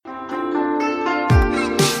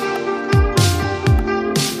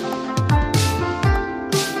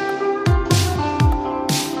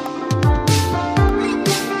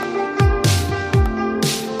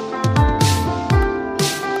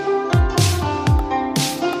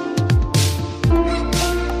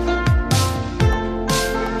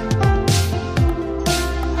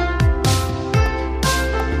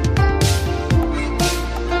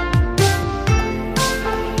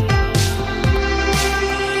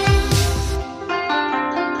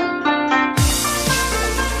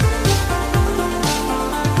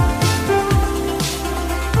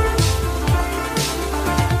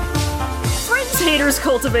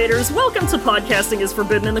cultivators, welcome to Podcasting is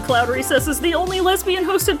Forbidden in the Cloud Recesses, the only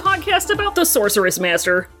lesbian-hosted podcast about the Sorceress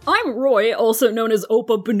Master. I'm Roy, also known as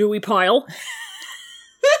Opa Benui Pile.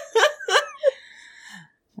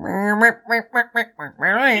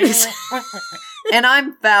 And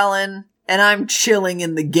I'm Fallon, and I'm chilling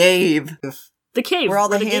in the cave. The cave. Where all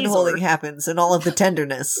the hand-holding happens, and all of the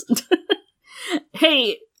tenderness.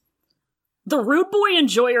 Hey, the Rude Boy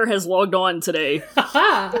Enjoyer has logged on today.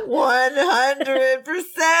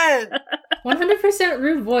 100%! 100%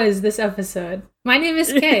 rude boys this episode. My name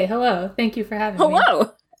is Kay. Hello. Thank you for having me.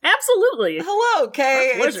 Hello. Absolutely. Hello,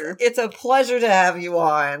 Kay. It's a pleasure to have you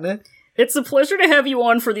on. It's a pleasure to have you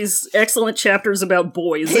on for these excellent chapters about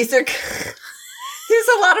boys. There's a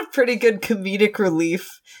lot of pretty good comedic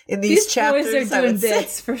relief in these chapters. These boys are doing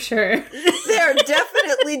bits, for sure. They're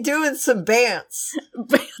definitely doing some bants.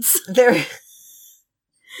 Bants. They're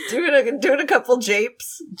doing a couple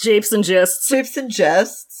japes. Japes and jests. Japes and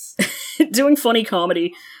jests. Doing funny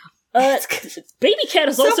comedy. Baby Cat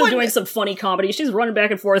is also doing some funny comedy. She's running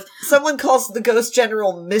back and forth. Someone calls the Ghost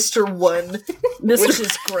General Mr. One, which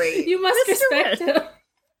is great. You must respect him.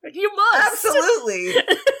 You must. Absolutely.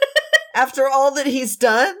 After all that he's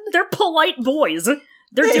done. They're polite boys.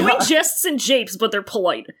 They're doing jests and japes, but they're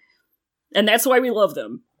polite. And that's why we love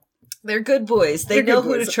them. They're good boys. They know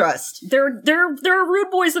who to trust. There are rude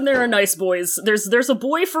boys and there are nice boys. There's a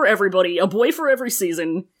boy for everybody. A boy for every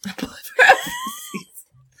season. A boy for every season.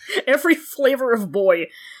 Every flavor of boy.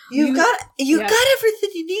 You got everything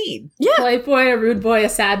you need. Yeah. A polite boy, a rude boy, a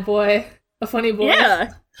sad boy, a funny boy.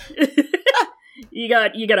 Yeah. You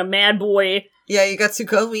got a mad boy. Yeah, you got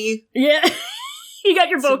Tsukomi. Yeah. You got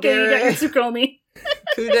your bokeh, you got your Tsukomi.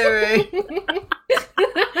 Kudere.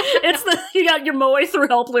 You got your moe through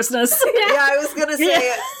helplessness. Yeah, I was gonna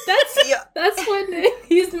say That's one name.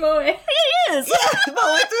 He's Moe. He is. Yeah,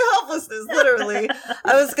 moe through helplessness, literally.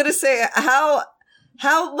 I was gonna say how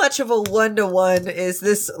much of a 1-to-1 is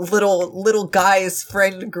this little guy's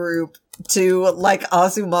friend group to like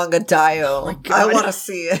Azumanga Daioh? Oh I want to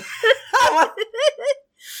see it.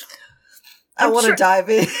 I want to dive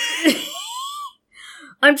in.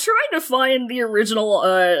 I'm trying to find the original,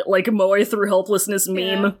 moe through helplessness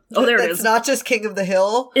meme. Yeah. Oh, there it is. It's not just King of the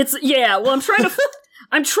Hill. Well, I'm trying to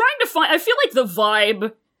find, I feel like the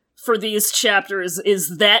vibe for these chapters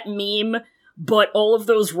is that meme, but all of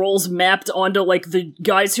those roles mapped onto, like, the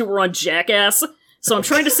guys who were on Jackass. So I'm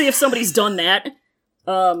trying to see if somebody's done that.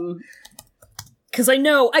 Cause I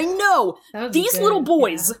know, these little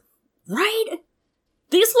boys, right?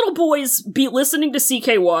 These little boys be listening to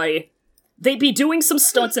CKY. They be doing some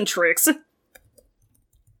stunts and tricks.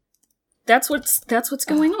 That's what's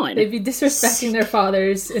going on. They be disrespecting their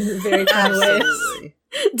fathers in very funny ways.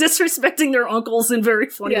 Disrespecting their uncles in very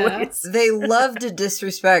funny ways. They love to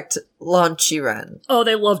disrespect Lon Chiren. Oh,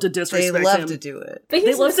 they love to disrespect him. They love to do it. But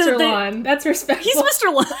he's Mr. Lon. That's respectful. He's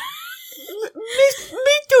Mr. Lon.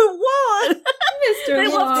 Mr. Lon. Mr.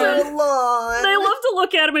 Lon. They love to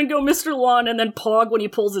look at him and go, Mr. Lon, and then pog when he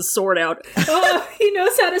pulls his sword out. Oh, he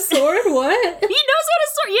knows how to sword? What? He knows how to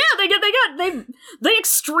sword. Yeah, they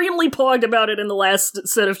extremely pogged about it in the last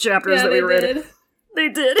set of chapters that we read. They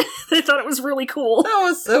did. They thought it was really cool. That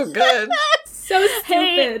was so good. So stupid.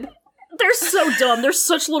 Hey, they're so dumb. They're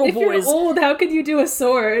such little if boys. You're old, how could you do a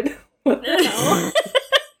sword? What the hell?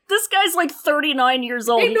 This guy's like 39 years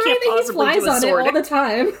old. Ignoring he can't possibly that he flies do a sword. on it all the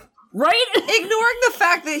time. Right? Ignoring the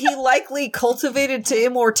fact that he likely cultivated to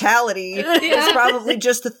immortality is probably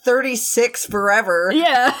just a 36 forever.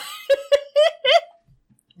 Yeah.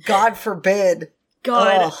 God forbid.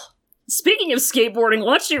 God. Ugh. Speaking of skateboarding,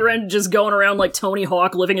 Lon Chiren just going around like Tony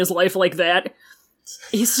Hawk, living his life like that.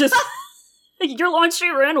 He's just... You're Lon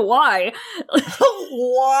Chiren, why?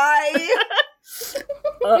 Why?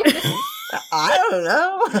 I don't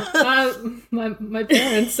know. My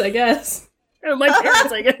parents, I guess. My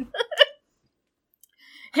parents, I guess.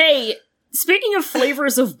 Hey, speaking of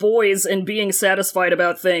flavors of boys and being satisfied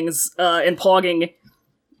about things, and pogging,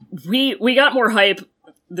 we got more hype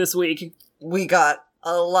this week. We got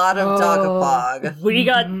a lot of Dagapog. We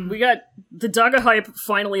got the Daga hype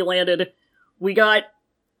finally landed. We got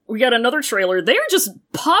another trailer. They're just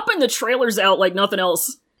popping the trailers out like nothing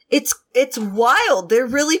else. It's wild. They're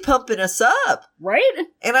really pumping us up, right?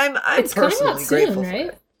 And I'm personally grateful for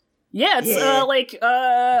it. Yeah, it's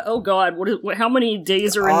oh god, how many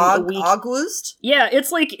days are in a week? August? Yeah,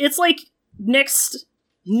 it's like next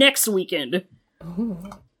weekend. Ooh.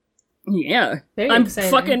 Yeah. Very I'm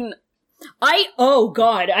exciting. fucking oh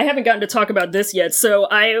god, I haven't gotten to talk about this yet. So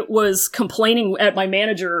I was complaining at my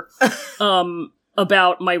manager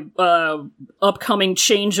about my upcoming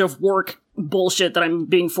change of work bullshit that I'm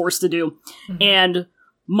being forced to do. Mm-hmm. And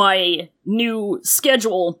my new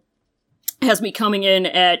schedule has me coming in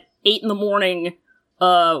at 8 in the morning,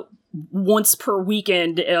 once per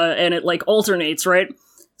weekend, and it like alternates, right?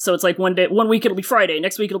 So it's like one week it'll be Friday,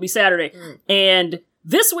 next week it'll be Saturday. And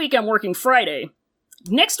this week I'm working Friday.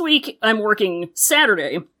 Next week I'm working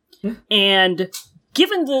Saturday. And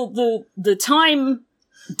given the time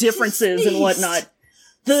differences and whatnot,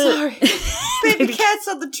 Sorry. Baby cat's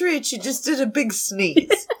on the tree and she just did a big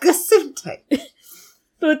sneeze. Gesundheit.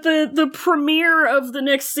 But the premiere of the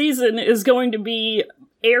next season is going to be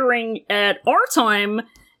airing at our time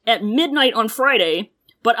at midnight on Friday,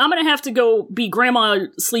 but I'm gonna have to go be grandma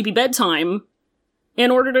sleepy bedtime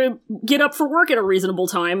in order to get up for work at a reasonable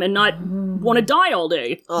time and not want to die all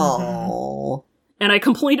day. Oh. And I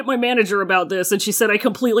complained at my manager about this, and she said I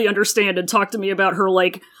completely understand and talked to me about her,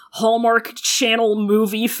 like, Hallmark Channel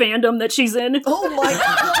movie fandom that she's in. Oh my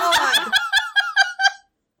god!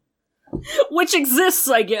 Which exists,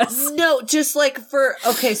 I guess. No, just like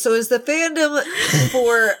okay, so is the fandom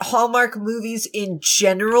for Hallmark movies in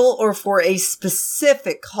general or for a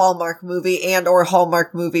specific Hallmark movie and or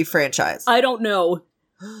Hallmark movie franchise? I don't know.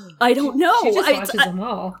 I don't know. She just watches them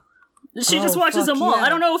all. She just watches them all. Yeah. I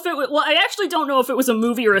don't know if it was, well, I actually don't know if it was a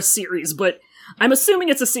movie or a series, but I'm assuming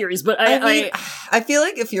it's a series, but I feel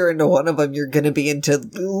like if you're into one of them, you're gonna be into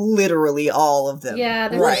literally all of them. Yeah,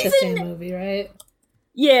 they're right. like the same movie, right?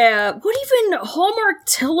 Yeah, what even Hallmark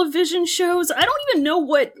television shows? I don't even know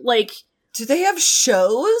what, like... Do they have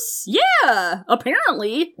shows? Yeah,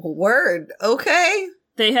 apparently. Word. Okay.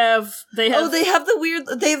 They have... Oh, they have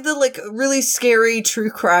the, like, really scary true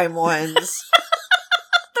crime ones.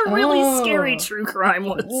 The really scary true crime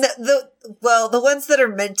ones. The ones that are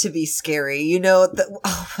meant to be scary, you know,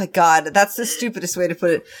 oh my god, that's the stupidest way to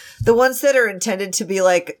put it. The ones that are intended to be,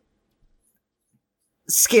 like,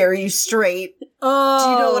 scare you straight. Oh.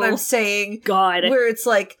 Do you know what I'm saying? God. Where it's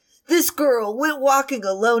like, this girl went walking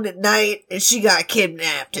alone at night and she got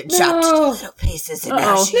kidnapped and chopped into little pieces and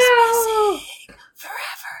now she's missing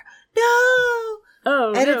forever. No!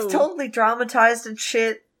 Oh, and no. it's totally dramatized and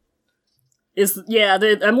shit.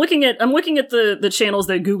 I'm looking at the channels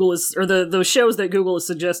that Google is, or the shows that Google is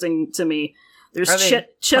suggesting to me. There's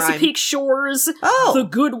Chesapeake Shores, The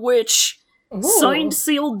Good Witch, Signed,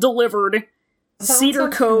 Sealed, Delivered, Cedar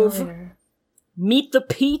Cove, familiar. Meet the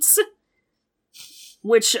Pete's,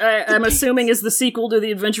 which I'm assuming is the sequel to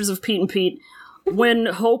The Adventures of Pete and Pete, When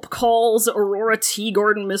Hope Calls, Aurora Tea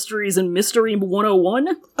Garden Mysteries, and Mystery 101.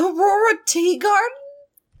 Aurora Tea Garden?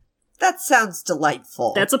 That sounds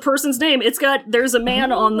delightful. That's a person's name. There's a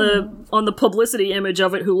man on the publicity image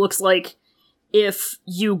of it who looks like if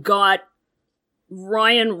you got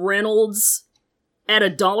Ryan Reynolds at a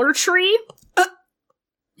Dollar Tree.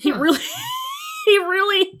 He really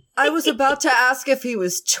I was about to ask if he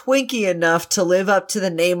was twinky enough to live up to the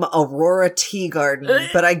name Aurora Tea Garden,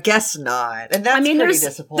 but I guess not. And that's pretty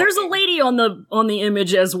disappointing. There's a lady on the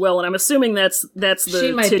image as well, and I'm assuming that's the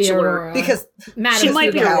She might titular. be Aurora. Because Madam she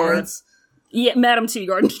might be Aurora. cowards. Yeah, Madam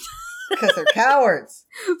Teagarden. Because they're cowards.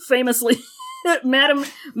 Famously, Madam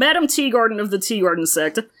Teagarden of the Teagarden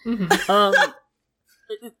sect. Mm-hmm.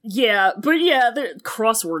 Yeah, but yeah, the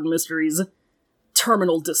crossword mysteries.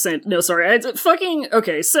 Terminal Descent. No, sorry.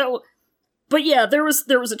 Okay, so... But yeah, there was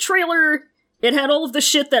a trailer. It had all of the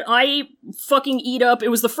shit that I fucking eat up. It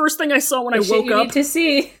was the first thing I saw when I woke you up. Need to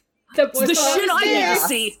see. The shit I need to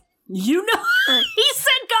see. You know... He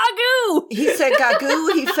said Gagoo! He said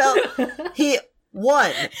Gagoo.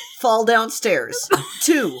 1, fall downstairs.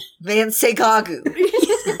 2, man say Gagoo.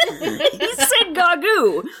 He said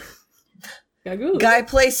Gagoo. Gagoo. Guy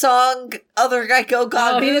play song, other guy go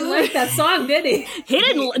Gagoo. Oh, he didn't like that song, did he? He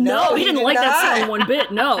didn't like that song one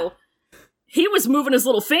bit, no. He was moving his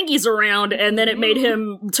little fingies around, and then it made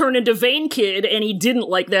him turn into Vane Kid, and he didn't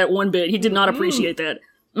like that one bit. He did not appreciate that.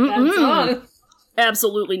 That song.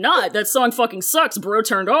 Absolutely not. That song fucking sucks, bro.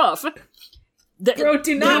 Turned off. Bro,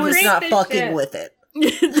 do not He was rate not this fucking shit. with it.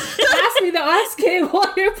 Ask me the Oscar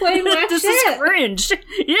while you're playing my This shit. is cringe.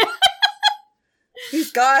 Yeah.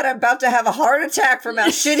 God, I'm about to have a heart attack from how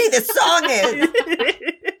shitty this song is.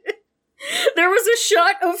 There was a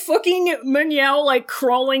shot of fucking Meow like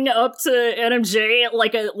crawling up to NMJ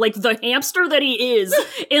like the hamster that he is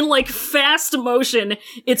in like fast motion.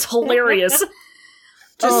 It's hilarious.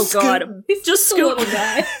 Oh god. He's just a little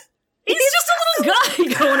guy. He's just a little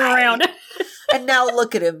guy going around. And now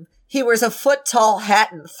look at him. He wears a 4-foot-tall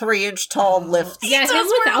hat and 3-inch tall lifts. Yeah, does him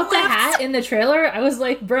wear without the lifts. hat in the trailer, I was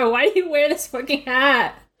like, bro, why do you wear this fucking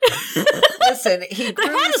hat? Listen, he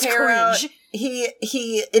grew hat his is hair out. cringe.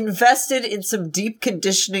 He invested in some deep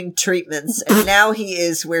conditioning treatments, and now he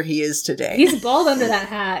is where he is today. He's bald under that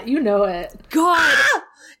hat. You know it. God.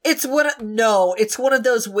 It's one of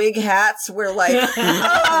those wig hats where like,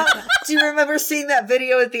 do you remember seeing that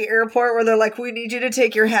video at the airport where they're like, we need you to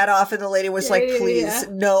take your hat off, and the lady was like, please,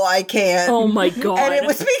 no, I can't. Oh my god. And it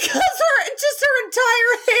was because her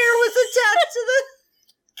entire hair was attached to the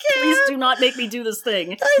can. Please do not make me do this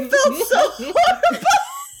thing. I felt so horrible.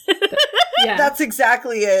 Yeah. That's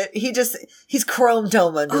exactly it. He's chrome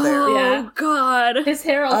dome under there. Oh Yeah. god. His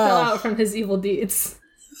hair all fell out from his evil deeds.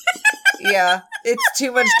 Yeah, it's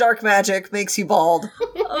too much dark magic makes you bald.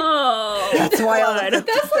 Oh, That's why all God. of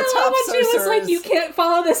That's why the top Mama G was like, sorcerers- you can't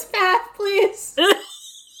follow this path, please.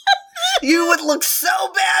 You would look so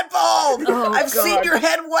bad bald. Oh, I've God. seen your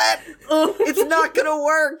head wet. It's not gonna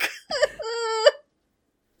work.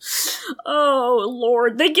 Oh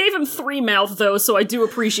Lord, they gave him 3 mouth though, so I do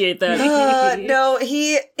appreciate that. No,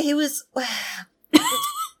 he was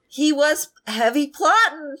he was heavy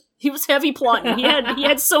plotting. He was heavy plotting. He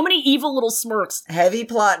had so many evil little smirks. Heavy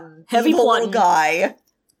plotting. Heavy Evil plotting. little guy.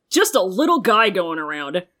 Just a little guy going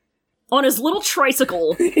around on his little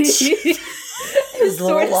tricycle. His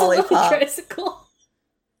little sword is a little lollipop. tricycle.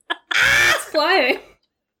 It's flying.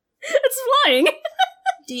 It's flying.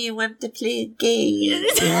 Do you want to play a game?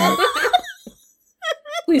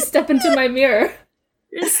 Please step into my mirror.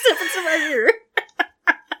 Step into my ear.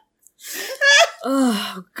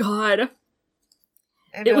 Oh God.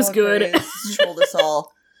 It was good. Trolled us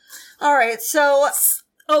all. All right, so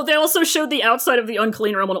Oh, they also showed the outside of the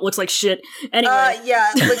unclean realm and it looks like shit. Anyway,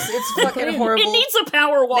 yeah, it's fucking horrible. it needs a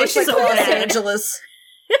power wash It's like so Los bad. Angeles.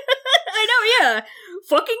 I know, yeah.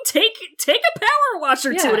 Fucking take a power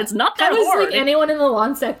washer to Yeah. it. It's not that How is hard. like anyone in the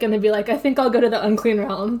lawn set gonna be like, I think I'll go to the unclean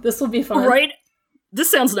realm. This will be fun. Right? This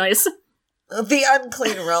sounds nice. The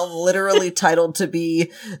unclean realm, literally titled to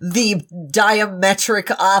be the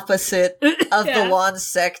diametric opposite of Yeah. the lawn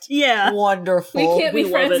sect. Yeah. Wonderful. We can't be We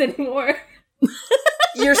love friends it. anymore.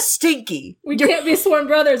 You're stinky. We can't be sworn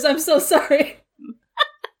brothers. I'm so sorry.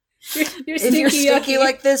 You're If stinky, you're stinky yucky.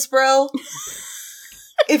 like this, bro.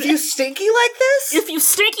 If you stinky like this, If you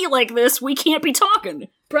stinky like this, we can't be talking.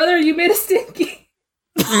 Brother, you made a stinky.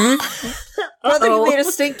 brother, Uh-oh. you made a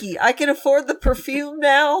stinky. I can afford the perfume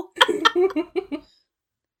now.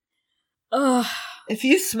 Ugh. If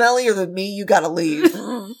you smellier than me, you gotta leave.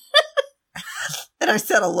 And I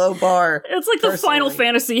set a low bar. It's like the Personally. Final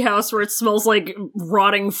Fantasy house where it smells like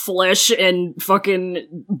rotting flesh and fucking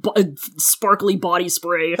sparkly body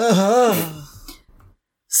spray.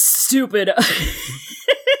 Stupid.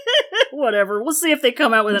 Whatever. We'll see if they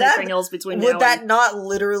come out with That- anything else between now Would that and... not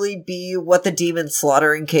literally be what the demon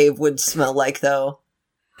slaughtering cave would smell like, though?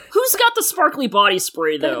 Who's got the sparkly body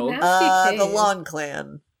spray, though? Nasty The cave. Long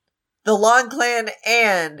Clan. The Long Clan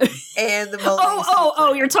and the Molinistic Oh,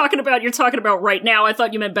 clan. you're talking about right now. I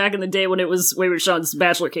thought you meant back in the day when it was Wayward Sean's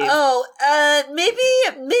bachelor cave. Maybe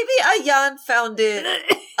Ayan found it,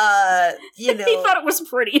 you know, He thought it was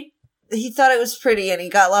pretty. he thought it was pretty and he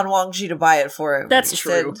got Lan Wangji to buy it for him. That's He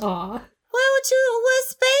true. said, Aw. why don't you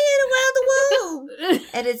spray it around the womb?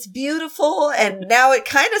 And it's beautiful, and now it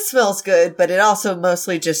kind of smells good, but it also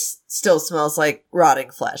mostly just still smells like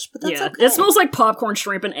rotting flesh. But that's Yeah, okay. it smells like popcorn,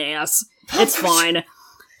 shrimp, and ass. It's fine. It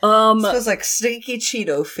smells like stinky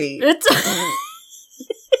Cheeto feet. It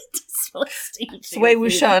smells stinky. Wei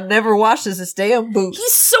Wuxian never washes his damn boots.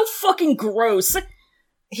 He's so fucking gross.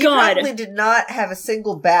 He God. probably did not have a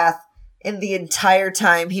single bath in the entire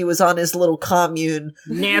time he was on his little commune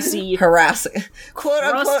Nasty. harassing, quote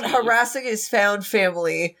unquote, Crusty. harassing his found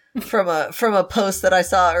family from a post that I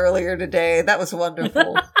saw earlier today. That was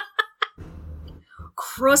wonderful.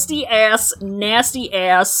 Crusty ass, nasty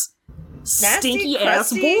ass, stinky ass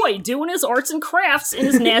crusty? boy doing his arts and crafts in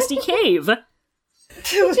his nasty cave.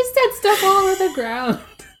 He just had stuff all over the ground.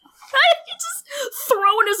 Just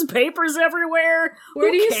throwing his papers everywhere. Where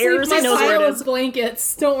Who do you cares? sleep? He My knows where pile it of is.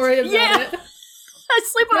 blankets. Don't worry about Yeah. it. I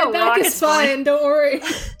sleep on My a rock. back is It's fine. fine. Don't worry.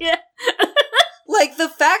 Yeah. Like the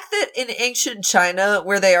fact that in ancient China,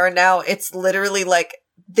 where they are now, it's literally like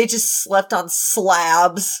they just slept on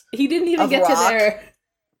slabs. He didn't even Of get to rock. there.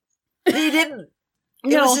 They didn't. It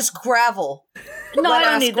No. was just gravel. No, I Wet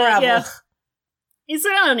don't ass need that. gravel. Yeah. He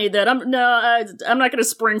said, "I don't need that. I'm not going to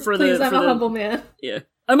spring for Please, the." I'm for a the- humble man. Yeah,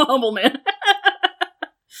 I'm a humble man.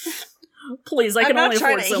 Please, I can only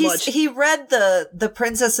afford so much. He read the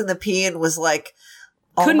Princess and the Pea and was like,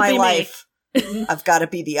 all Couldn't my be me. life, I've got to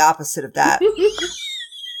be the opposite of that.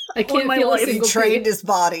 I can't my feel a life, He single trained pee. his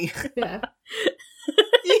body. Yeah.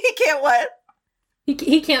 He can't what?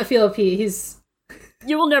 He can't feel a pee. He's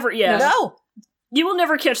You will never. Yeah, No. you will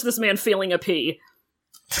never catch this man feeling a pee.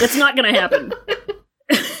 It's not going to happen.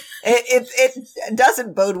 It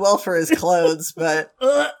doesn't bode well for his clothes, but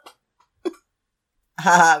Ugh.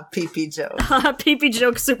 Haha, pee-pee joke. Pee-pee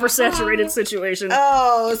joke, super saturated situation.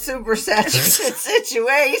 Oh, super saturated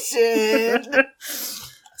situation.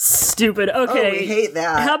 Stupid. Okay. Oh, we hate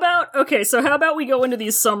that. How about we go into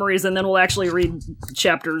these summaries and then we'll actually read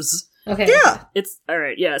chapters. Okay. Yeah. It's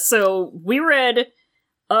alright, yeah. So we read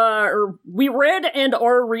and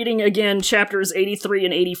are reading again chapters 83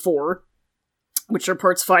 and 84, which are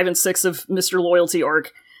parts 5 and 6 of Mr. Loyalty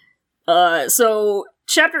arc. So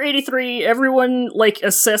chapter 83, everyone,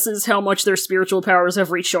 assesses how much their spiritual powers have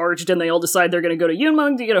recharged, and they all decide they're gonna go to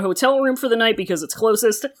Yunmeng to get a hotel room for the night because it's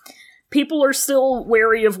closest. People are still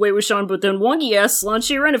wary of Wei Wuxian, but then Wangyi asks Lan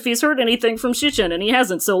Qiren if he's heard anything from Shichen, and he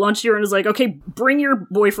hasn't, so Lan Qiren is like, okay, bring your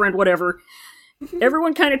boyfriend, whatever.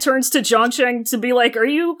 Everyone kind of turns to Zhangcheng to be like, are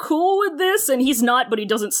you cool with this? And he's not, but he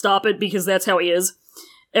doesn't stop it because that's how he is.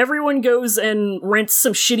 Everyone goes and rents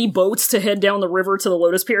some shitty boats to head down the river to the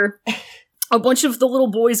Lotus Pier. A bunch of the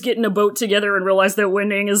little boys get in a boat together and realize that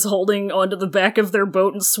Wenning is holding onto the back of their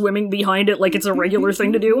boat and swimming behind it like it's a regular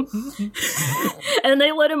thing to do. And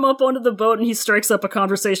they let him up onto the boat and he strikes up a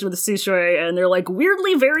conversation with Sishui and they're like,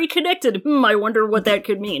 weirdly very connected. I wonder what that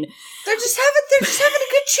could mean. They're just having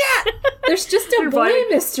a good chat. There's just a boy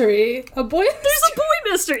mystery. There's a boy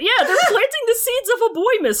mystery. Yeah, they're planting the seeds of a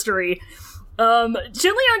boy mystery.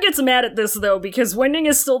 Jinliang gets mad at this, though, because Wenning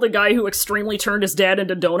is still the guy who extremely turned his dad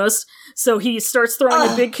into donuts, so he starts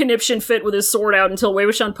throwing a big conniption fit with his sword out until Wei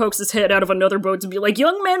Wuxian pokes his head out of another boat to be like,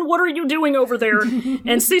 young man, what are you doing over there?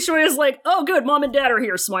 And Sishui is like, oh good, mom and dad are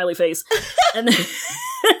here, smiley face. And then,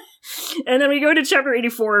 and then we go to chapter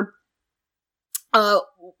 84.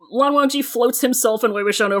 Lan Wangji floats himself and Wei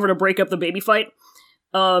Wuxian over to break up the baby fight.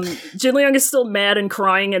 Jinliang is still mad and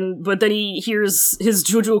crying, but then he hears his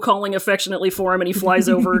Juju calling affectionately for him, and he flies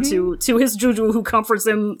over to his Juju, who comforts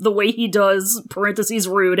him the way he does, parentheses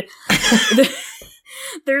rude.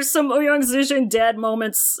 There's some Ouyang Zijin dad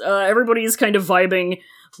moments, everybody's kind of vibing.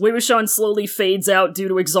 Wei Wuxian slowly fades out due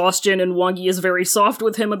to exhaustion, and Wangyi is very soft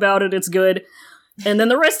with him about it, it's good. And then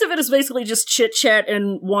the rest of it is basically just chit-chat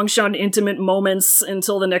and Wangshan intimate moments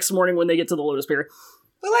until the next morning when they get to the Lotus Pier.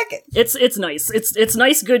 We like it. It's nice. It's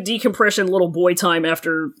nice, good decompression little boy time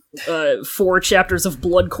after 4 chapters of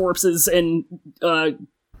blood corpses and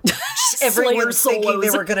just everyone thinking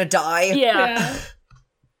they were gonna die. Yeah.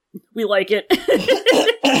 We like it.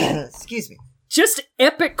 Excuse me. Just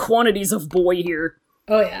epic quantities of boy here.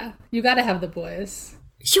 Oh yeah, you gotta have the boys.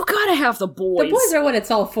 You gotta have the boys. The boys are what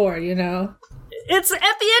it's all for, you know. It's at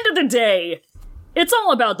the end of the day, it's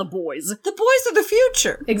all about the boys. The boys are the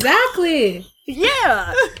future. Exactly.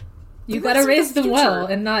 Yeah. You gotta raise them well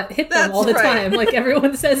and not hit them all the time like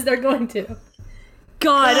everyone says they're going to.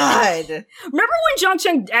 God. Remember when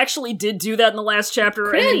Zhangcheng actually did do that in the last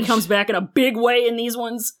chapter and then he comes back in a big way in these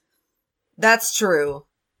ones? That's true.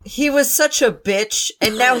 He was such a bitch,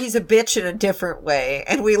 and now he's a bitch in a different way,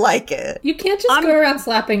 and we like it. You can't just go around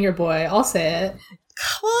slapping your boy, I'll say it.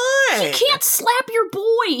 Come on! You can't slap your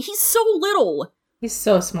boy! He's so little! He's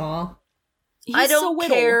so small. I don't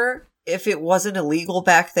care if it wasn't illegal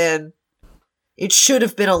back then. It should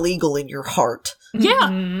have been illegal in your heart. Yeah!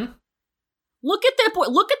 Mm-hmm. Look at that boy.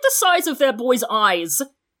 Look at the size of that boy's eyes,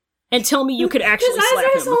 and tell me you could actually slap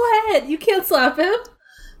him. His eyes are so red. You can't slap him.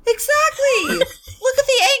 Exactly! Look at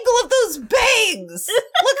the angle of those bangs!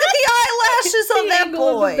 Look at the eyelashes on that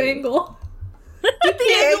boy! The angle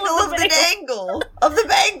the angle of the bangle! Of the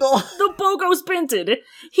bangle! The bogo's pinted.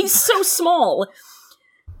 He's so small.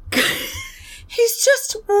 He's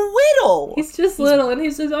just little. He's just little, and he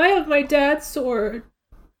says, I have my dad's sword.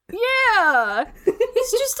 Yeah!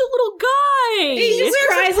 He's just a little guy! He just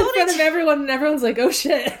cries in front of everyone, and everyone's like, oh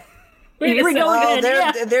shit. Here we go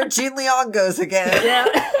again. There Jinliang goes again. Yeah.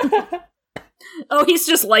 Oh, he's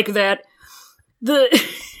just like that.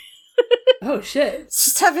 Oh shit.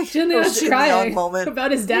 Just having Jinliang's crying moment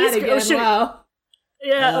about his dad again. Wow.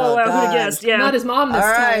 Yeah, oh wow, who'd have guessed? Yeah. Not his mom this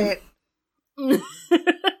time. Alright.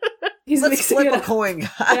 Let's flip a coin,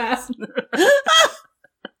 guys. Yeah.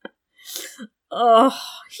 Oh,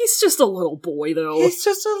 he's just a little boy, though. He's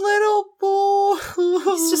just a little boy.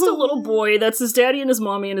 He's just a little boy. That's his daddy and his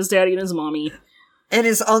mommy and his daddy and his mommy. And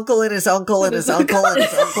his uncle and his uncle and his uncle and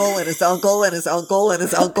his uncle and his uncle and his uncle and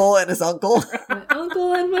his uncle and his uncle. My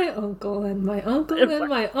uncle and my uncle and my uncle and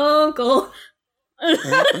my uncle.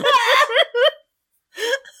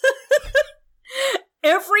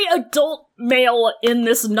 Every adult male in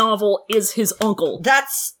this novel is his uncle.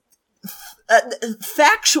 That's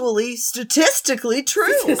factually, statistically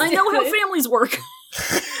true. I know how families work.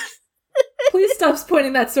 Please stop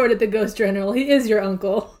pointing that sword at the Ghost General. He is your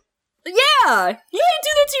uncle. Yeah! You can't do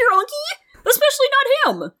that to your unkie! Especially not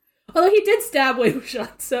him! Although he did stab Wei Wuxian,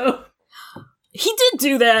 so... He did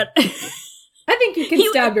do that. I think you can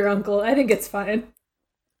stab your uncle. I think it's fine.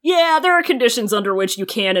 Yeah, there are conditions under which you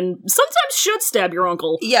can and sometimes should stab your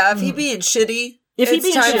uncle. Yeah, if he being shitty,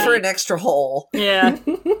 it's time for an extra hole. Yeah.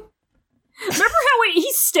 Remember how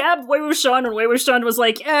he stabbed Wei Wuxian and Wei Wuxian was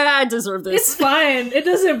like, I deserve this. It's fine. It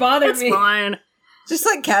doesn't bother me. It's fine. Just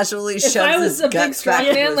like casually shoves his guts back. If I was a big strong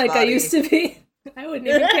man like I used to be, I wouldn't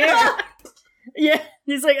even care. Yeah,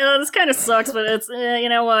 he's like, oh, this kind of sucks, but it's, you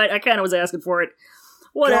know what? I kind of was asking for it.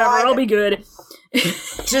 Whatever, I'll be good.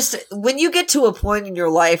 Just when you get to a point in your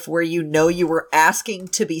life where you know you were asking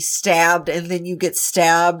to be stabbed and then you get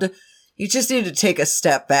stabbed, you just need to take a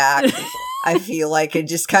step back, I feel like, and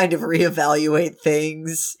just kind of reevaluate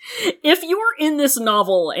things. If you are in this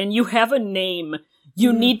novel and you have a name,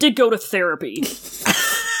 you need to go to therapy.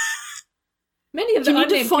 Many of the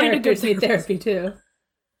unnamed characters need therapy, too.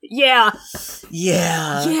 Yeah.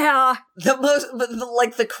 Yeah. Yeah.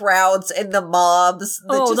 The crowds and the mobs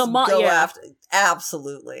that go after.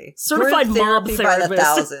 Absolutely. Certified mob therapist. By the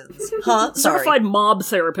thousands. Huh? Certified mob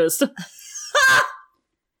therapist.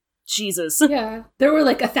 Jesus. Yeah. There were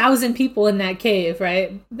 1,000 people in that cave,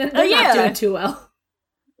 right? They're not doing too well.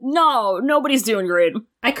 No, nobody's doing great.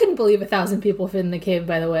 I couldn't believe 1,000 people fit in the cave,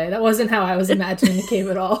 by the way. That wasn't how I was imagining the cave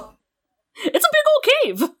at all. It's a big old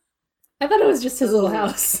cave. I thought it was just his little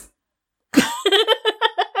house.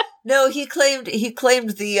 No, he claimed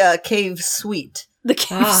the cave suite. The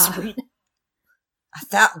cave suite.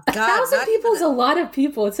 1,000 people is a lot of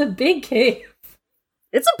people. It's a big cave.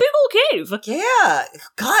 It's a big old cave. Yeah.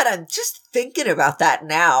 God, I'm just thinking about that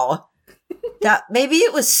now. That maybe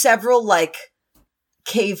it was several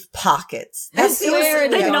cave pockets. I swear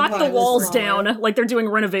they knocked the walls down like they're doing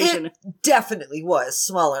renovation. It definitely was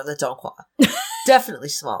smaller than Donghua. Definitely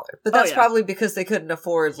smaller. But that's probably because they couldn't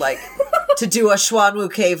afford to do a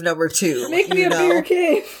Xuanwu cave number 2. Make me a bigger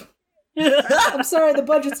cave. I'm sorry, the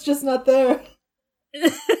budget's just not there.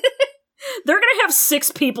 They're gonna have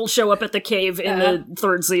 6 people show up at the cave in the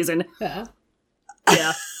 3rd season. Yeah.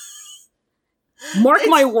 Mark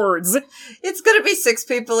my words. It's gonna be 6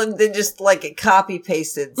 people and then just copy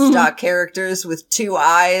pasted stock characters with 2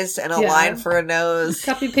 eyes and a line for a nose.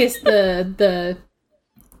 Copy paste the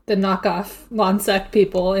knockoff Lonsec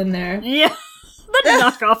people in there. Yeah. The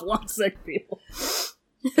knockoff Lonsec people.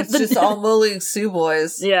 It's just all Mo Ling Soo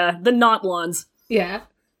boys. Yeah, the not Lons. Yeah.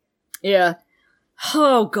 Yeah.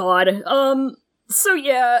 Oh god. So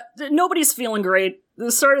yeah, nobody's feeling great.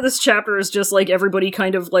 The start of this chapter is just everybody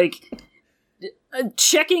kind of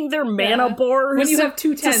checking their mana bars. When you have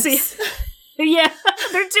 2 tents. Yeah,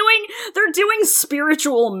 they're doing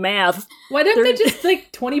spiritual math. Why don't they just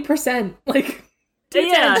 20%? 2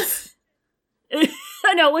 tents.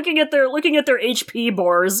 I know, looking at their HP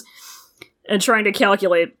bars and trying to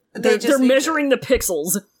calculate. They're measuring the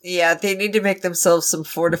pixels. Yeah, they need to make themselves some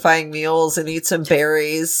fortifying meals and eat some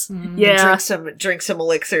berries. Mm-hmm. Yeah, drink some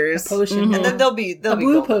elixirs, a potion, and then they'll be a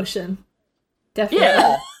blue potion. Definitely.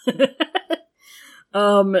 Yeah.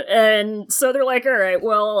 And so they're like, all right,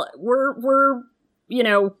 well, we're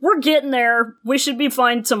getting there. We should be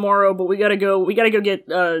fine tomorrow, but we gotta go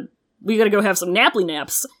have some nappy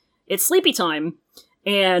naps. It's sleepy time.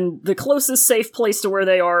 And the closest safe place to where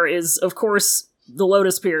they are is, of course, the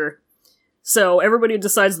Lotus Pier. So everybody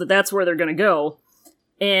decides that that's where they're gonna go.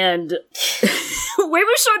 And Wei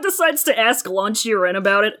Wuxian decides to ask Lan Qiren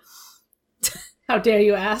about it. How dare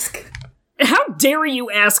you ask? How dare you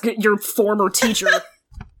ask your former teacher?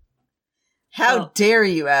 How dare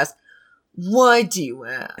you ask? Why do you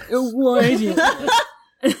ask? Why do you ask?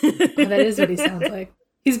 That is what he sounds like.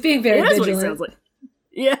 He's being very vigilant. What he sounds like.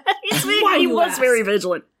 Yeah, he was very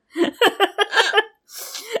vigilant.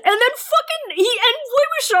 And then Wei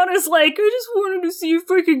Wuxian is like, I just wanted to see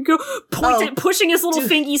if I could go, pushing his little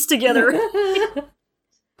fingies together.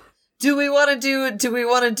 Do we want to do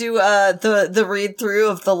the read through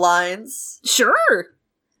of the lines? Sure.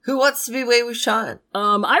 Who wants to be Wei Wuxian?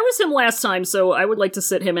 I was him last time, so I would like to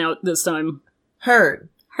sit him out this time. Heard.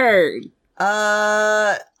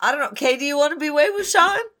 I don't know. Kay, do you want to be Wei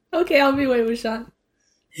Wuxian? Okay, I'll be Wei Wuxian.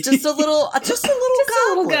 Just a little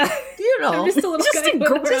guy. You know, I'm just a little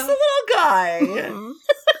guy.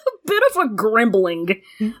 Bit of a grimbling,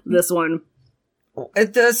 this one.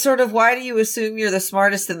 The sort of, why do you assume you're the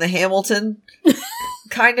smartest in the Hamilton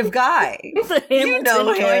kind of guy? The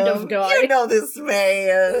Hamilton kind of guy. You know this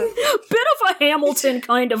man. Bit of a Hamilton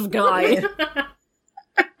kind of guy.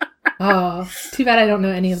 Oh, too bad I don't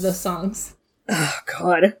know any of those songs. Oh,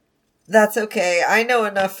 God. That's okay. I know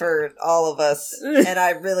enough for all of us, and I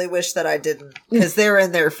really wish that I didn't, because they're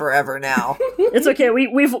in there forever now. It's okay.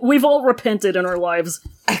 We've all repented in our lives.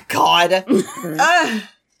 God.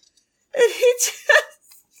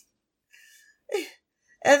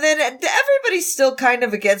 And then everybody's still kind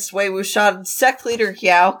of against Wei Wuxian. Sect leader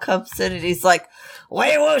Yao comes in and he's like,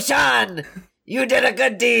 Wei Wuxian, you did a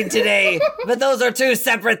good deed today, but those are two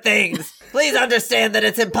separate things. Please understand that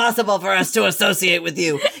it's impossible for us to associate with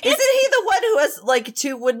you. Isn't he the one who has, like,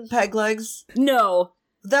 2 wooden peg legs? No.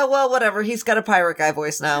 Well, whatever. He's got a pirate guy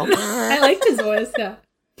voice now. I liked his voice, yeah.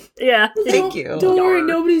 Yeah. Thank you. Don't worry,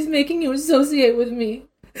 nobody's making you associate with me.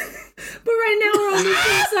 But right now we're on the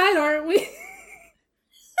same side, aren't we?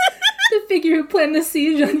 The figure who planned the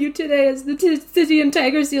siege on you today has the Stygian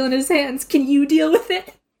tiger seal in his hands. Can you deal with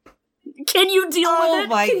it? Can you deal with it? Oh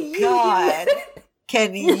my god.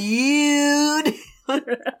 Can you?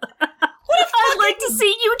 I'd like to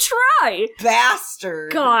see you try.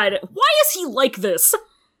 Bastard. God, why is he like this?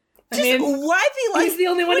 Just, why be like? He's the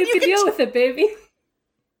only one who can deal with it, baby.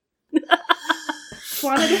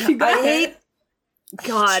 Want it if you got it.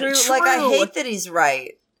 God, true. true. Like, I hate that he's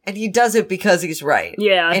right. And he does it because he's right.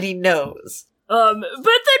 Yeah. And he knows. But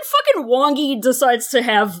then fucking Wongi decides to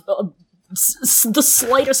have the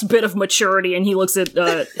slightest bit of maturity, and he looks at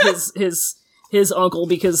his uncle,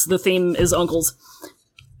 because the theme is uncles.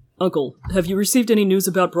 Uncle, have you received any news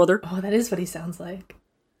about brother? Oh, that is what he sounds like.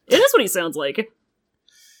 It is what he sounds like.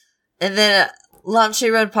 And then Lan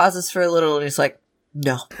Shiren pauses for a little, and he's like,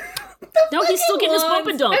 no. No, he's still getting his bump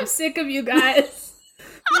and dump. I'm sick of you guys.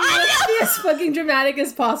 Let's be as fucking dramatic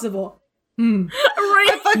as possible. Right?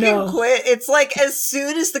 I fucking quit. It's like, as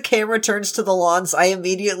soon as the camera turns to the lawns, I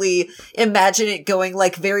immediately imagine it going,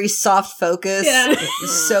 like, very soft focus,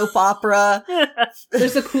 soap opera.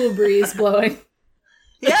 There's a cool breeze blowing.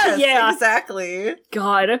 Yes, Yeah. exactly.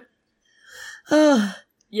 God.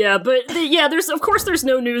 Yeah, but there's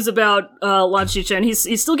no news about Lan Shichen.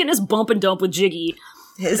 He's still getting his bump and dump with Jiggy.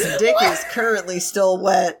 His dick is currently still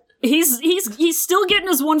wet. He's still getting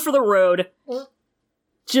his one for the road.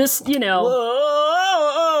 Just, you know.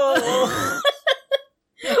 Whoa.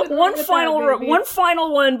 one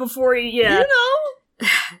final one before he, You know?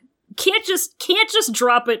 can't just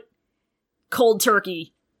drop it cold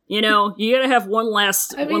turkey. You know, you gotta have one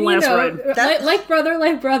last ride. Like brother.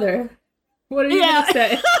 What are you gonna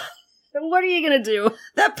say? What are you gonna do?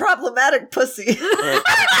 That problematic pussy.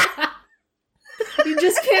 You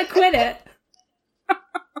just can't quit it.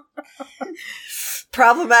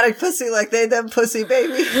 Problematic pussy like they them pussy,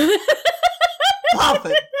 baby.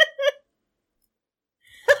 Poppin'.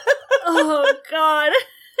 Oh, God.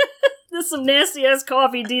 This is some nasty-ass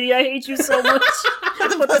coffee, Dee Dee. I hate you so much.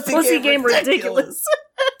 But the pussy game ridiculous.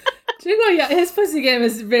 Jingo, yeah, his pussy game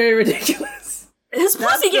is very ridiculous. His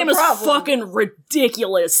pussy game is problem. fucking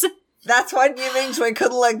ridiculous. That's why Niu Mingzhui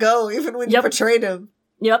couldn't let go, even when you betrayed him.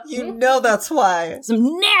 Yep. You know that's why.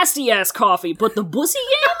 Some nasty-ass coffee, but the pussy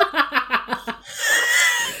game?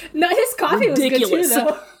 No, his coffee Ridiculous. was good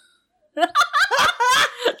too, though.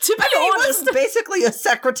 To be He honest, was basically a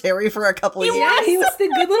secretary for a couple of years. Yeah, he was the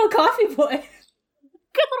good little coffee boy.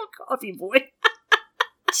 good little coffee boy.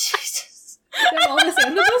 Jesus. Did all this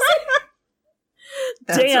and the pussy?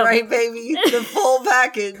 That's Damn. right, baby. The full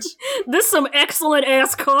package. This is some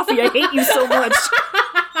excellent-ass coffee. I hate you so much.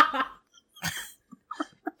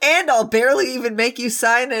 And I'll barely even make you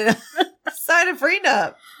sign a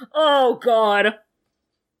prenup. Oh, God.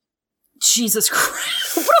 Jesus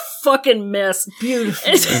Christ. What a fucking mess.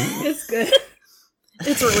 Beautiful. It's good.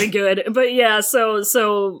 It's really good. But yeah, so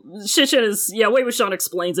Shichen is, Wei Wuxian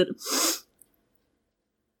explains it.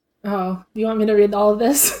 Oh, you want me to read all of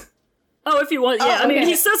this? Oh, if you want, yeah. Oh, I mean, okay.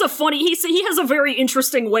 he says he has a very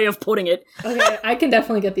interesting way of putting it. Okay, I can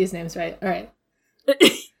definitely get these names right. All right.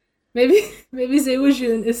 Maybe Zhe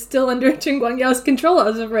Wujun is still under Chen Guangyao's control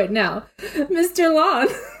as of right now. Mr. Lan,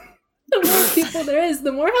 the more people there is,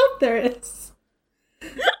 the more help there is.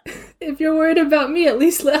 If you're worried about me, at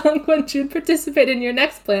least let Han Guanjun participate in your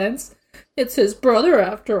next plans. It's his brother,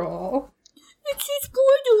 after all. It's his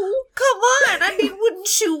brother. Come on. I mean,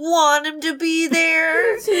 wouldn't you want him to be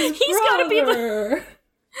there? It's his He's gotta be brother.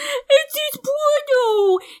 It's his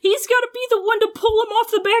brother. He's gotta be the one to pull him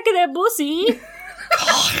off the back of that bussy.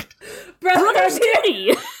 Brother's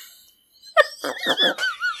duty.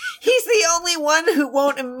 He's the only one who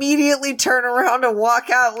won't immediately turn around and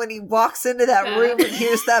walk out when he walks into that room and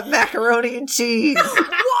hears that macaroni and cheese.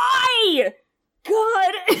 Why?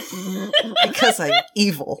 God. Because I'm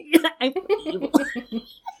evil. I'm evil.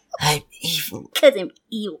 I'm evil. Because I'm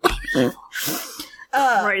evil.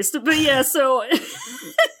 Christ. But yeah, so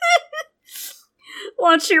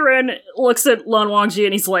Lan Shiren looks at Lan Wangji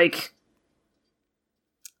and he's like,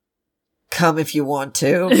 come if you want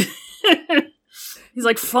to. he's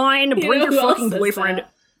like, fine, bring your who else fucking says boyfriend.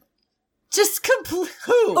 that? Just complete.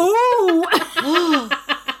 Who? Ooh!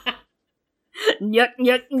 Nyuk,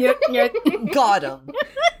 nyuk, nyuk, nyuk. Got him.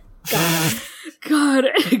 God,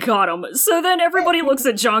 got him. So then everybody looks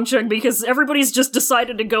at Zhangcheng because everybody's just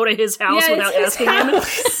decided to go to his house Yeah, without it's his asking him.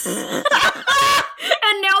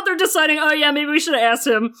 And now they're deciding, oh yeah, maybe we should have asked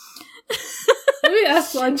him. Let me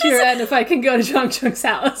ask Lan Qiren if I can go to Zhangcheng's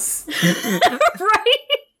house. Right?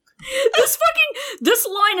 This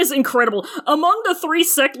line is incredible. Among the 3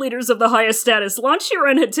 sect leaders of the highest status, Lan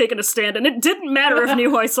Qiren had taken a stand, and it didn't matter if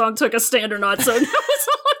Niu Song took a stand or not, so that was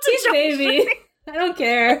all up to Zhangcheng. Baby. I don't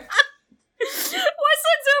care. Weson's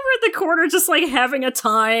over at the corner just, like, having a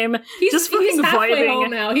time. Just fucking he's halfway vibing. home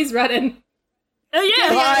now. He's running. Oh, yeah.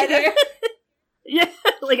 God. Yeah,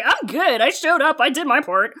 like, I'm good. I showed up. I did my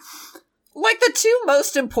part. Like, the 2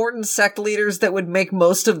 most important sect leaders that would make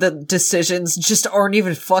most of the decisions just aren't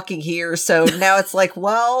even fucking here, so now it's like,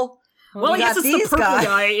 well, Well, I guess got it's the these purple guys.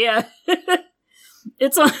 guy, yeah.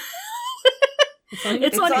 It's on... It's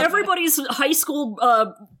It's on everybody's high school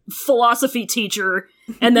philosophy teacher,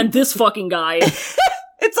 and then this fucking guy.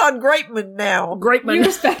 It's on Greatman now. Great We man.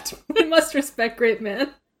 must respect great man.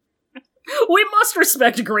 We must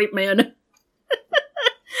respect Great Man.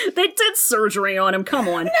 They did surgery on him, come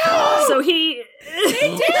on. No! So he...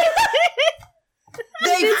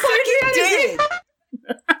 They fucking did!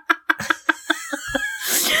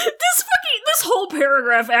 This whole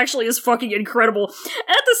paragraph actually is fucking incredible.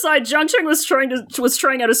 At the side, Zhangcheng was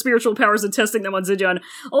trying out his spiritual powers and testing them on Zijian.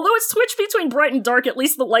 Although it switched between bright and dark, at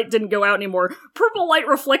least the light didn't go out anymore. Purple light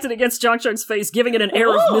reflected against Zhangcheng's face, giving it an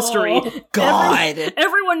air of mystery. God.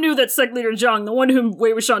 Everyone knew that sect leader Zhang, the one whom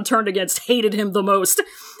Wei Wuxian turned against, hated him the most.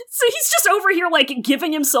 So he's just over here, like,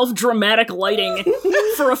 giving himself dramatic lighting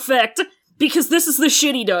for effect, because this is the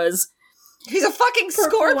shit he does. He's a fucking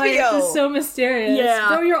Purple light Scorpio. is so mysterious. Yeah.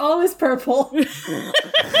 Bro, you're always purple.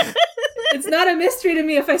 It's not a mystery to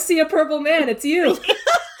me if I see a purple man. It's you.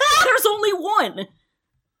 There's only one.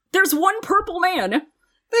 There's one purple man.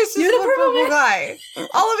 There's just You're the one purple purple man. guy.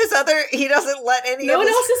 All of his other, he doesn't let any No of one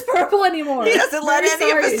his, else is purple anymore. he doesn't let Very any of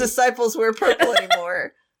sorry. his disciples wear purple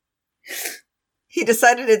anymore. He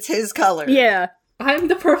decided it's his color. Yeah. I'm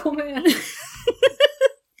the purple man.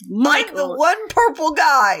 I'm the one purple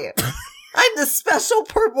guy. I'm the special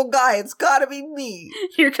purple guy. It's gotta be me.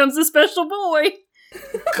 Here comes the special boy.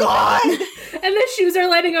 God. And the shoes are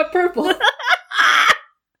lighting up purple.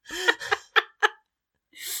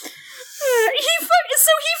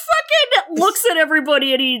 So he fucking looks at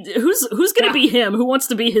everybody and who's gonna be him? Who wants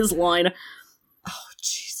to be his line? Oh,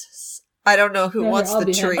 Jesus. I don't know who No, wants I'll the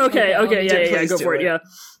be him. tree. Okay, yeah, Please go do for it, it. yeah.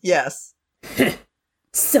 Yes.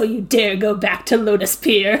 So you dare go back to Lotus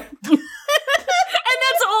Pier. And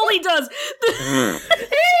that's all he does. He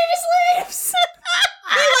just leaves.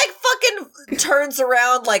 He like fucking turns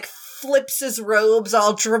around, like flips his robes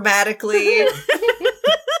all dramatically,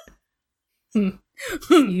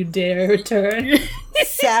 You dare return.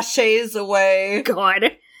 sachets away.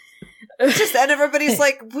 God. Just and everybody's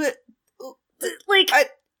like, what? Like, I-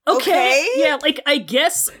 okay. okay. Yeah, like, I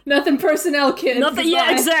guess. Nothing personnel, kid. Nothing. Yeah,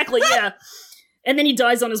 Goodbye. exactly, yeah. And then he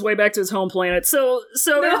dies on his way back to his home planet. So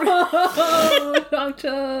No,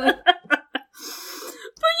 Doctor.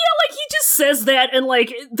 But yeah, like, he just says that, and,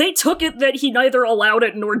 like, they took it that he neither allowed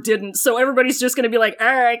it nor didn't, so everybody's just gonna be like,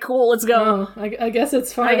 alright, cool, let's go. Oh, I guess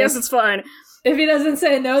it's fine. I guess it's fine. If he doesn't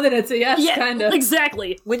say no, then it's a yes, Yeah, kind of.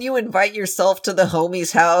 exactly. When you invite yourself to the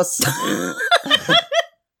homie's house, I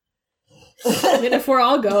mean, if we're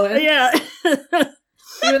all going. Yeah.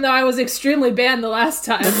 Even though I was extremely banned the last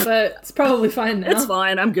time, but it's probably fine now. It's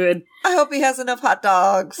fine, I'm good. I hope he has enough hot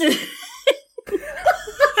dogs.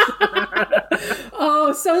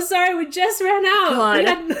 Oh, so sorry, we just ran out. God. We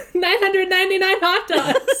had 999 hot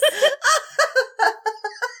dogs.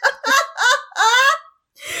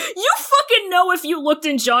 You fucking know if you looked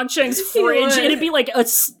in John Cheng's fridge, would. it'd be like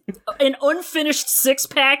an unfinished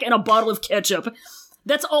 6-pack and a bottle of ketchup.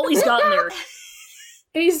 That's all he's got in there.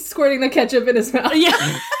 He's squirting the ketchup in his mouth.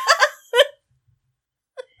 Yeah,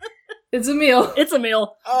 It's a meal. it's a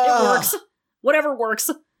meal. It Ugh. works. Whatever works.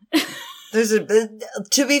 There's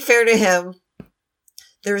to be fair to him,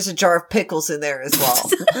 there's a jar of pickles in there as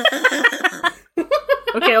well.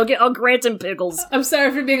 Okay, I'll grant him pickles. I'm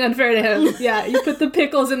sorry for being unfair to him. Yeah, you put the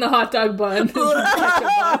pickles in the hot dog bun. The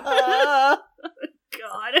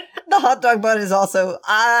God. hot dog bun is also,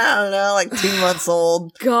 I don't know, like 2 months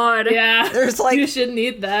old. God. Yeah, There's like, you shouldn't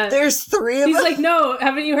eat that. there's 3 of He's them. like, no,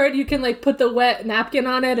 haven't you heard you can like put the wet napkin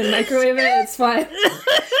on it and microwave it? It's fine. There's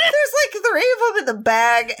like 3 of them in the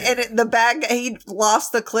bag, and the bag, he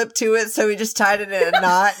lost the clip to it, so he just tied it in a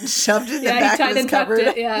knot and shoved it in the Yeah, he back tied of his and tucked cupboard.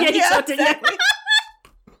 it. Yeah. Yeah, he tucked it. Yeah. exactly.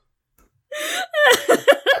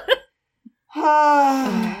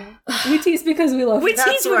 We tease because we love We him.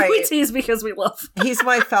 That's tease, right. we tease because we love He's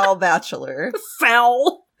my foul bachelor.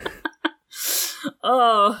 foul.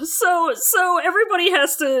 So everybody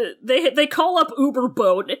has to. They call up Uber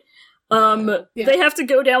boat. Yeah. They have to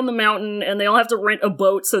go down the mountain, and they all have to rent a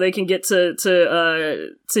boat so they can get to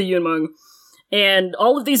Yunmeng. And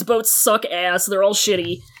all of these boats suck ass. They're all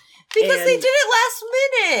shitty. Because And- they did it last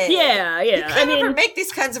minute. Yeah. You can't ever make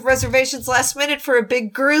these kinds of reservations last minute for a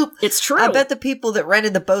big group. It's true. I bet the people that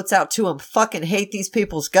rented the boats out to them fucking hate these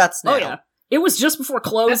people's guts now. Oh yeah. It was just before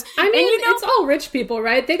close. I mean, and you know, it's all rich people,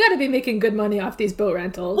 right? They got to be making good money off these boat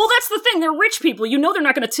rentals. well, that's the thing. They're rich people. You know they're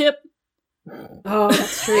not going to tip. Oh,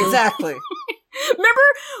 that's true. Exactly. Remember,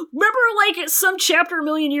 like some chapter a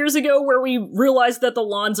million years ago where we realized that the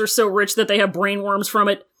Lons are so rich that they have brainworms from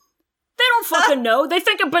it. They don't fucking know. They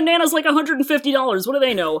think a banana's like $150. What do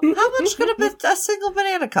they know? How much could a single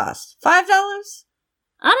banana cost? $5?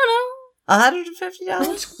 I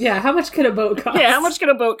 $150? Yeah, how much could a boat don't cost? know. Yeah, how much could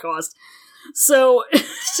a boat cost? So,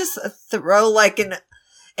 It's just throw like an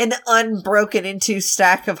unbroken into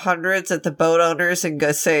stack of hundreds at the boat owners and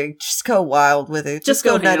go say, just go wild with it. Just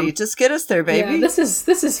go go nutty. ham. Just get us there, baby. Yeah, this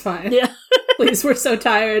is fine. yeah. Please, we're so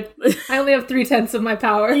tired. I only have 3/10 of my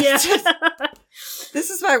power. Yeah. This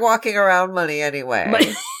is my walking around money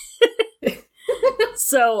anyway.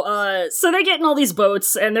 So they get in all these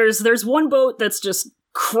boats, and there's one boat that's just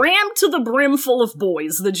crammed to the brim full of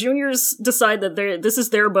boys. The juniors decide that this is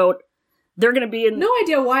their boat. They're gonna be in. No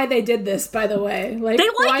idea why they did this, by the way. Like, They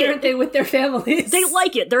like why it. aren't they with their families? They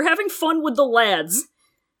like it. They're having fun with the lads.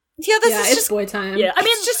 Yeah, this yeah, is it's just boy time. Yeah, I mean,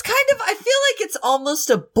 it's just kind of, I feel like it's almost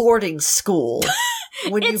a boarding school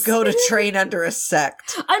when you It's- go to train under a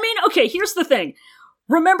sect. I mean, okay, here's the thing.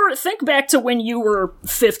 Think back to when you were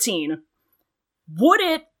 15. Would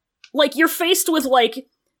it, like, you're faced with, like,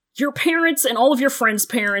 your parents and all of your friends'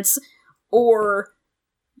 parents, or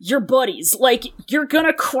your buddies. Like, you're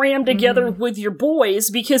gonna cram together with your boys,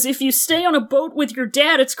 because if you stay on a boat with your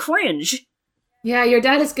dad, it's cringe. Yeah, your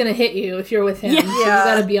dad is gonna hit you if you're with him. Yeah. So you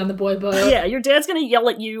gotta be on the boy boat. Yeah, your dad's gonna yell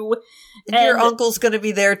at you. And your uncle's gonna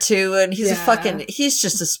be there too, and he's Yeah. he's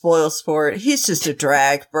just a spoil sport. He's just a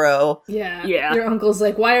drag, bro. Yeah. Yeah. Your uncle's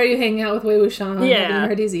like, why are you hanging out with Wei Wuxian? Yeah. Have you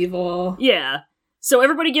heard he's evil? Yeah. So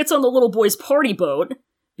everybody gets on the little boys' party boat,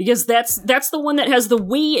 because that's the one that has the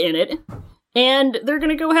Wii in it, and they're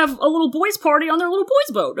gonna go have a little boys' party on their little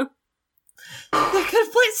boys' boat. They're gonna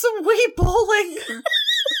play some Wii bowling.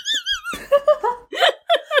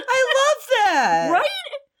 I love that. Right?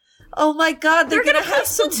 Oh my god, they're, They're gonna gonna have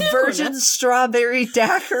play some Splatoon. virgin strawberry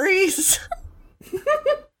daiquiris.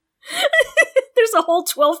 There's a whole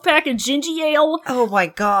 12-pack of Gingy Ale. Oh my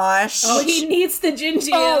gosh. Oh, he needs the ginger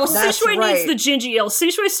Oh, ale. That's Sishui right. needs the Gingy Ale.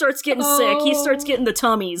 Sishui starts getting sick. He starts getting the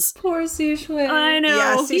tummies. Poor Sishui. I know.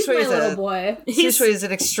 Yeah, He's my Sishui's little boy. Sishui is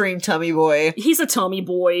an extreme tummy boy. He's a tummy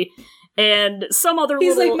boy. And some other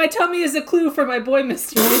He's little... like, my tummy is a clue for my boy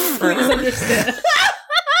mystery. Please understand.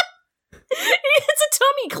 It's a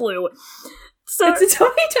tummy clue. So, It's a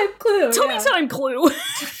tummy type clue. tummy yeah. time clue.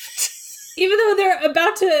 Even though they're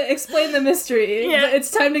about to explain the mystery, Yeah. but it's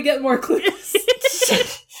time to get more clues.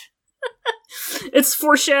 It's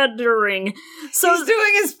foreshadowing. So He's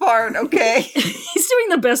doing his part, okay? he's doing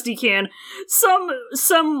the best he can.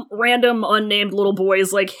 Some random unnamed little boy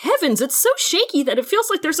is like, heavens, it's so shaky that it feels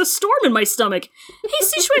like there's a storm in my stomach. Hey,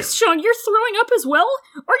 Sishui-chan, you're throwing up as well?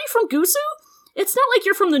 Are you from Gusu? It's not like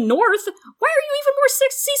you're from the north. Why are you even more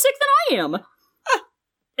seasick than I am?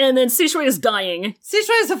 And then Sishui is dying.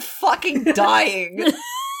 Sishui is fucking dying.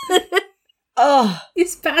 Oh,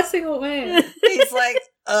 He's passing away. he's like,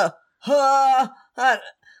 I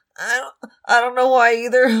don't know why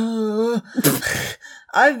either.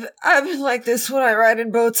 I've been like this when I ride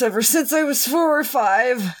in boats ever since I was 4 or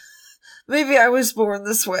 5. Maybe I was born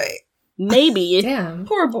this way. Maybe. Damn.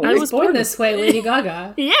 Poor boy. I I was was born born- this way, Lady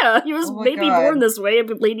Gaga. Yeah, he was Oh my maybe God. born this way,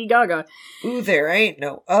 but Lady Gaga. Ooh, there ain't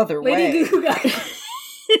no other Lady way. Gaga.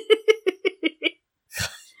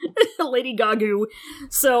 Lady Gagu.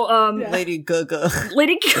 So, Yeah. Lady Gaga.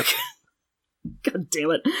 Lady Gaga. God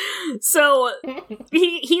damn it. So,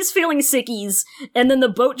 he's feeling sickies, and then the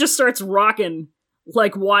boat just starts rocking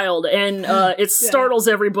like wild, and it startles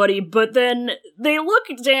everybody, but then they look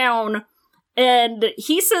down, and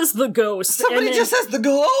he says the ghost. Somebody and then, just says the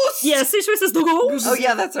ghost. Yeah, Sishui says the ghost. Oh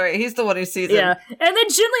yeah, that's right. He's the one who sees him. Yeah. And then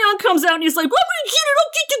Jin Leon comes out and he's like, I'm gonna get it,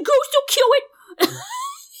 I'll get the ghost, I'll kill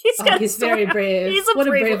it. He's very brave. He's a what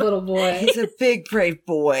brave a brave little boy. He's a big brave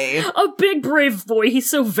boy. A big brave boy, he's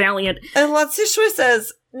so valiant. And Latsishui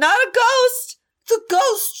says, not a ghost, the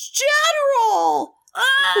ghost general.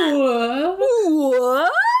 Whoa.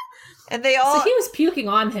 What? And they all So he was puking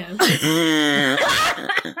on him.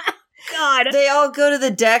 God. they all go to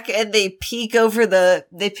the deck and they peek over the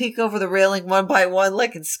railing one by one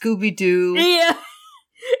like in Scooby-Doo. Yeah.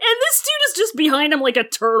 And this dude is just behind him like a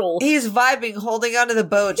turtle. He's vibing, holding onto the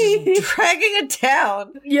boat, just dragging it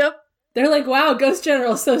down. Yep. They're like, wow, Ghost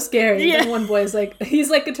General's so scary. Yeah. And one boy's like, he's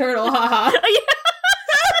like a turtle, haha.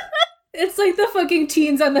 It's like the fucking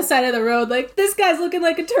teens on the side of the road, like, this guy's looking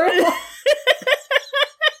like a turtle.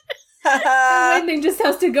 And Lightning just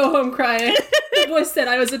has to go home crying. The boy said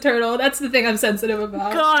I was a turtle. That's the thing I'm sensitive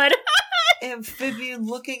about. God. Amphibian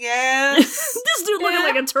looking ass. This dude looking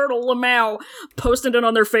like a turtle, Lamau, posting it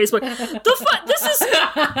on their Facebook. This is...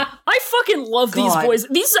 I fucking love these God. boys.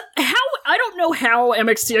 I don't know how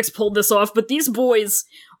MXTX pulled this off, but these boys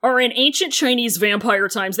are in ancient Chinese vampire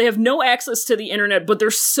times. They have no access to the internet, but they're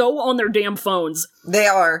so on their damn phones. They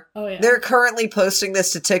are. Oh, yeah. They're currently posting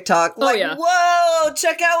this to TikTok. Like, yeah. whoa,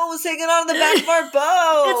 check out what was hanging on the back of our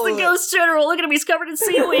boat. It's the Ghost General. Look at him. He's covered in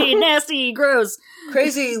seaweed. Nasty. Gross.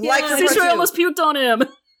 Crazy. Like Yeah. the Sushui almost puked on him.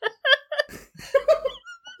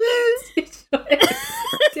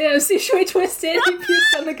 Damn, Sushui twisted. He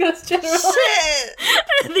puked on the Ghost General. Shit.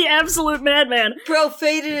 The absolute madman.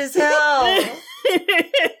 Profated as hell. He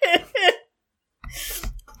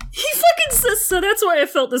fucking says so. That's why I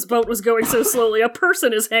felt this boat was going so slowly. A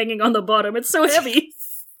person is hanging on the bottom. It's so heavy.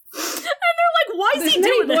 And they're like, why is There's he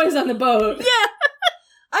many doing that? boys on the boat. Yeah.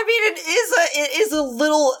 I mean, it is a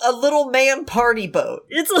little man party boat.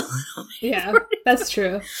 It's a Yeah, that's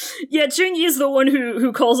true. Yeah, Jing Yi's the one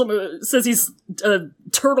who calls him says he's a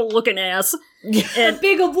turtle looking ass. A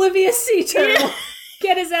big oblivious sea turtle.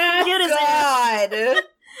 Get his ass. Get his ass God.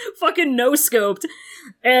 fucking no scoped.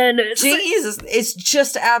 And Jeez, it's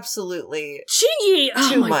just absolutely Jing Yi, oh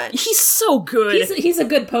too my, much. he's so good. He's a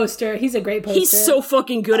good poster. He's a great poster. He's so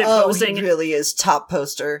fucking good at posting. He really is top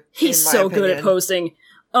poster. He's in my so good at opinion. posting.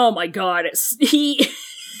 Oh my god, he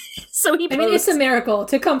so he I mean, it's posts. a miracle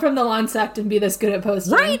to come from the lawn sect and be this good at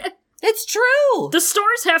posting. Right? It's true. The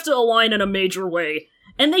stars have to align in a major way.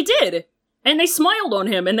 And they did. And they smiled on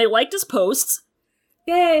him and they liked his posts.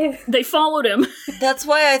 Yay. They followed him. That's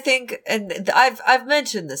why I think, and I've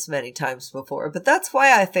mentioned this many times before, but that's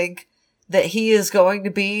why I think that he is going to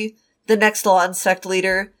be the next Lawn Sect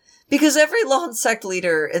leader. Because every Lawn Sect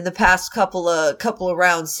leader in the past couple of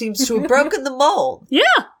rounds seems to have broken the mold. Yeah.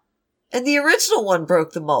 And the original one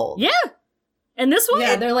broke the mold. Yeah. And this one?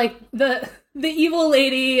 Yeah, they're like the evil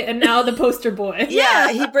lady and now the poster boy.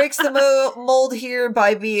 Yeah, he breaks the mold here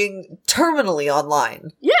by being terminally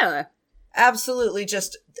online. Yeah. Absolutely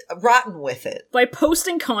just rotten with it. By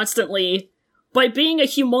posting constantly, by being a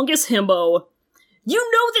humongous himbo. You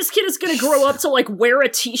know this kid is gonna grow up to, like, wear a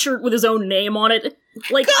t-shirt with his own name on it.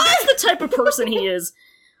 Like, that's the type of person he is.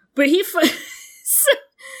 But he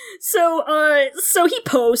so he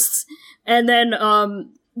posts, and then,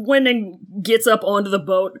 Wending gets up onto the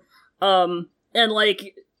boat, and,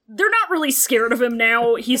 like, they're not really scared of him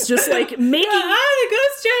now. He's just, like, making... Yeah, the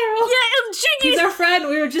Ghost General. Yeah, and Jing He's Yi... our friend.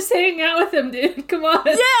 We were just hanging out with him, dude. Come on.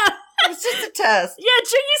 Yeah! It's just a test. Yeah,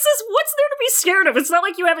 Jing Yi says, what's there to be scared of? It's not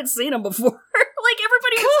like you haven't seen him before. Like,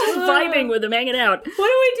 everybody was just vibing with him, hanging out. What do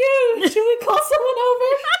we do? Should we call someone over?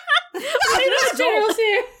 The Ghost General's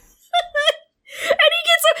here. And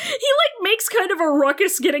he makes kind of a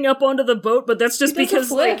ruckus getting up onto the boat, but that's just He does a because,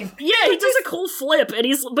 flip. like, yeah, he does a cool flip, and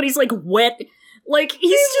he's like wet. Like,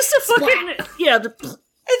 he's just a fucking, yeah. And they don't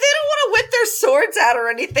want to whip their swords out or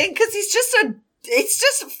anything, because it's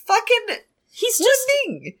just fucking He's just,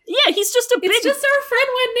 Wending. yeah, he's just a big, It's just our friend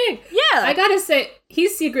Wending. yeah. I gotta say,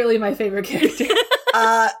 he's secretly my favorite character.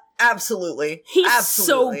 Absolutely. He's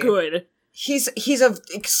Absolutely. so good. He's He's just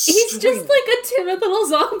like a timid little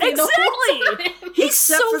zombie the whole Exactly. time. He's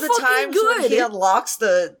except so for the fucking times good. when he unlocks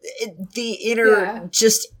the inner Yeah.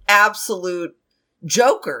 just absolute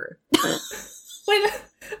Joker.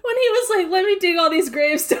 When he was like, let me dig all these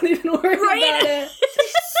graves, don't even worry Right? about it.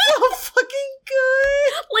 So fucking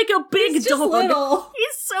good. Like a big He's just dog. little.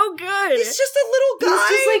 He's so good. He's just a little guy.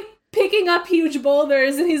 He's just like picking up huge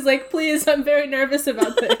boulders and he's like, please, I'm very nervous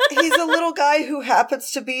about this. He's a little guy who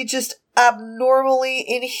happens to be just abnormally,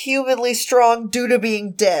 inhumanly strong due to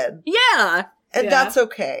being dead. Yeah. And Yeah. that's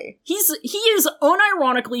okay. He is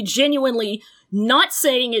unironically, genuinely not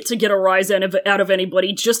saying it to get a rise out of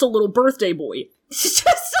anybody, just a little birthday boy. He's just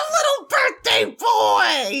a little birthday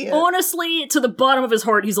boy! Honestly, to the bottom of his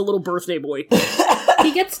heart, he's a little birthday boy.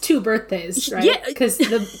 He gets 2 birthdays, right? Yeah. Because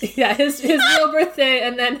his real birthday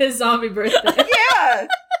and then his zombie birthday. Yeah!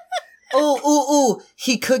 Ooh.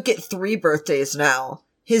 He could get 3 birthdays now.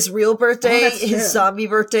 his real birthday, that's his true. zombie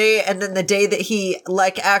birthday, and then the day that he,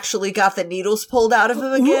 like, actually got the needles pulled out of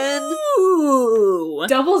him again. Ooh.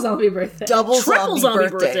 Double zombie birthday. Double Triple zombie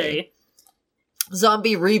birthday.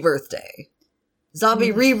 Zombie re-birthday.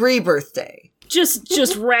 Zombie re-re-birthday.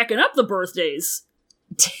 Just racking up the birthdays.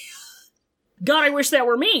 God, I wish that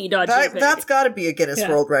were me. That's gotta be a Guinness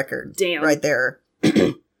World Record. Damn. Right there.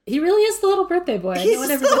 He really is the little birthday boy. He's No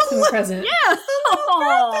one ever the gets him a li- present. Yeah.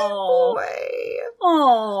 Oh. Boy.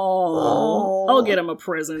 Oh. I'll get him a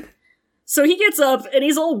present. So he gets up and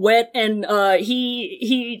he's all wet and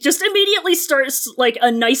he just immediately starts like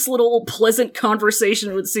a nice little pleasant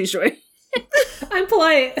conversation with Seishui. I'm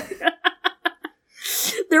polite.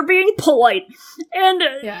 They're being polite. And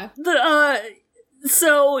Yeah.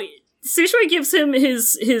 so Seishui gives him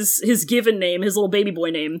his given name, his little baby boy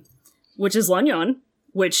name, which is Lanyan,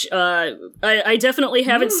 which I definitely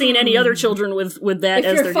haven't seen any other children with that If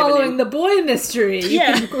as you're their given following name. the boy mystery, you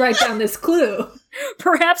Yeah. can write down this clue.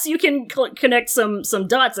 Perhaps you can connect some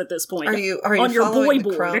dots at this point. Are you on your following boy the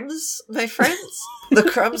board? crumbs, my friends? The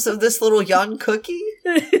crumbs of this little young cookie?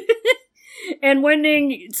 And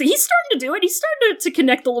Wenning, so he's starting to do it. He's starting to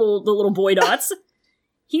connect the little boy dots.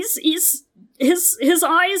 His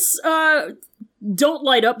eyes don't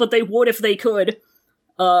light up, but they would if they could.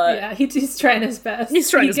 Yeah, he's trying his best. He's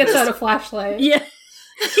trying he his gets best. out a flashlight. Yeah,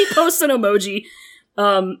 he posts an emoji.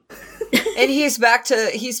 And he's back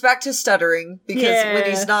to stuttering because when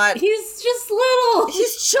he's not, He's just little.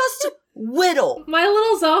 he's just whittle. My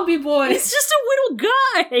little zombie boy. He's just a little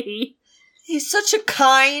guy. He's such a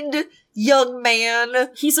kind young man.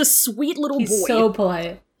 He's a sweet little He's boy. so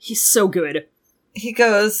polite. He's so good.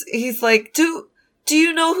 He's like, do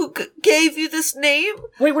you know who gave you this name?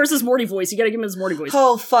 Wait, where's his Morty voice? You gotta give him his Morty voice.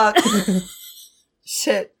 Oh, fuck.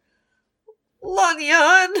 Shit.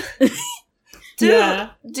 Lanyan. Yeah.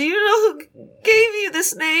 Do you know who gave you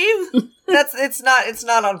this name? It's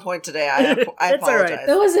not on point today. I It's apologize. all right.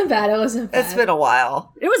 It wasn't bad. It wasn't bad. It's been a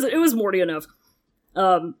while. It was Morty enough.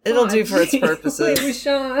 It'll do for its Wait, purposes.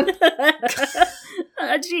 Sean.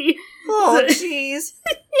 Gee. Oh, jeez.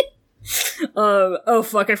 Oh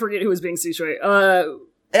fuck, I forget who was being Seishui.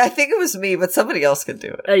 I think it was me, but somebody else could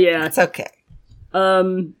do it. Yeah. It's okay.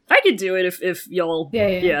 I could do it if y'all.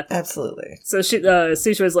 Yeah. Absolutely. So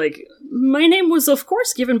Seishui's like, my name was of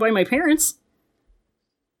course given by my parents.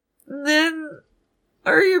 Then,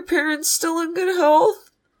 are your parents still in good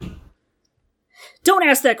health? Don't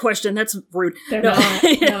ask that question. That's rude. They're No. not.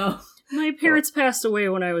 No. My parents passed away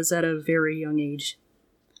when I was at a very young age.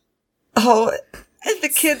 Oh, and the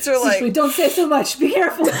kids are like, Wait, don't say so much. Be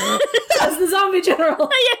careful. That's the zombie general.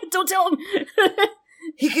 Yeah, don't tell him.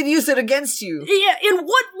 he can use it against you. Yeah, in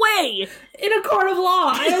what way? In a court of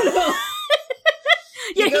law. I don't know.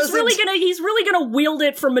 Yeah, He goes he's really gonna wield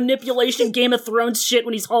it for manipulation, Game of Thrones shit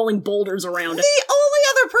when he's hauling boulders around. The only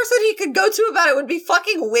other person he could go to about it would be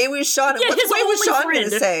fucking Wei Wuxian. Yeah, What's his Wei only Wuxian friend.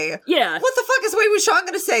 gonna say? Yeah. What the fuck is Wei Wuxian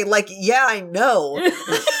gonna say? Like, yeah, I know.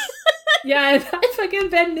 Yeah, I fucking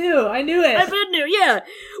Ben knew. I knew it. I bet knew, yeah.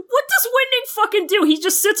 What does Wenning fucking do? He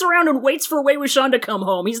just sits around and waits for Wei Wuxian to come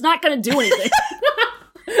home. He's not gonna do anything.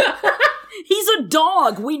 He's a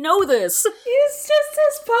dog. We know this. He's just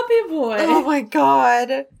this puppy boy. Oh my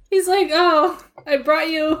god. He's like, oh, I brought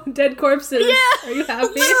you dead corpses. Yeah. Are you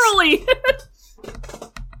happy? Literally.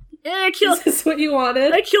 Yeah, Is this what you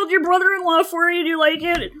wanted? I killed your brother-in-law for you. Do you like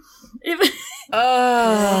it?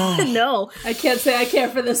 No. I can't say I care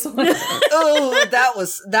for this one. Oh,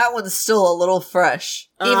 that one's still a little fresh.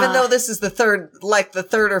 Even though this is the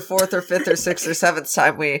third or fourth or fifth or sixth or seventh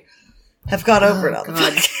time we have gone over it on the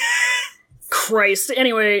podcast. Christ.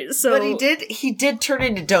 Anyway, so But he did turn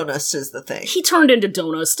into donuts is the thing. he turned into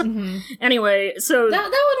Donost. Anyway, so That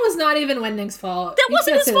one was not even Wending's fault. That You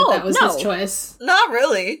wasn't can't his say fault, That was no. his choice. Not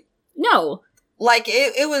really. no, Like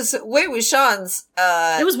it was Wei Wuxian's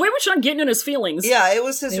it was Wei Wuxian getting in his feelings. yeah, it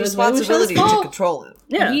was his It was Wei Wuxian's responsibility to fault. control him.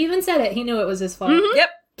 Yeah. He even said it. He knew it was his fault. Yep.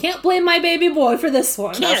 Can't blame my baby boy for this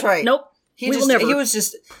one. Can't. That's right. Nope. He We will never. was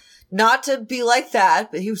just not to be like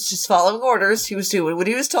that, but he was just following orders. He was doing what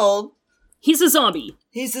he was told. He's a zombie.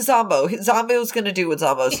 He's a Zombo. Zombo's gonna do what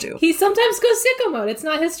Zombos do. He sometimes goes sicko mode. It's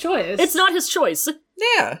not his choice. It's not his choice.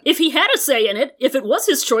 Yeah. If he had a say in it, if it was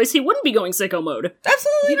his choice, he wouldn't be going sicko mode.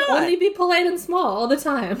 Absolutely He'd not. only be polite and small all the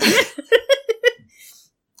time.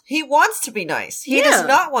 He wants to be nice. He Yeah. does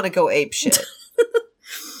not want to go ape shit.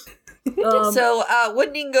 Um, So,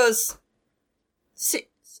 Wenning goes,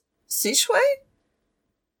 Seishui?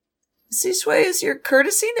 Seishui is your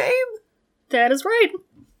courtesy name? that is right.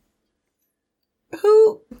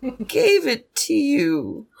 Who gave it to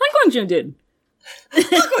you? Han Guangjun did.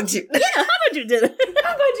 I'm going to. Yeah, Han Guangjun did.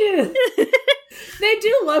 How about you? They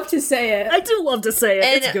do love to say it. I do love to say it.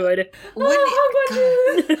 And it's good.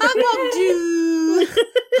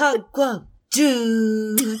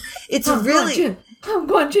 Hagwangju. It's really,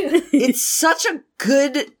 Hagwangju. it's such a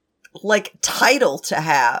good, like, title to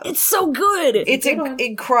have. It's so good. It's Good one.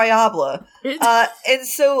 incroyable. It- And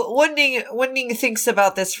so Wenning thinks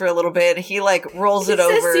about this for a little bit. He like rolls it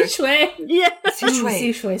over. Says Shui. yeah.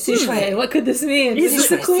 Shui. What could this mean? He's Is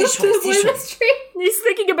this a clue to the boy Shui. mystery? He's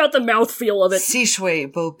thinking about the mouthfeel of it. Shui,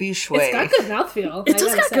 bo bishui. It's got good mouthfeel. It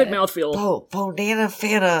does got good mouthfeel. Bo nana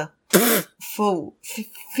fana fo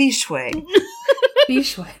fishway.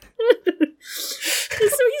 Shui.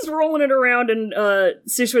 So he's rolling it around, and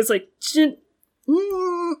Sishui's like,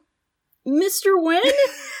 Mr. Wen?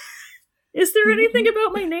 Is there anything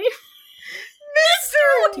about my name?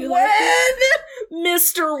 Mr. Do you like Wen!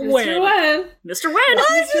 Mr. Wen. Mr. Wen. Mr. Wen.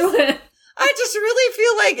 Mr. Wen. I just really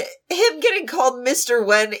feel like him getting called Mr.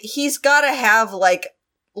 Wen, he's gotta have like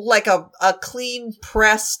a clean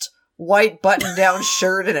pressed white button down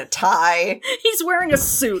shirt and a tie. He's wearing a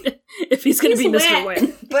suit if he's going to be He's Mr. wet.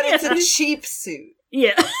 Wen. But it's a cheap suit.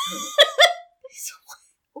 Yeah.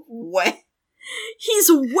 Wet. He's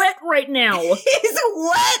wet right now. He's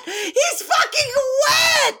wet! He's fucking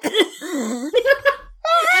wet!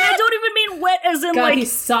 And I don't even mean wet as in God, like...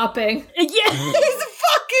 he's sopping. Yeah. He's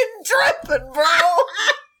fucking dripping, bro!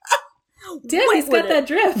 Damn, Wet he's with got it. that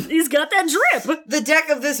drip. He's got that drip. The deck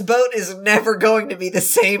of this boat is never going to be the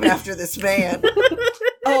same after this man.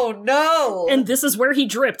 Oh no! And this is where he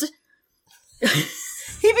dripped.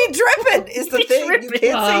 He be dripping is the He thing. dripping. You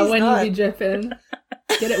can't say he's When not. you be dripping.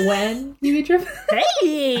 Get it when you be dripping?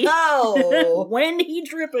 Hey! No. When he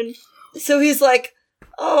dripping. So he's like,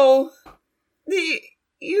 "Oh,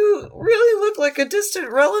 you really look like a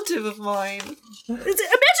distant relative of mine. Imagine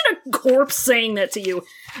a corpse saying that to you.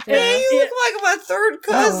 Hey, you look like my third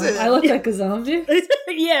cousin." Oh, I look like a zombie?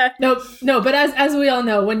 Yeah. No, but as we all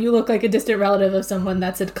know, when you look like a distant relative of someone,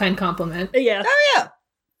 that's a kind compliment. Yeah. Oh yeah.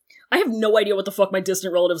 I have no idea what the fuck my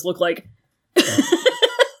distant relatives look like.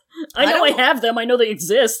 I know I don't- have them. I know they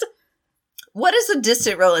exist. What is a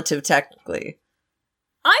distant relative technically?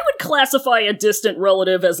 I would classify a distant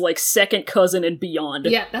relative as like second cousin and beyond.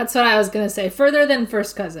 Yeah, that's what I was gonna say. Further than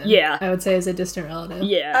first cousin. Yeah. I would say is a distant relative.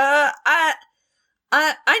 Yeah.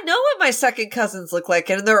 I know what my second cousins look like,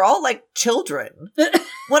 and they're all like children.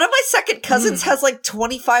 One of my second cousins has like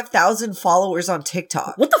 25,000 followers on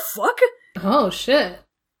TikTok. What the fuck? Oh shit.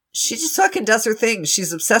 She just fucking does her thing.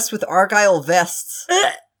 She's obsessed with Argyle vests.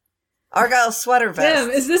 Argyle sweater vests. Damn,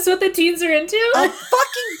 is this what the teens are into?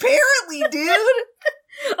 Fucking apparently, dude.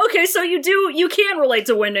 Okay, so you can relate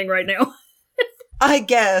to Wending right now. I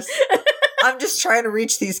guess. I'm just trying to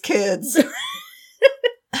reach these kids.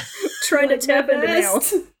 Trying to tap into now.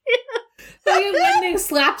 Fucking Wending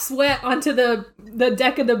slaps wet onto the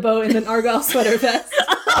deck of the boat in an Argyle sweater vest.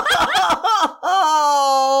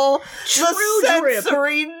 Oh, True the drip.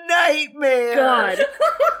 sensory nightmare. God.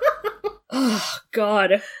 Oh,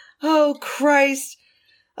 God. Oh, Christ.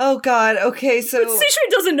 Oh, God. Okay, so... But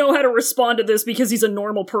Seishui doesn't know how to respond to this because he's a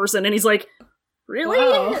normal person, and he's like, really?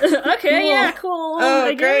 Wow. Okay, Cool. yeah, cool. Oh,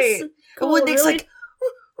 I great. guess. Cool, Wendig's really? like,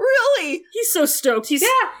 really? He's so stoked. He's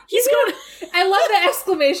He's going. I love the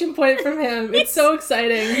exclamation point from him. It's so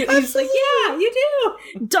exciting. He's like, yeah, you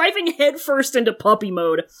do. diving headfirst into puppy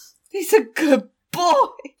mode. He's a good boy.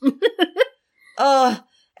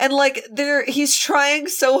 And like he's trying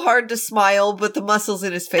so hard to smile, but the muscles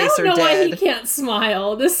in his I face don't are know why he dead. can't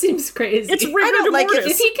smile. This seems crazy. It's I rigor don't like it.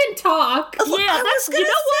 mortis. If he can talk. Look, Yeah, I that's- was gonna you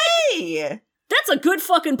know say. That's a good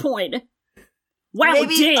fucking point. Wow,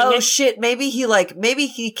 Maybe dang. oh shit, maybe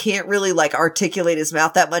he can't really like articulate his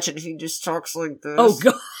mouth that much, and he just talks like this. Oh,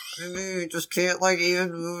 God. Maybe he just can't like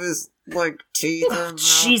even move his like teeth or mouth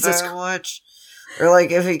Jesus that much. Or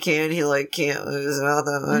like if he can, he like can't move his mouth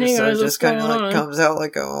that much, Hey, so guys, it what's just kind of going like on? comes out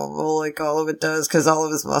like like all of it does because all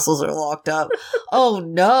of his muscles are locked up. Oh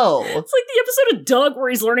no! It's like the episode of Doug where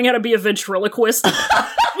he's learning how to be a ventriloquist.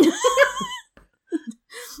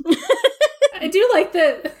 I do like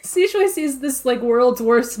that Seishui sees this like world's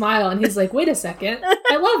worst smile and he's like, wait a second.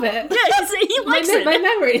 I love it. Yeah, he likes it. My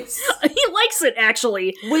memories. He likes it,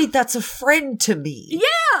 actually. Wait, that's a friend to me.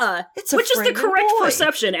 Yeah! It's a Which is the friend and correct boy.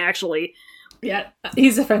 perception, actually. Yeah,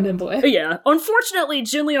 he's a friend and boy. Yeah. Unfortunately,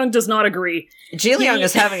 Jin Liang does not agree. Ji Liang He-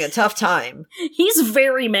 is having a tough time. He's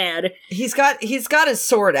very mad. He's got his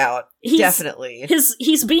sword out. He's- Definitely.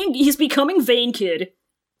 He's becoming Vain Kid.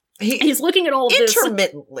 He's looking at all of this.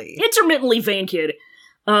 Intermittently Vain Kid.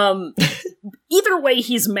 Either way,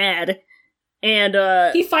 he's mad. And,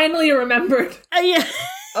 He finally remembered. yeah.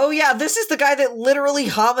 Oh yeah, this is the guy that literally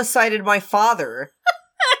homicided my father.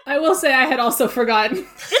 I will say I had also forgotten.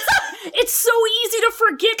 It's so easy to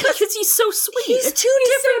forget because he's so sweet. He's two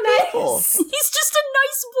different so people. nice. He's just a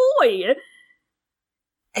nice boy.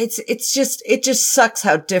 It just sucks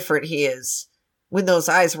how different he is when those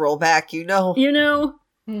eyes roll back, You know?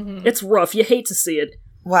 Mhm. It's rough. You hate to see it.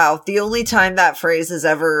 Wow, the only time that phrase has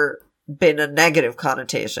ever been a negative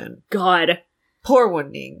connotation. God. Poor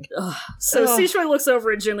Wenning. So Ugh. Sishui looks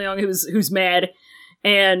over at Jinliang, who's mad,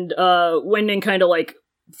 and Wenning kind of like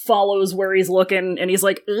follows where he's looking, and he's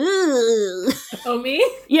like, ugh. Oh, me?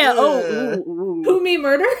 Yeah, Ugh. Who, me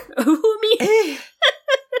murder? Who, me?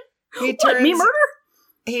 What, me murder?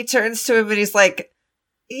 He turns to him and he's like,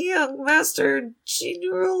 young master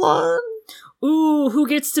Jinrulan. Ooh, who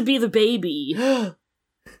gets to be the baby?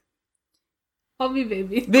 I'll be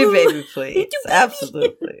baby. Be baby, please.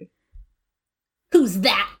 Absolutely. Who's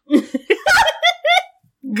that?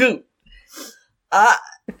 Goop.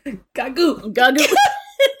 Gagoo. Gaga.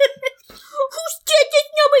 Who's dead?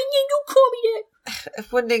 That's not my name. Don't call me that.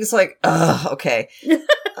 Wenning's like, okay.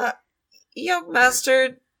 Young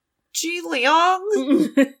master Ji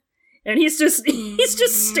Liang. And he's just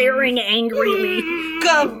staring angrily.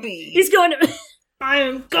 Gumby. He's going I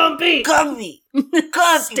am Gumpy. Gumby.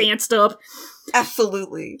 Gumby. stanced up.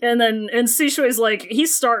 Absolutely. And Sishui's like,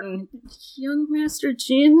 he's starting. Young Master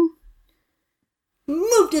Jin?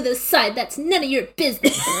 Move to the side. That's none of your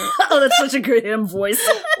business. Oh, that's such a good him voice.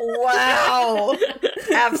 Wow.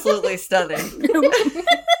 Absolutely stunning. That's good.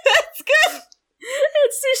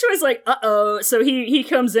 And Sishui's like, uh-oh. So he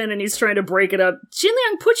comes in and he's trying to break it up.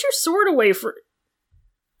 Jinliang, put your sword away for...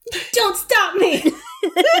 Don't stop me. You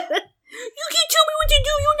can't tell me what to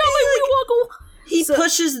do. You're not my real uncle. He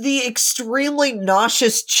pushes the extremely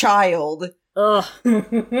nauseous child. Ugh.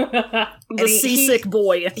 The The seasick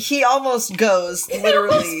boy. He almost goes,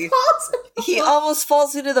 literally. He almost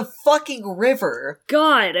falls into the fucking river.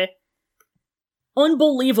 God.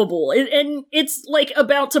 Unbelievable. And it's like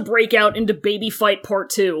about to break out into Baby Fight Part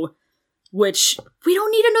 2. Which, we don't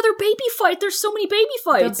need another baby fight. There's so many baby The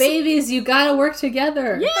fights. babies, you gotta work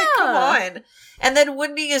together. Yeah. Like, come on. And then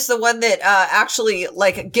Wendy is the one that actually,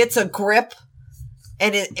 like, gets a grip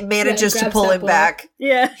and it manages to grabs pull that him boy. back.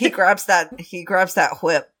 Yeah. He grabs that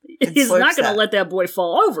whip. and He's slurps not going to that. let that boy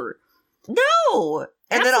fall over. No!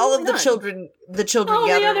 And then all of the Absolutely children Oh, the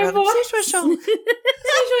gather other around him. boys. Sishui, show.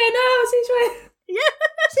 Sishui, no, Sishui.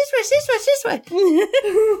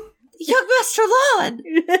 Young Master Lan!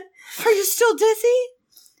 Are you still dizzy?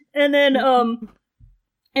 And then, and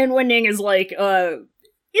Wenning is like,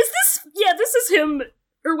 this is him,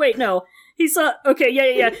 or wait, no. He saw, okay, yeah.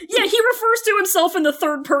 Yeah, he refers to himself in the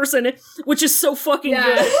third person, which is so fucking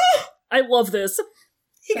good. I love this.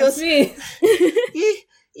 He That's goes, me.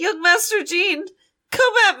 Young Master Jean,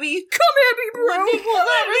 come at me. Come at me, bro! Wendy will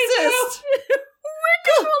not resist.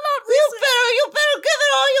 You better give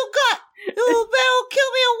it all you got. You better kill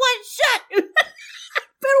me in one shot.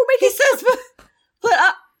 Better make He it says, but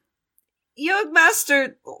Young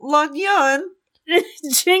Master Lan Yan. Lan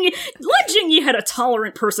Jingyi had a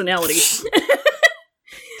tolerant personality. Cheerion,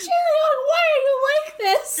 why are you like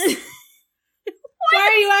this? Why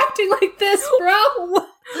are you acting like this, bro?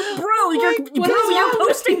 Bro, you're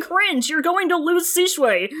posting cringe. You're going to lose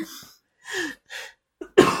Sishui.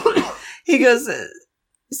 He goes,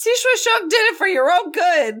 Sishui Shang did it for your own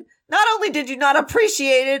good. Not only did you not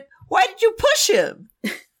appreciate it, why did you push him?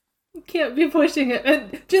 You can't be pushing it.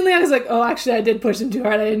 And Jinliang is like, oh, actually, I did push him too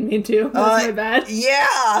hard. I didn't mean to. That's my bad.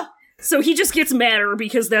 Yeah. So he just gets madder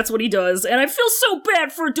because that's what he does. And I feel so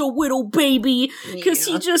bad for the little baby because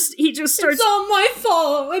he just starts... It's all my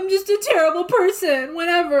fault. I'm just a terrible person.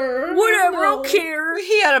 Whatever, I don't care.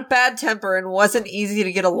 He had a bad temper and wasn't easy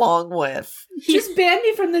to get along with. Just ban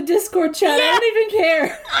me from the Discord chat. Yeah. I don't even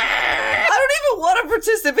care. I don't even want to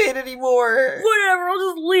participate anymore. Whatever, I'll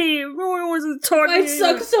just leave. No one wants to talk to I you.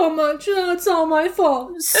 suck so much. It's all my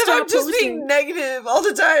fault. If Stop I'm just posting. being negative all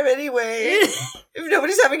the time anyway. If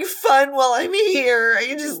nobody's having fun while I'm here, I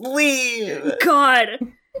can just leave. God.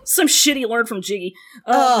 Some shit he learned from Jiggy.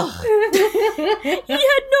 Ugh. He had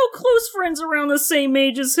no close friends around the same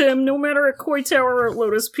age as him, no matter at Koi Tower or at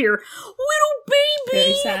Lotus Pier. Little baby!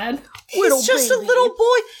 Very sad. Little He's just baby. a little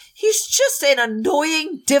boy. He's just an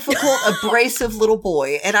annoying, difficult, abrasive little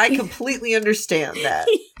boy, and I completely understand that.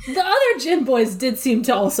 The other Jin boys did seem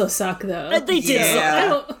to also suck, though. They did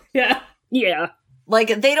Yeah. Yeah. Yeah.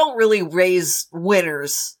 Like, they don't really raise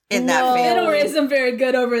winners in that No. They don't family. raise them very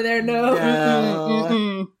good over there, no.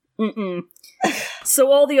 No. Mm-mm. So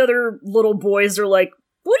all the other little boys are like,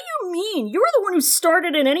 what do you mean? You're the one who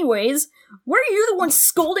started it anyways. Why are you the one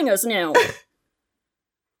scolding us now?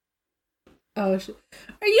 Oh,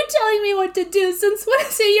 are you telling me what to do? Since when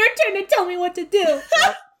is it your turn to tell me what to do?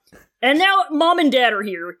 And now Mom and Dad are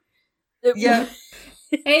here. Yeah.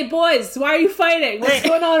 Hey, boys, why are you fighting? What's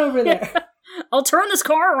going on over there? I'll turn this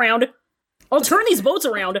car around. I'll turn these boats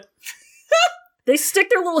around. They stick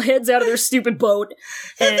their little heads out of their stupid boat.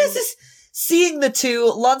 And this is seeing the two.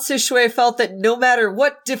 Lan Shui felt that no matter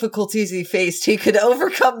what difficulties he faced, he could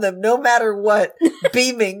overcome them no matter what.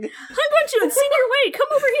 Beaming. Hanguang-jun, sing your way. Come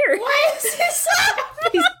over here. Why is he so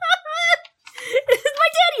happy? It's my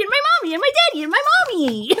daddy and my mommy and my daddy and my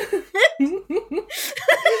mommy.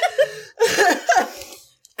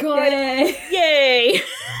 God. Yay.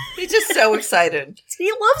 He's just so excited.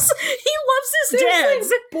 He loves his dads.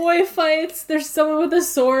 Like boy fights. There's someone with a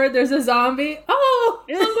sword. There's a zombie. Oh,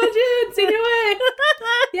 Hanguang-jun, sing your way.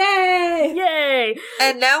 Yay. Yay.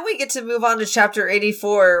 And now we get to move on to chapter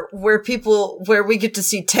 84 where we get to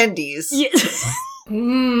see tendies. Yeah.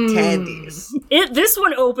 Tendies. This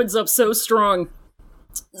one opens up so strong.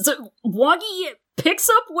 So Wagi picks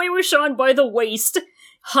up Wei Wuxian by the waist,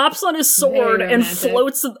 hops on his sword, Very and romantic.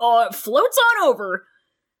 floats on over.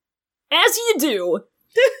 As you do.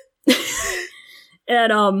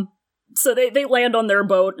 And so they land on their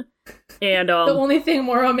boat. And The only thing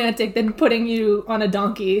more romantic than putting you on a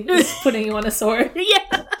donkey is putting you on a sword. Yeah.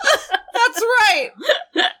 That's right.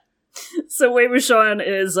 So Wei Wuxian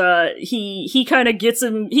is he kind of gets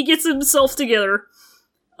himself together.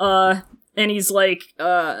 And he's like,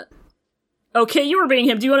 okay, you were being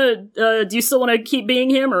him. Do you still want to keep being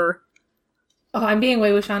him, or? Oh, I'm being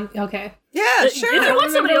Wei Wuxian. Okay. Yeah, If sure. you I want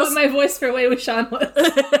don't somebody remember else- what my voice for Wei Wuxian was.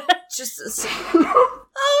 Just, It was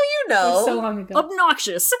so know. long ago.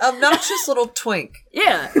 Obnoxious. Obnoxious little twink.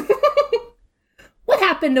 Yeah. What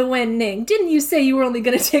happened to Wen Ning? Didn't you say you were only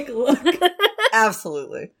going to take a look?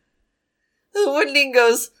 Absolutely. Wen Ning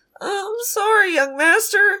goes, I'm sorry, young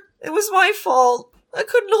master. It was my fault. I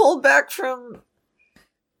couldn't hold back from...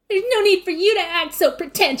 There's no need for you to act so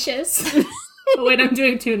pretentious. Oh, wait, I'm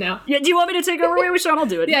doing two now. Yeah. Do you want me to take over Wei Wuxian? I'll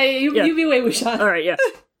do it. Yeah, you be Wei Wuxian. All right. Yeah.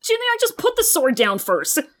 Jinliang, just put the sword down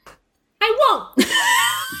first. I won't.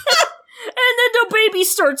 And then the baby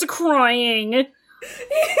starts crying.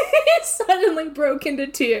 He suddenly broke into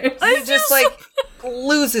tears. He just,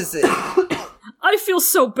 loses it. I feel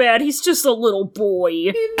so bad. He's just a little boy.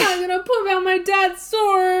 He's not gonna put down my dad's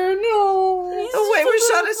sword. No. The way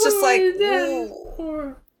Wuxian is just like, My dad's "Ooh."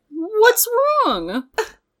 sword. What's wrong?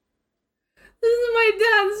 This is my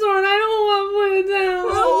dad's sword. I don't want to put it down.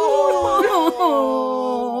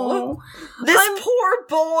 Oh. This poor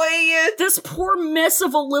boy. This poor mess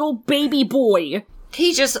of a little baby boy.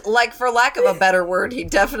 He just, for lack of a better word, he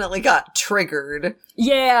definitely got triggered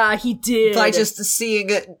Yeah, he did. by just seeing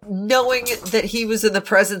it, knowing that he was in the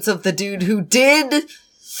presence of the dude who did.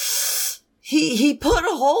 He put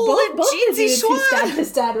a hole in Both the Jeezy dudes who Schwan. stabbed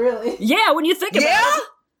his dad, really. Yeah, when you think about Yeah?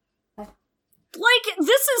 it. Like,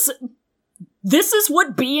 this is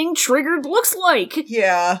what being triggered looks like.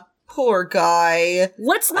 Yeah. Poor guy.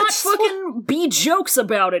 Let's not just fucking be jokes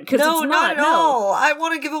about it, because No, it's not at no. all. I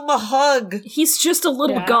want to give him a hug. He's just a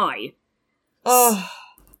little Yeah. guy. Oh,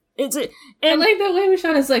 It's I and like that Wei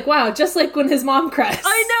Wuxian is like, wow, just like when his mom cries.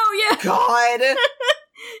 I know, yeah. God.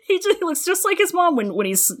 He looks just like his mom when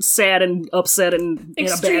he's sad and upset and in a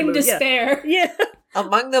bad Extreme mood. despair. Yeah.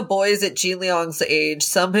 Among the boys at Ji Liang's age,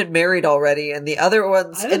 some had married already, and the other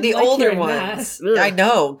ones, I didn't and the like older hearing ones, that. Ugh. I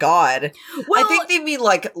know, God. Well, I think they mean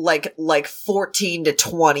like 14 to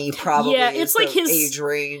 20 probably. Yeah, is it's like the his- age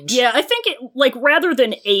range. Yeah, I think it rather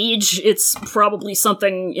than age, it's probably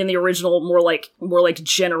something in the original more like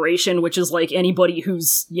generation, which is like anybody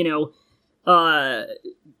who's,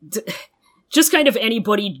 just kind of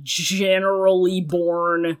anybody generally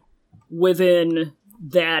born within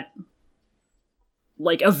that,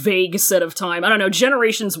 like, a vague set of time. I don't know,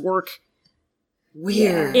 generations work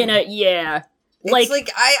Weird. in a, yeah. It's like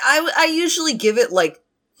I usually give it like,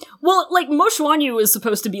 Well, like, Mo Xuanyu is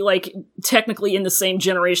supposed to be, like, technically in the same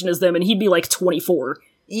generation as them, and he'd be, like, 24.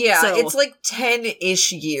 yeah, So- it's like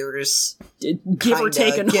 10-ish years, Give or Kinda,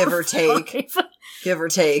 take another give or take. 5. give or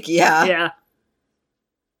take. Yeah. Yeah.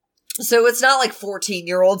 So it's not like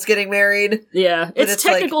 14-year-olds getting married. Yeah. It's it's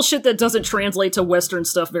like- technical shit that doesn't translate to Western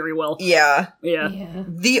stuff very well. Yeah. Yeah. Yeah.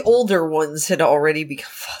 The older ones had already become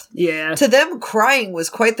fathers. Yeah. To them, crying was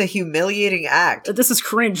quite the humiliating act. This is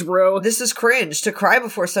cringe, bro. This is cringe to cry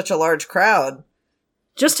before such a large crowd.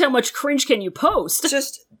 Just how much cringe can you post?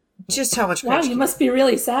 Just how much Wow, cringe. you must be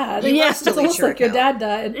really sad. Yeah, It's almost your like your account.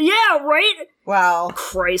 dad died. Yeah, right? Wow.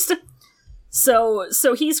 Christ. So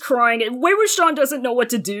he's crying, and Wei Wuxian doesn't know what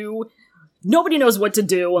to do. Nobody knows what to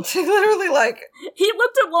do. Literally, like, He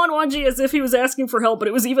looked at Lan Wangji as if he was asking for help, but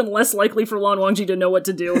it was even less likely for Lan Wangji to know what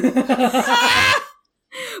to do.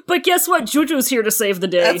 But guess what? Juju's here to save the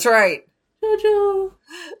day. that's right. Jojo.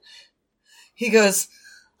 He goes,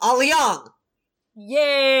 Aliang.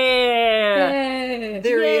 Yeah! Yay.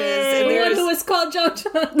 There he is. And The one there's who was called John.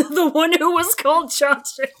 The one who was called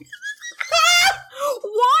Changcheng.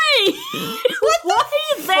 Why? Why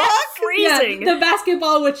that phrasing? Yeah, the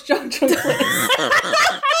basketball which John Chung plays.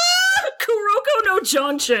 Kuroko no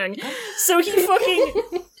Changcheng. So he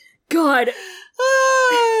fucking... God.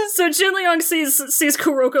 So Jin Liang sees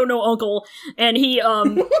Kuroko no uncle, and he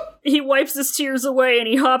wipes his tears away, and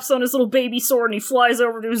he hops on his little baby sword, and he flies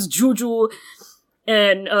over to his Juju,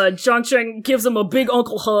 and Changcheng gives him a big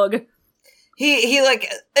uncle hug. He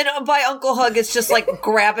like, and by uncle hug, it's just like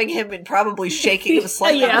grabbing him and probably shaking him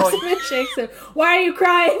slightly. Yeah. Going, Shakes him. Why are you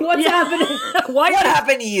crying? What's happening? Why? what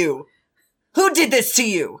happened to you? Who did this to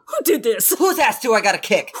you? Who did this? Whose ass do I gotta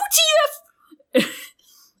kick? Who TF?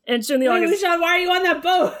 And Jin Liang Wait, is... Ushan, why are you on that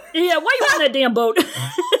boat? Yeah, why you on that damn boat?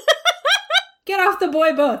 Get off the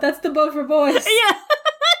boy boat. That's the boat for boys. Yeah.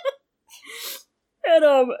 And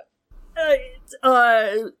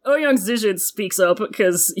Ouyang Zijin speaks up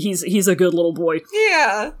because he's a good little boy.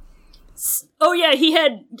 Yeah. Oh yeah, he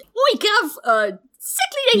had Oi Gov,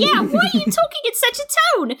 sick leader, yeah, why are you talking in such a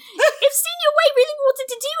tone? If Senior Wei really wanted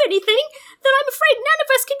to do anything, then I'm afraid none of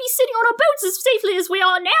us can be sitting on our boats as safely as we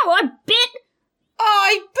are now, I bet.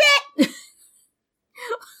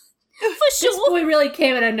 For This sure. boy really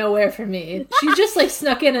came out of nowhere for me. She just like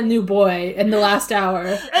snuck in a new boy in the last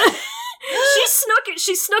hour.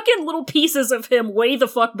 She snuck in little pieces of him way the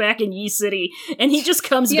fuck back in Yi City, and he just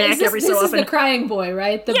comes back every so This is often. the crying boy,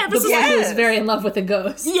 right? The Yeah, boy this is- who Yes. was very in love with a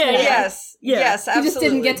ghost. Yeah. Yes. Yeah. Yes, He absolutely. just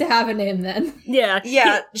didn't get to have a name then. Yeah.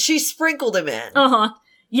 Yeah, she sprinkled him in. Uh-huh.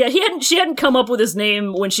 Yeah, she hadn't come up with his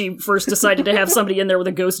name when she first decided to have somebody in there with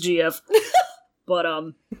a ghost GF. But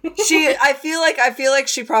I feel like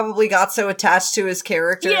she probably got so attached to his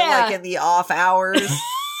character, Yeah. like in the off hours,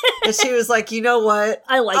 that she was like, you know what?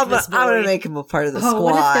 I like this boy. I'm gonna make him a part of the squad.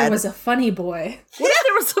 What if there was a funny boy? what if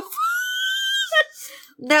there was a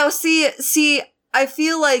No, see, I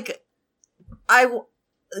feel like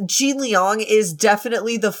Jin Liang is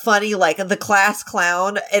definitely the funny, like the class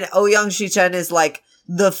clown, and Ouyang Shichen is like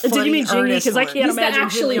the funny. Did you mean Jingy? earnest Because I one. can't He's the imagine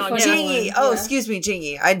actually Jin Liang. funny Yeah. one. Jingy. Oh, Yeah. excuse me,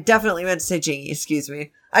 Jingy. I definitely meant to say Jingy. Excuse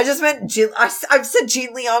me. I just meant Jin. I've said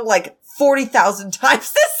Jin Liang like 40,000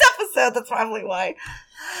 times this episode. That's probably why.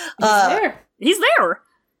 There. He's there.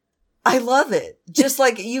 I love it. Just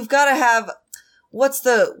like you've got to have. What's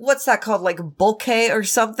that called? Like bouquet or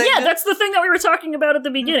something? Yeah, that's the thing that we were talking about at the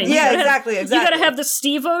beginning. You Yeah, gotta have- exactly. You gotta have the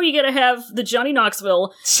Steve-O, you gotta have the Johnny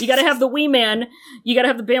Knoxville, you gotta have the Wee Man, you gotta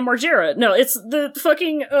have the Bam Margera. No, it's the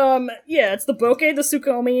fucking, it's the Bokeh, the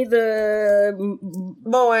Sukomi, the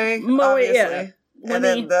Moe, obviously. yeah. And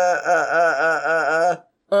then the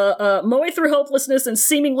Moe through helplessness and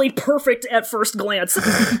seemingly perfect at first glance.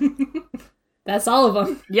 That's all of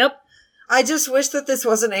them. Yep. I just wish that this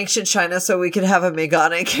wasn't ancient China so we could have a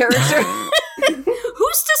Megane character.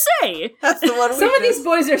 Who's to say? That's the one we Some of missed. these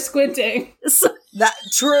boys are squinting. That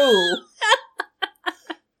true.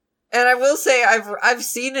 And I will say I've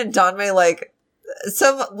seen in Danmei like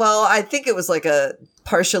I think it was like a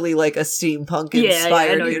partially like a steampunk Yeah, I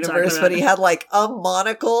inspired know what you're talking universe, about. but he had like a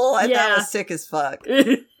monocle and Yeah. that was sick as fuck.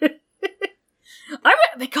 I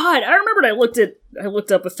remembered I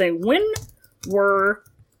looked up a thing. When were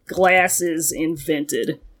glasses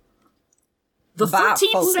invented? The Focus.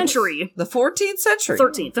 13th century. The 14th century.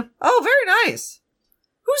 13th. Oh, very nice.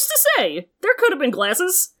 Who's to say? There could have been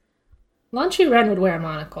glasses. Lan Ren would wear a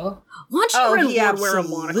monocle. Lan Oh, Ren he would wear a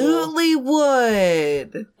monocle. absolutely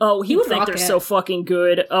would. Oh, he He would would think rock they're it. so fucking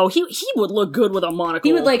good. Oh, he would look good with a monocle.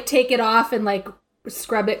 He would like take it off and like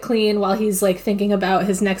scrub it clean while he's like thinking about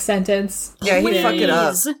his next sentence. Yeah, he'd fuck it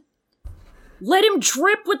up. Please. Let him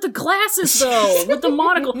drip with the glasses, though. With the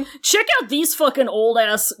monocle. Check out these fucking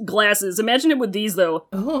old-ass glasses. Imagine him with these, though.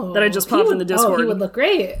 Oh, That I just he popped would- in the Discord. Oh, he would look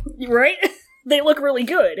great. Right? They look really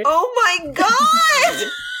good. Oh my god!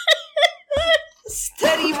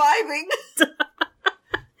 Steady vibing.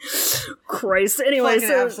 Christ. Anyway, Fucking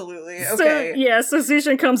so... absolutely. Okay. So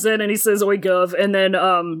Seishin comes in and he says, "Oi, Gov," and then,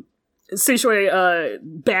 Seishui,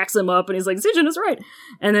 backs him up and he's like, "Seishin is right."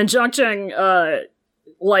 And then Zhangcheng,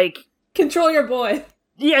 Control your boy.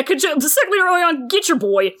 yeah, could you, the second leader Ouyang, get your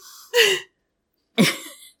boy. And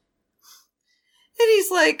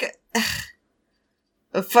he's like,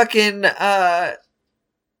 fucking,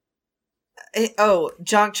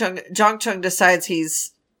 Zhang Chung decides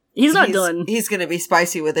He's not done. He's gonna be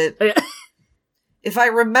spicy with it. if I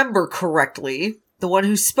remember correctly, the one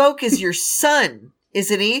who spoke is your son,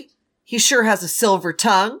 isn't he? He sure has a silver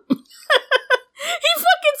tongue. He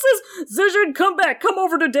fucking says, Zizhan, come back. Come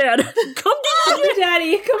over to Dad. Come to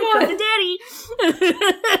Daddy, come Come on. to Daddy.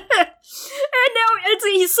 And now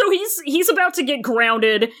he's about to get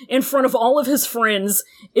grounded in front of all of his friends.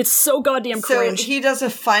 It's so goddamn So cringe. he does a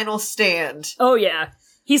final stand. Oh yeah.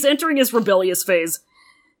 He's entering his rebellious phase.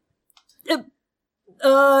 Dad, weren't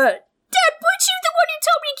you the one who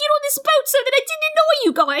told me to get on this boat so that I didn't annoy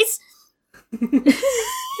you guys?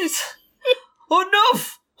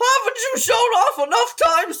 Enough! Haven't you shown off enough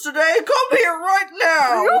times today? Come here right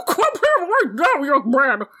now! You come here right now, young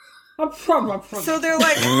man. So they're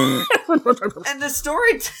like, and the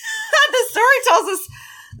story tells us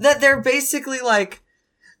that they're basically like,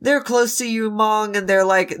 they're close to Yunmong, and they're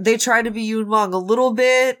like, they try to be Yunmong a little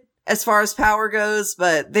bit as far as power goes,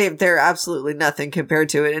 but they're absolutely nothing compared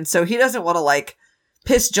to it. And so he doesn't want to like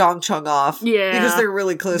piss Zhongcheng off, because they're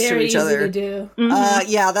really close Very to each easy other. to do.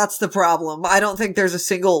 Yeah, that's the problem. I don't think there's a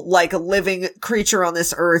single like living creature on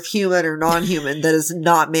this earth, human or non-human, that has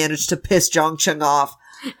not managed to piss Zhongcheng off.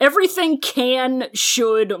 Everything can,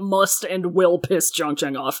 should, must, and will piss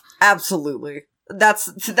Zhongcheng off. Absolutely.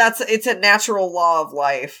 That's it's a natural law of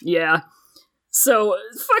life. Yeah. So,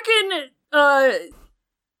 fucking,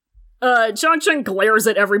 Zhongcheng glares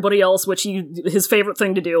at everybody else, which his favorite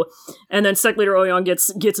thing to do, and then Sect Leader Ouyang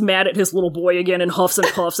gets mad at his little boy again and huffs and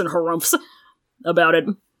puffs and harumphs about it.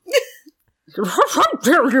 How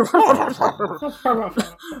dare you!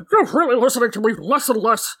 You're really listening to me less and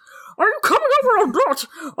less. Are you coming over or not?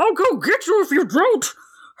 I'll go get you if you don't.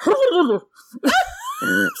 Rabble.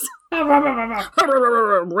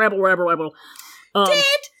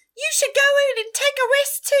 Dad, you should go in and take a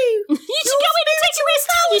rest too. You should go in and take a rest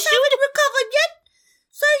too, you should. Recovered yet,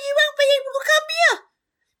 so you won't be able to come here.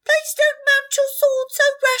 Please don't mount your sword so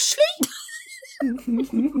rashly.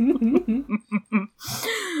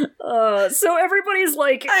 So everybody's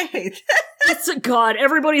like, I hate that. God,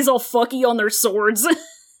 everybody's all fucky on their swords.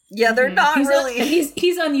 Yeah, they're not really.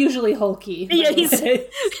 He's unusually hulky. Yeah,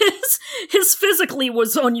 his physically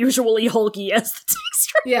was unusually hulky, as the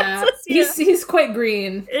text references. Yeah, he's quite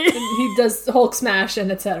green. And he does Hulk smash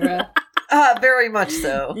and etc. Very much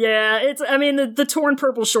so. Yeah, the torn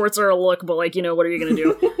purple shorts are a look, but like, what are you gonna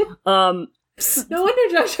do? No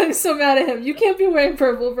wonder Zhongcheng's so mad at him. You can't be wearing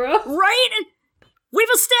purple, bro. Right? We've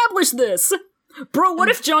established this. Bro, what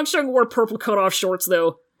if Zhongcheng wore purple cutoff shorts,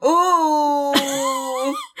 though? Ooh.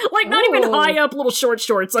 Like, not even high up little shorts.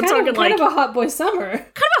 I'm talking kind of a hot boy summer. Kind of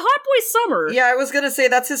a hot boy summer. Yeah, I was gonna say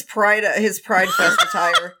that's his pride fest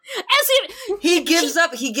attire. He gives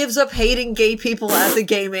up hating gay people as a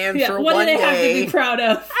gay man for what one do they day. have to be proud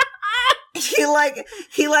of? He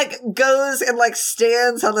goes and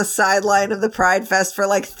stands on the sideline of the Pride Fest for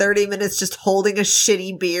 30 minutes just holding a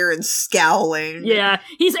shitty beer and scowling. Yeah,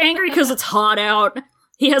 he's angry because it's hot out.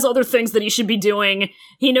 He has other things that he should be doing.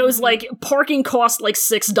 He knows, parking costs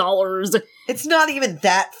 $6. It's not even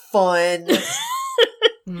that fun.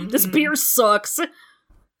 This beer sucks.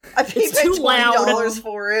 I paid too $20 loud.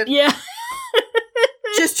 for it. Yeah.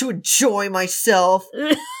 Just to enjoy myself.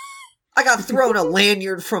 I got thrown a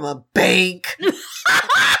lanyard from a bank.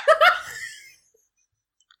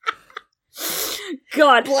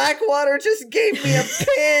 God. Blackwater just gave me a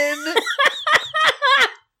pin.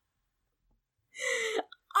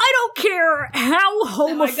 I don't care how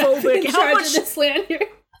homophobic, how much this lanyard.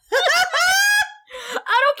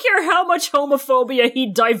 I don't care how much homophobia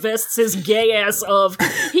he divests his gay ass of.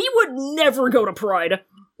 He would never go to Pride.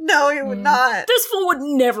 No, he would not. This fool would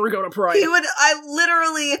never go to Pride.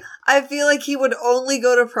 I feel like he would only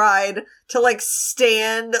go to Pride to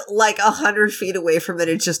stand 100 feet away from it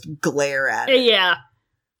and just glare at it. Yeah.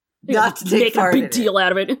 Not to take make part a big in deal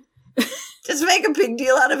out of it. Just make a big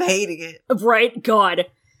deal out of hating it. Right? God.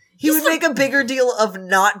 He would make a bigger deal of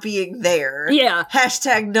not being there. Yeah. #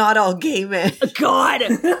 not all gay men. God.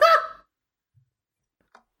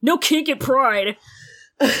 No kink at Pride.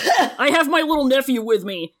 I have my little nephew with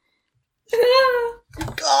me.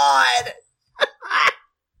 God.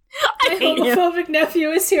 My homophobic nephew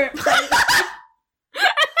is here at Pride. What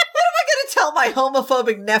am I going to tell my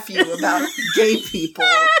homophobic nephew about gay people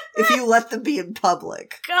if you let them be in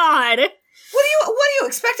public? God. What do you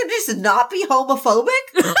expect him to just not be homophobic?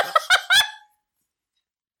 What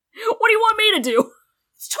do you want me to do?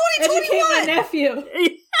 It's 2021. Educate my nephew.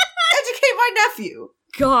 Educate my nephew.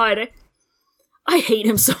 God. I hate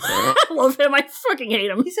him so much. I love him. I fucking hate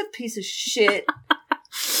him. He's a piece of shit.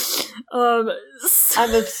 I'm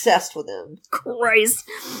obsessed with him. Christ.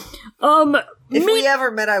 If we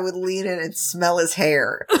ever met, I would lean in and smell his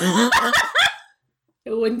hair.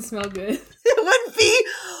 It wouldn't smell good. It would be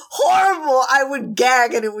horrible. I would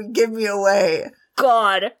gag and it would give me away.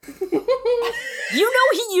 God. You know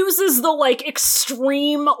he uses the, like,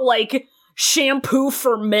 extreme, like, shampoo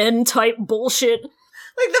for men type bullshit.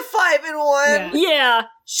 Like the 5-in-1. Yeah.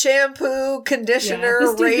 Shampoo, conditioner,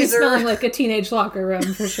 this dude is razor. smelling like a teenage locker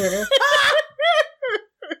room for sure.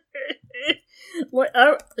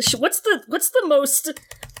 What's the most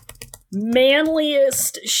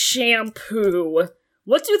manliest shampoo?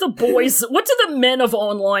 What do the men of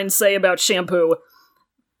online say about shampoo?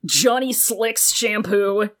 Johnny Slicks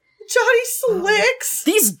shampoo. Johnny Slicks.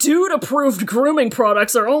 These dude-approved grooming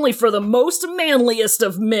products are only for the most manliest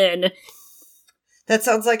of men. That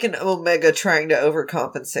sounds like an Omega trying to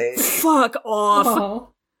overcompensate. Fuck off.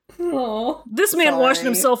 Oh. Oh. This man Sorry. washing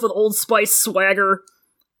himself with Old Spice swagger.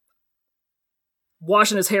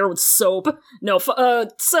 Washing his hair with soap. No,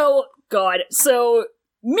 so,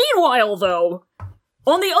 meanwhile, though,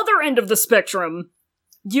 on the other end of the spectrum,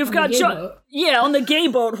 you've got on the gay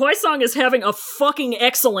boat, Hwasong is having a fucking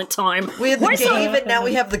excellent time. We had the game and now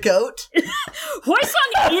we have the goat.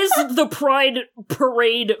 Hwasong is the Pride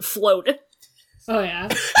Parade float. Oh, yeah.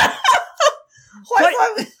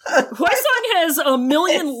 Hwasong has a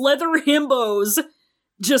million leather himbos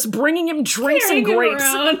just bringing him drinks and grapes.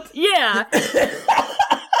 Yeah.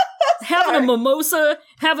 Having a mimosa,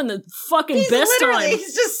 having the fucking best time.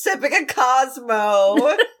 He's just sipping a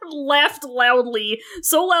Cosmo. Laughed loudly,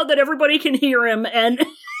 so loud that everybody can hear him, and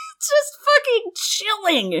just fucking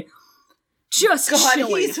chilling. Just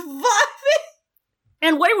chilling. He's vibing.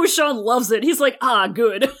 And Wei Wuxian loves it. He's like,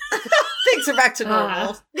 good. Things are back to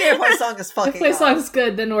normal. Yeah, Hwasong is fucking If Hwasong's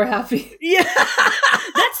good, then we're happy. Yeah.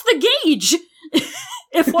 That's the gauge.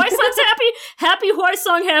 If Hwasong's happy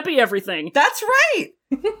Hwasong, happy everything. That's right.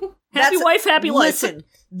 Happy wife, happy life. Listen,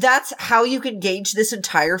 that's how you can gauge this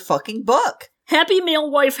entire fucking book. Happy male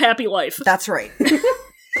wife, happy life. That's right.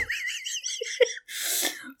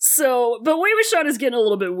 So, but Wei Wuxian is getting a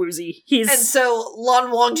little bit woozy. And so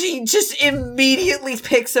Lan Wangji just immediately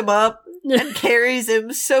picks him up and carries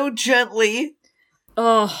him so gently.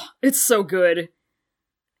 Oh, it's so good.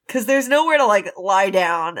 Because there's nowhere to, like, lie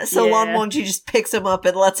down. So Yeah. Lan Wangji just picks him up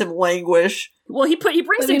and lets him languish. Well, he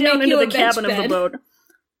brings him down into the cabin of the boat.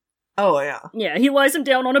 Oh, yeah. Yeah, he lies him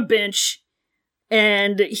down on a bench,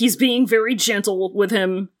 and he's being very gentle with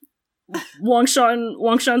him.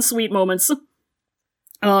 Wangshan sweet moments.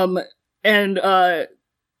 And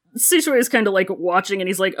Sishui is kind of like watching, and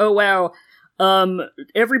he's like, "Oh wow,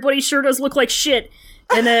 everybody sure does look like shit."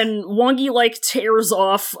 And then Wongi like tears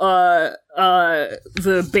off the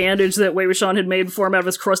bandage that Wei Wuxian had made for him out of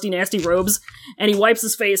his crusty, nasty robes, and he wipes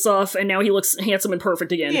his face off, and now he looks handsome and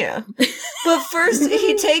perfect again. Yeah. But first,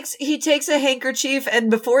 he takes a handkerchief,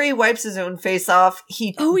 and before he wipes his own face off,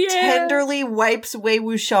 he tenderly wipes Wei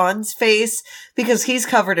Wuxian's face, because he's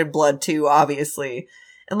covered in blood too, obviously.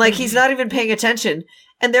 And, like, he's not even paying attention.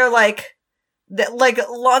 And they're like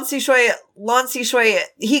Lan Xishui,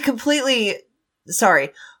 he completely,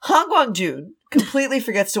 Han Guangjun completely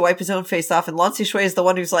forgets to wipe his own face off, and Lan Xishui is the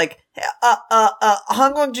one who's like,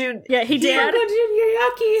 Han Guangjun. Yeah, hey dad. Han Guangjun, you're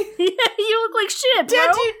yucky. Yeah, you look like shit, bro.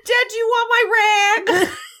 Dad, do you want my rag?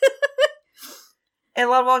 And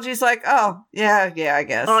Lan Wangji's like, oh, yeah, I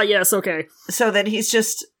guess. Oh, yes, okay. So then he's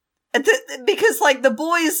just, because, like, the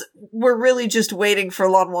boys were really just waiting for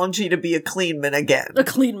Lan Wangji to be a clean man again. A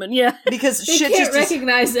clean man, yeah. Because They shit can't just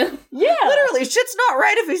recognize him. Yeah. literally, shit's not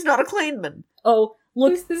right if he's not a clean man. Oh,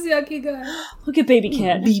 look, Who's this yucky guy? look at baby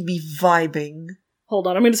cat. BB vibing. Hold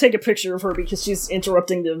on, I'm going to take a picture of her because she's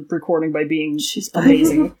interrupting the recording by being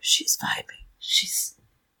amazing. She's vibing. She's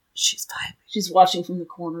vibing. She's watching from the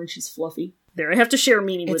corner and she's fluffy. There, I have to share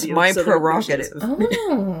Meanie with It's you. my so that everybody sees. prerogative.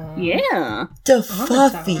 Oh. Yeah. The that's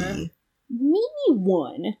Fuffy. Meanie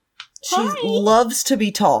one. She Hi. loves to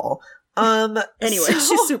be tall. Anyway,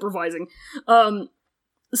 she's supervising.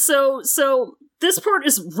 So this part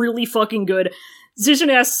is really fucking good.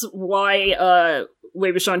 Zijin asks why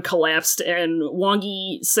Wei Wuxian collapsed, and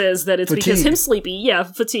Wongi says that it's because Fatigue. him sleepy. Yeah,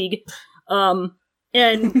 fatigue. And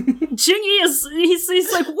Jingyi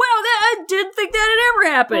he's like, wow, I didn't think that had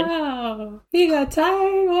ever happened. Wow. He got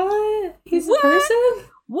tired? What? He's What? a person?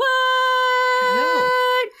 What? No.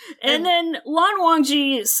 And then Lan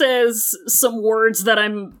Wangji says some words that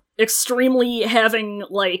I'm extremely having,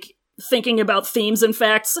 like, thinking about themes and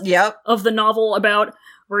facts Yep. of the novel about,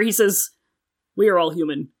 where he says, we are all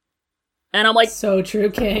human. And I'm like, So true,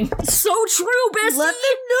 King. so true, bestie! Let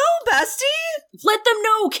them know, bestie! Let them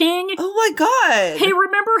know, King! Oh my god! Hey,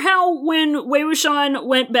 remember how when Wei Wuxian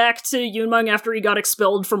went back to Yunmeng after he got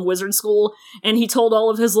expelled from wizard school, and he told all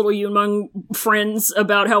of his little Yunmeng friends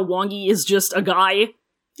about how Wang Yi is just a guy?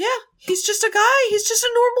 Yeah, he's just a guy. He's just a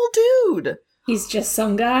normal dude. He's just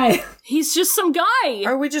some guy. He's just some guy!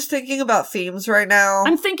 Are we just thinking about themes right now?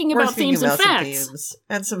 I'm thinking We're about themes and some facts. themes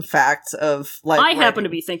and some facts of, like... I happen to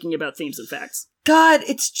be thinking about themes and facts. God,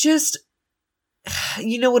 it's just...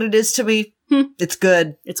 You know what it is to me? It's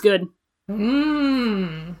good. It's good.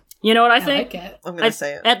 Mmm. You know what I I think? like it. I'm gonna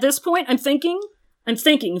say it. At this point, I'm thinking,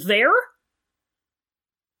 there?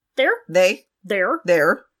 They, There.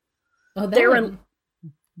 there, Oh, that They're one.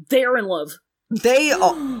 They're in love. they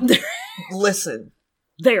are... Listen,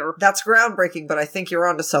 There. that's groundbreaking, but I think you're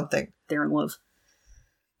onto something. They're in love.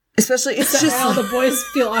 Especially, it's Is that just... how the boys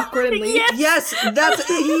feel awkward and leave? Yeah. Yes, that's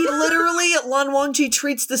he literally Lan Wangji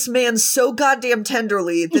treats this man so goddamn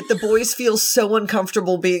tenderly that the boys feel so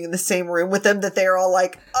uncomfortable being in the same room with them that they're all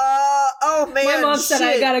like, oh man, My mom said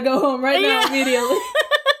I shit. gotta go home right now immediately.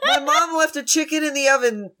 My mom left a chicken in the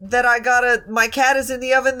oven that my cat is in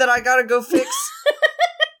the oven that I gotta go fix.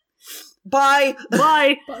 Bye.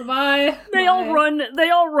 Bye. Bye. They all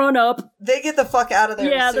run up. They get the fuck out of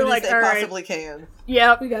there Yeah, as they're soon like, as they all right. possibly can.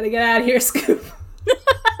 Yep. We gotta get out of here, Scoop.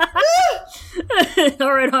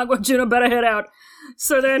 Alright, Hogwarts Juno, better head out.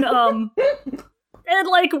 So then, and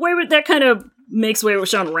like, that kind of makes Wei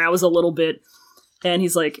Wuxian rouse a little bit. And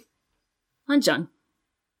he's like, Hanjang.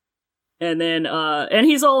 And then, and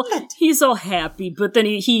he's all happy, but then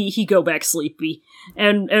he go back sleepy.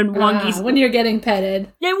 And Wang Yi's, When you're getting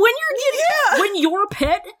petted. yeah, when you're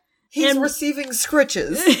pet, He's And- receiving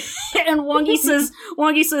scritches. and Wang Yi says,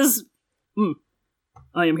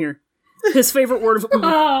 I am here. His favorite word of,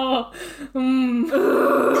 Oh.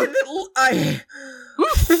 I-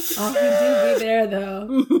 Oh, you do be there,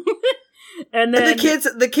 though. and then, And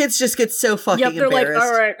the kids just get so fucking yep, they're like,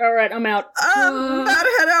 embarrassed. all right, I'm out. Gotta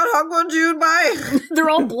head out, Hongwon June, bye. They're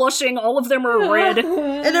all blushing, all of them are red.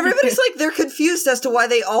 And everybody's like, they're confused as to why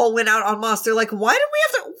they all went out en masse. They're like, why do we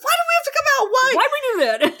have to come out? Why? Why'd we do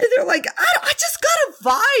that? And they're like, I just got a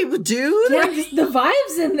vibe, dude. Yeah, just the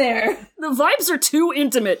vibes in there. The vibes are too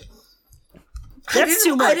intimate. That's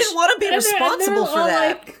too much. I didn't want to be And they're responsible for all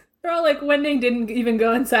that. Like, they're all like, Wending didn't even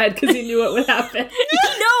go inside because he knew what would happen. He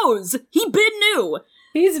knows. He been knew.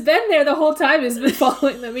 He's been there the whole time. He's been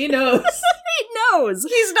following them. He knows. He knows.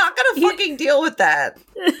 He's not gonna fucking deal with that.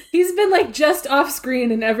 He's been like just off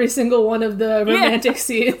screen in every single one of the romantic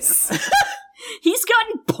scenes. He's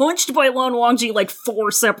gotten punched by Lan Wangji like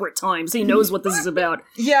 4 separate times. He knows what this is about.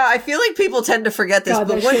 Yeah, I feel like people tend to forget this, God,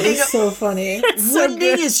 but that one shit thing, is so funny. It's so one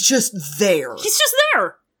good. thing is just there. He's just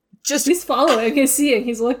there. Just He's following. He's seeing.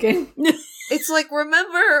 He's looking. it's like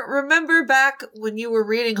remember back when you were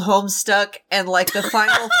reading Homestuck and like the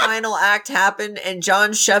final act happened and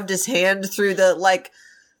John shoved his hand through the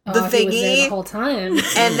Oh, he was there thingy the whole time.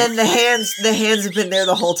 and then the hands have been there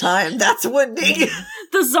the whole time. That's one thing.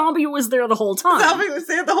 The zombie was there the whole time. Zombie was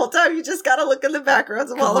there the whole time. You just gotta look in the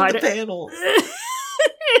backgrounds of all of the God. panels.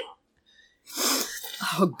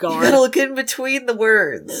 Oh, You God. gotta look in between the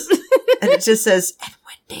words. And it just says, and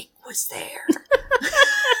Wending was there.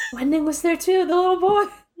 Wending was there too, the little boy.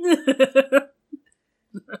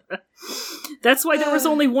 That's why there was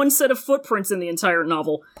only one set of footprints in the entire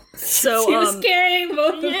novel. So, He was carrying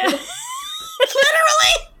both of yeah. them.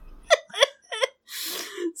 Literally!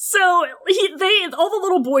 So all the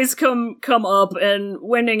little boys come up, and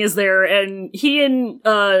Wending is there, and he and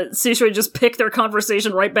Sishui just pick their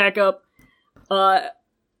conversation right back up,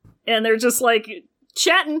 and they're just like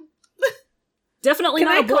chatting. Definitely Can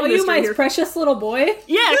not I a boy call you mystery my here. precious little boy?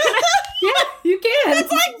 Yeah, can I? Yeah, you can.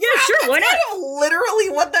 It's like, Yeah, sure, why not? kind of literally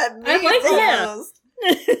what that means. I like that.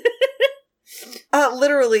 almost.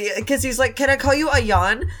 Literally, because he's like, "Can I call you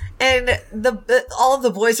Ayan?" And all of the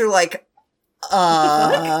boys are like,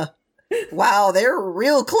 wow, they're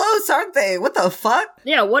real close, aren't they? What the fuck?"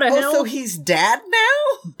 Yeah, what a Oh, hell? so he's dad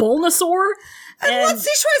now? Bulbasaur? And And- Lance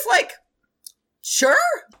Sishui's like, "Sure."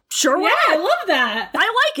 Sure, Yeah, why I not? love that. I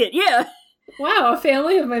like it, yeah. Wow, a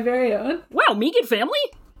family of my very own. Wow, Megan family?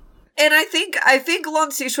 And I think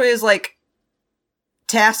Lance Sishui is like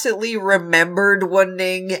tacitly remembered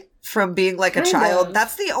Wending from being like a Kind child. of.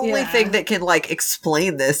 That's the only Yeah. thing that can like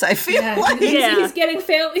explain this. I feel Yeah, like he's getting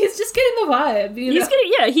family. He's just getting the vibe. You He's know?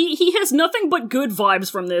 getting, yeah, he has nothing but good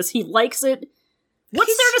vibes from this. He likes it. What's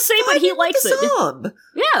He's there to say but he vibing with likes the it? Zomb.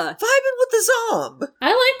 Yeah. Vibing with the Zomb.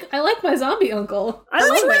 I like my zombie uncle. I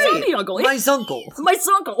like my right. zombie uncle. My Zunkle. My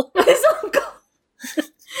Zunkle. My uncle.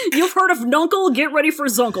 You've heard of Nuncle? Get ready for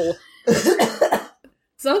Zunkle.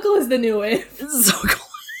 Zunkel is the new wave. Zunkel.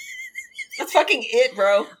 That's fucking it,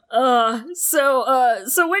 bro.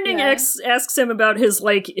 So Wending Yeah. X asks him about his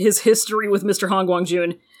history with Mr. Han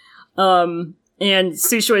Guangjun. And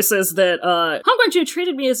Sishui says that, Han Guangjun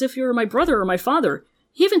treated me as if you were my brother or my father.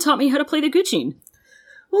 He even taught me how to play the guqin.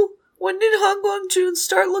 Well, when did Han Guangjun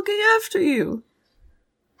start looking after you?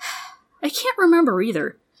 I can't remember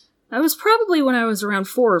either. I was probably when I was around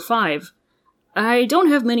 4 or 5. I don't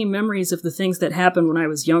have many memories of the things that happened when I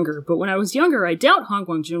was younger, but when I was younger, I doubt Han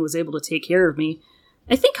Guangjun was able to take care of me.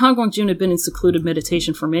 I think Han Guangjun had been in secluded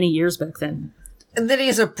meditation for many years back then. And then he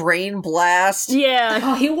has a brain blast. Yeah.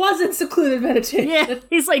 Oh, he was in secluded meditation. Yeah,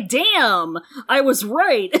 he's like, damn, I was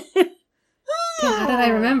right. God, how did I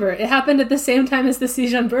remember? It happened at the same time as the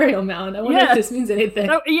Sijan burial mound. I wonder Yeah. if this means anything.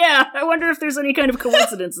 Oh, yeah, I wonder if there's any kind of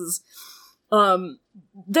coincidences.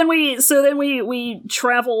 Then we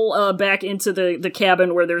travel back into the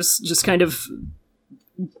cabin where there's just kind of,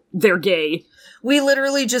 they're gay. We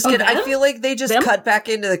literally just get, I them? feel like they just Them? cut back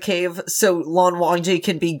into the cave so Lan Wangji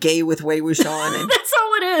can be gay with Wei Wuxian and That's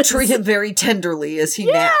all it is. treat him very tenderly as he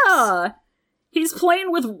naps. Yeah, he's playing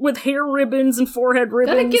with hair ribbons and forehead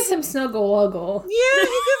ribbons. Gotta give him snuggle wuggle. Yeah, he give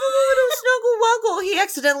him a little snuggle wuggle. He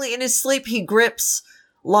accidentally, in his sleep, he grips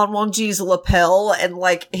Lan Wangji's lapel and,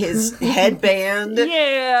 like, his headband.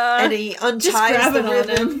 Yeah, And he Just unties grabbing the on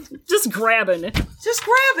ribbon. him. just grabbing. Just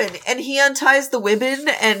grabbing. And he unties the ribbon.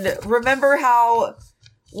 And remember how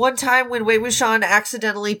one time when Wei Wuxian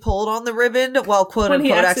accidentally pulled on the ribbon, well, quote When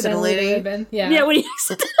he unquote, accidentally accidentally. ribbon. Yeah. Yeah, when he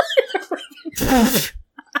accidentally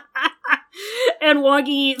and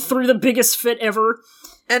Wongi threw the biggest fit ever,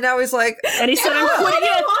 And now he's like, and he said, "I'm quitting The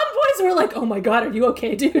it." Lawn boys were like, oh my god, are you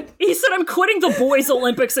okay, dude? He said, "I'm quitting the boys'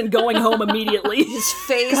 Olympics and going home immediately." his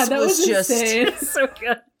face God, that was just insane. So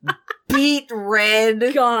good. beat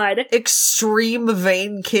red. God, Extreme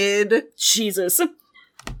vain kid. Jesus.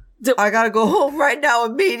 I gotta go home right now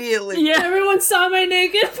immediately. Yeah. Everyone saw my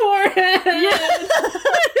naked forehead. Yeah.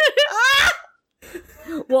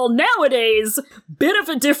 Well, nowadays, bit of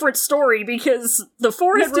a different story because the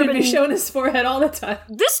forehead This dude ribbon. be showing his forehead all the time.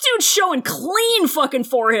 This dude's showing clean fucking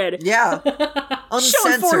forehead. Yeah. Showing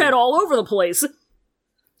Uncensored. forehead all over the place.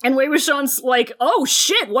 And Wei Wuxian's like, "Oh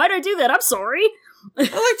shit, why'd I do that? I'm sorry." I like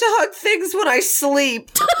to hug things when I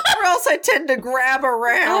sleep, or else I tend to grab I'm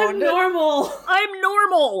around. normal. I'm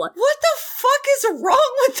normal. What the fuck is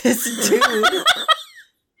wrong with this dude?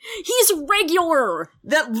 He's regular.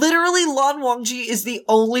 That literally Lan Wangji is the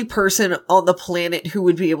only person on the planet who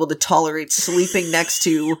would be able to tolerate sleeping next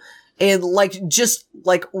to and just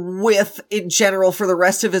with in general for the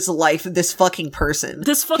rest of his life this fucking person.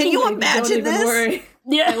 This fucking Can you Don't imagine even this? worry. I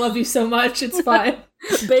Yeah, love you so much. It's fine.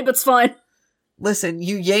 babe, it's fine. Listen,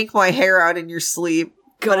 you yank my hair out in your sleep,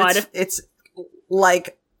 God. but it's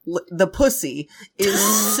like the pussy is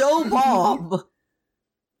so bomb.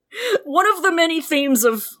 One of the many themes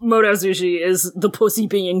of Modazushi is the pussy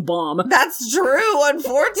being bomb. That's true,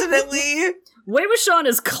 unfortunately. Wei Wuxian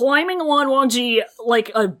is climbing Lan Wangji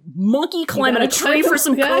like a monkey climbing a You gotta tree climb for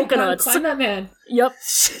some yeah, coconuts. Climb that man. Yep.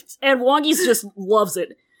 And Wongi's just loves it.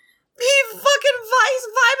 He fucking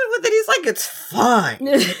vibing with it. He's like, it's fine.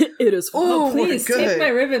 It is fun. Oh, Please we're good. take my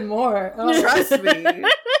ribbon more. Oh, Trust me.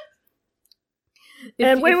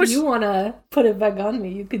 And Wei if Wuxian- you want to put it back on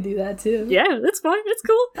me, you could do that too. Yeah, that's fine. It's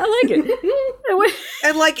cool. I like it. And Wei-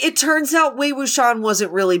 And like, it turns out Wei Wuxian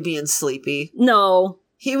wasn't really being sleepy. no.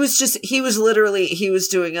 He was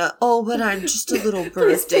doing but I'm just a little Please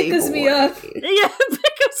birthday pick us boy. me up. Yeah,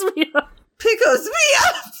 pick me up. Pick us me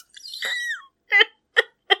up!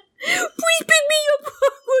 Please pick me up,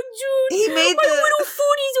 June. He made My the- little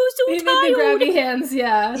footies are so He made tired. the grabby hands,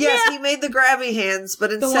 yeah. Yes, he made the grabby hands,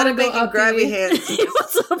 but instead wanna of go making uppy. grabby hands,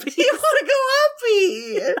 What's up? he want to go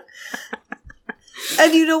uppy.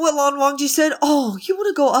 And you know what Lan Wangji said? Oh, you want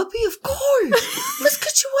to go uppy? Of course. Let's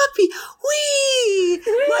get you uppy. Wee!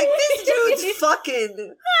 Like, this dude's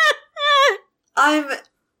fucking...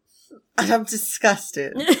 I'm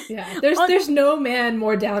disgusted. Yeah. There's no man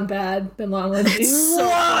more down bad than Lan Wangji. So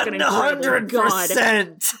fucking incredible. God.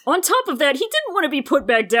 100%. On top of that, he didn't want to be put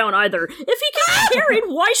back down either. If he can be carried,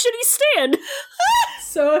 why should he stand?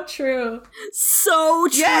 So true. So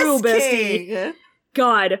true, Yes, bestie. King.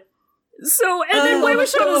 God. So, and then Wei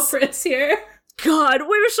Wuxian Little was... Fritz here. God,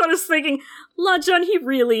 Wei Wuxian is thinking, La Jun, he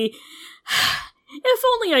really... If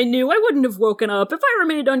only I knew, I wouldn't have woken up. If I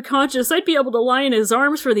remained unconscious, I'd be able to lie in his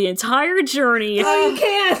arms for the entire journey. Oh, you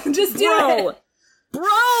can. Just do it.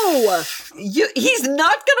 Bro! He's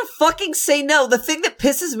not gonna fucking say no. The thing that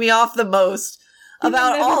pisses me off the most He will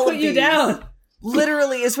about never all put of you these down.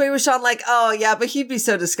 Literally, is Wei Wuxian like, oh yeah, but he'd be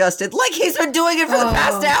so disgusted. Like he's been doing it for the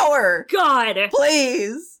past hour. God.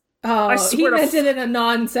 Please. Oh, I he swear to meant it in a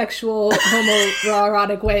non-sexual,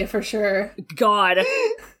 homoerotic way for sure. God.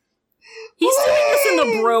 He's doing this in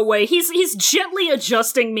the bro way. He's gently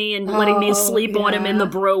adjusting me and letting me sleep on him in the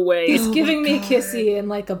bro way. He's giving me kissy in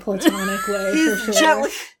like a platonic way for sure.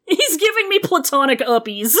 He's giving me platonic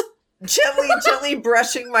uppies. Gently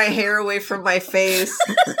brushing my hair away from my face.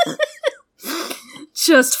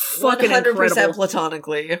 Just fucking 100% incredible.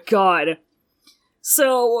 platonically. God.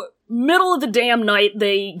 So, middle of the damn night,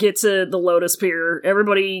 they get to the Lotus Pier.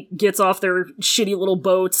 Everybody gets off their shitty little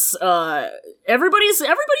boats. Everybody's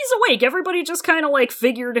awake. Everybody just kind of like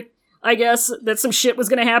figured, I guess, that some shit was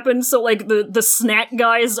gonna happen. So like the snack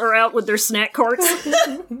guys are out with their snack carts. They're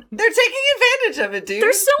taking advantage of it, dude.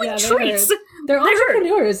 They're selling treats. They're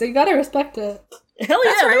entrepreneurs. You gotta respect it. Hell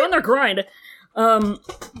yeah, they're on their grind.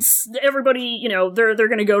 Everybody, you know, they're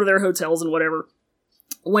gonna go to their hotels and whatever.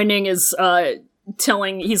 Wenning is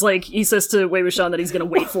he says to Wei Wuxian that he's gonna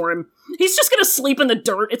wait for him. He's just gonna sleep in the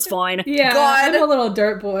dirt, it's fine. Yeah, God. I'm a little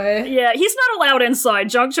dirt boy. Yeah, he's not allowed inside.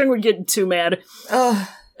 Zhang Cheng would get too mad. Ugh.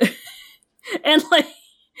 And like,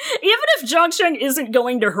 even if Zhang Cheng isn't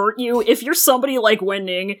going to hurt you, if you're somebody like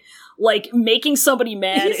Wenning, like, making somebody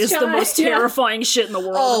mad is the most terrifying shit in the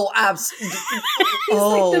world. Oh, absolutely. He's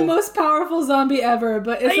like the most powerful zombie ever,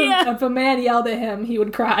 but if a man yelled at him, he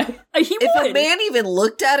would cry. If a man even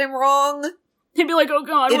looked at him wrong, he'd be like, oh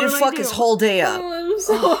god, it'd fuck his whole day up. Oh, I'm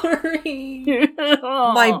sorry.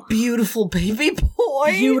 My beautiful baby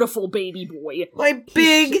boy. Beautiful baby boy. My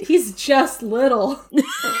big... He's just little.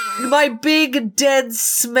 My big, dead,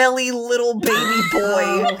 smelly little baby boy.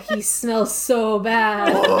 Oh, he smells so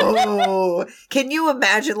bad. Oh. Can you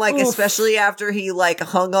imagine, like, especially after he, like,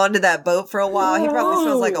 hung onto that boat for a while, he probably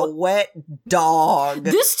smells like a wet dog.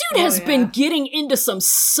 This dude has been getting into some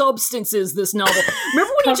substances this novel.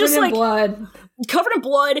 Remember when he just, like... Covered in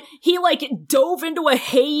blood, he, like, dove into a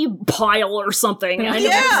hay pile or something. I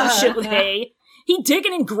know some shit with hay. He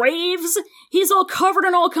digging in graves. He's all covered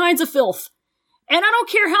in all kinds of filth. And I don't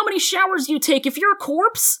care how many showers you take, if you're a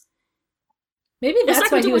corpse... Maybe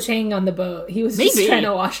that's why he was hanging on the boat. He was just trying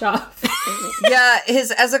to wash off. Yeah,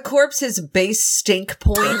 as a corpse, his base stink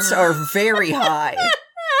points are very high.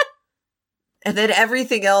 And then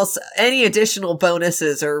everything else, any additional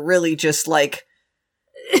bonuses are really just like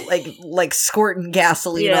squirting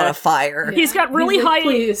gasoline on a fire. Yeah. He's got really high...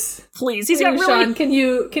 Please. He's got really... Sean, can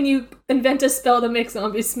you invent a spell to make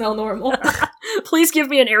zombies smell normal? Please give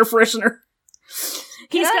me an air freshener.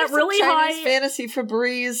 He's got really high fantasy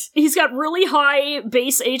Febreze. He's got really high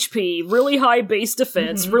base HP, really high base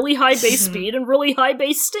defense, really high base speed, and really high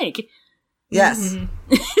base stink. Yes.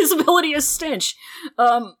 His ability is stench.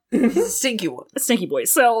 He's a stinky one. A stinky boy.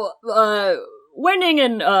 So, Wenning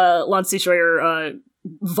and Lan Sishui are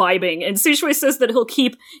vibing, and Sishui says that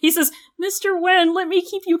he says, Mr. Wen, let me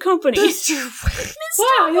keep you company. Mr. Wen.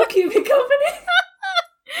 Wow, you'll keep me company?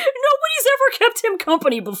 Nobody's ever kept him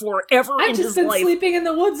company before, ever in his life. I've just been sleeping in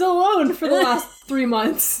the woods alone for the last 3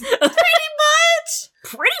 months.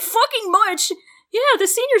 Pretty fucking much! Yeah, the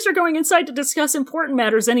seniors are going inside to discuss important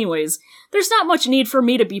matters anyways. There's not much need for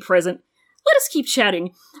me to be present. Let us keep chatting.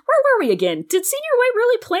 Where were we again? Did Senior Wei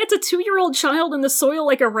really plant a 2-year-old child in the soil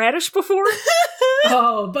like a radish before?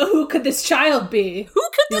 Oh, but who could this child be? Who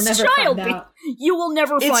could this child be? You will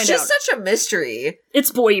never find out. It's just such a mystery.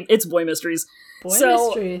 It's boy mysteries.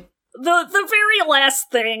 Mystery. The very last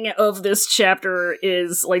thing of this chapter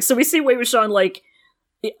is, like, so we see Wei Wuxian, like,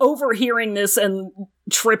 overhearing this and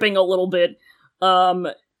tripping a little bit.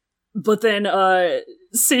 But then,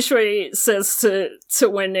 Sishui says to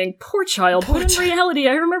Wenning, poor child, but in reality,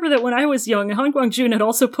 I remember that when I was young, Han Guangjun had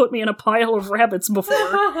also put me in a pile of rabbits before.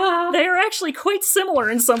 They are actually quite similar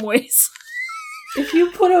in some ways. If you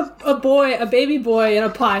put a baby boy in a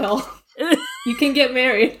pile, you can get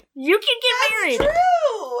married. You can get married!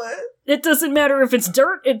 True! It doesn't matter if it's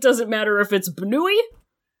dirt, it doesn't matter if it's Banui.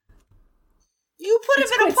 You put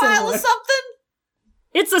him in a pile of something?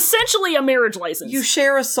 It's essentially a marriage license. You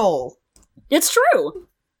share a soul. It's true.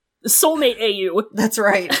 Soulmate AU. That's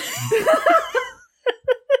right.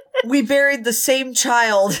 We buried the same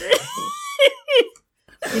child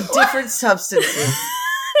in different substances.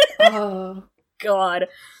 Oh, God.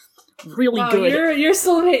 Really good. Your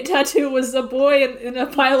soulmate tattoo was a boy in a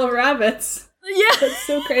pile of rabbits. Yeah. That's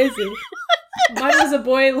so crazy. Mine was a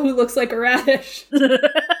boy who looks like a radish.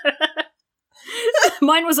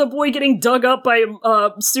 Mine was a boy getting dug up by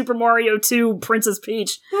Super Mario 2 Princess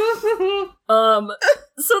Peach. So those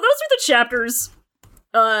are the chapters.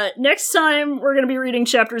 Next time, we're going to be reading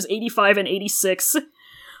chapters 85 and 86,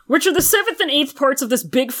 which are the 7th and 8th parts of this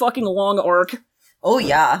big fucking long arc. Oh,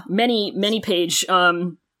 yeah. Many page.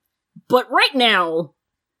 But right now,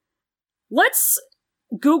 let's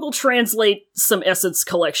Google Translate some Essence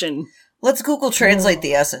Collection. Let's Google Translate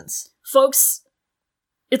the essence. Folks,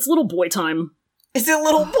 it's little boy time. Is it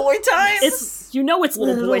little boy time? It's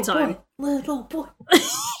little boy time. Little boy.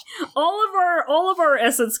 All of our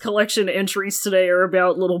Essence Collection entries today are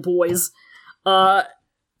about little boys.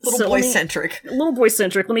 Little boy-centric. Little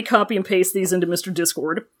boy-centric. Let me copy and paste these into Mr.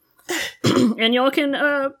 Discord. And y'all can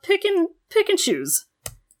pick and choose.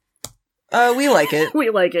 We like it. We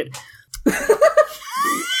like it.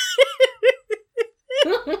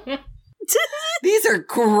 These are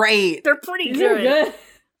great. They're pretty These are good.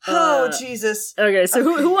 Oh, Jesus. Okay, so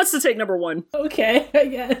who wants to take number 1? Okay, I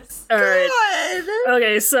guess. Alright.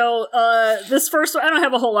 Okay, so this first one, I don't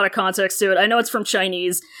have a whole lot of context to it. I know it's from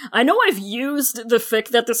Chinese. I know I've used the fic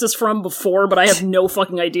that this is from before, but I have no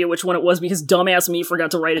fucking idea which one it was because dumbass me forgot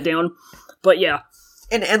to write it down. But yeah.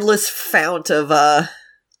 An endless fount of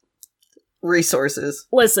resources.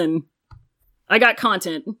 Listen, I got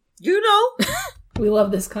content. You know. We love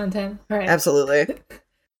this content. All right. Absolutely.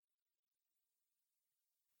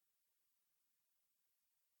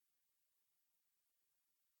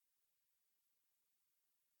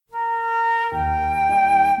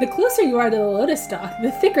 The closer you are to the lotus stalk,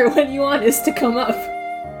 the thicker what you want is to come up.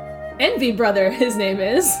 Envy Brother, his name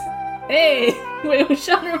is. Hey! Wait,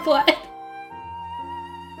 Sean replied.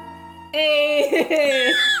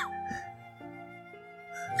 Hey!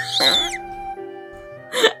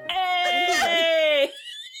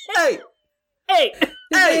 Hey! Hey! Hey!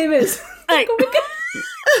 His name is. Hey!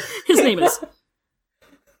 His name is.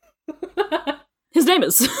 His name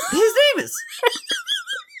is. His name is.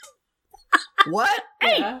 What?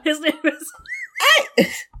 Hey! Yeah. His name is. Hey!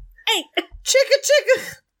 Hey!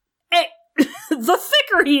 Chicka. Hey! The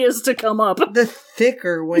thicker he is to come up. The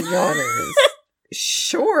thicker one is.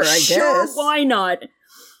 Sure, I Sure, guess. why not?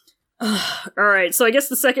 Alright, so I guess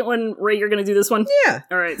the second one, Ray, you're gonna do this one? Yeah.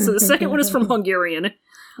 Alright, so the second one is from Hungarian.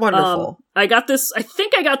 Wonderful. I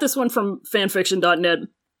think I got this one from fanfiction.net.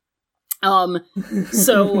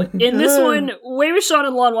 So in this one, Wei Wuxian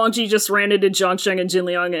and Lan Wangji just ran into Zhang Sheng and Jin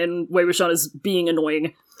Liang, and Wei Wuxian is being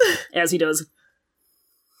annoying, as he does.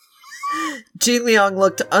 Jin Liang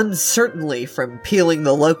looked uncertainly from peeling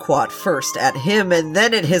the loquat first at him and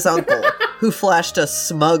then at his uncle, who flashed a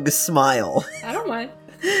smug smile. I don't mind.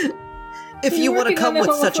 If He's you want to working come on with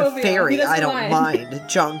the such a homophobia. He fairy, doesn't I don't mind. mind.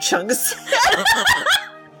 Zhang Cheng said.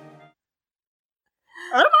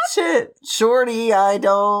 I don't Shit, Shorty, I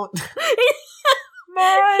don't.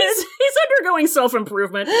 He's undergoing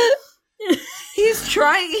self-improvement. He's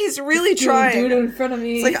trying. He's really Dude trying. in front of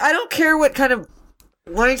me. It's like, I don't care what kind of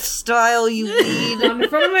lifestyle you lead, Not in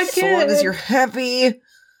front of my so long kid. as you're happy.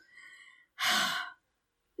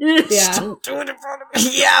 Yeah. Don't do it in front of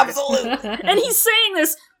me. Yeah, absolutely. And he's saying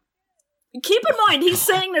this. Keep in mind, he's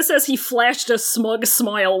saying this as he flashed a smug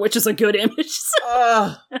smile, which is a good image.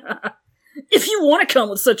 Ugh. If you want to come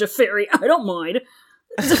with such a fairy, I don't mind.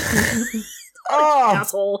 Oh.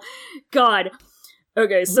 Asshole. God.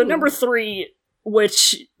 Okay, so number 3,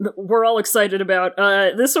 which we're all excited about.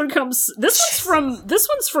 This one's from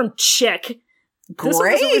Czech. This one was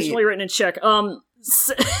Great. originally written in Czech.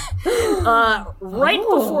 Right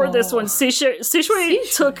before this one,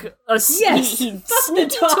 Sishui took a Yes, he fuck the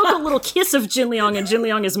took a dog. little kiss of Jin Liang, and Jin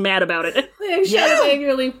Liang is mad about it. Liang shouted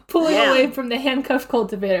angrily, pulling Yeah. away from the handcuffed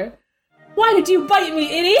cultivator. Why did you bite me,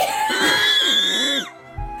 idiot?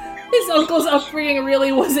 His uncle's upbringing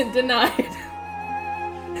really wasn't denied.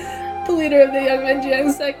 The leader of the young Menjiang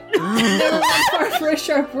sect never went far for a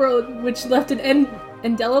sharp road, which left an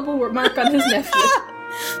indelible mark on his nephew.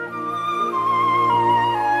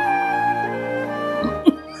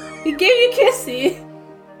 He gave you kissy.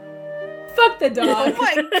 Fuck the dog. Oh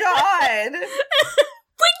my god.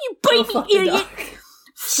 When you Go bite fuck me, the idiot! dog.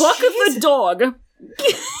 Fuck the dog!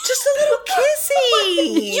 Just a little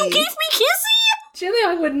kissy. You gave me kissy? Jin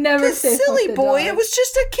Liang would never The say silly fuck the boy, dog. it was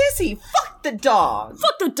just a kissy. Fuck the dog.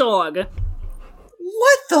 Fuck the dog!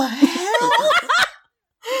 What the hell?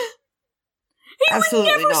 He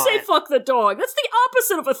Absolutely would never not. say fuck the dog. That's the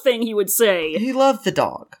opposite of a thing he would say. He loved the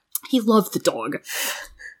dog. He loved the dog.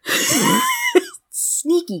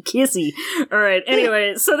 Sneaky kissy. Alright,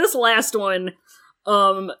 anyway, so this last one,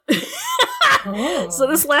 Oh. so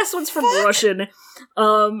this last one's from Russian.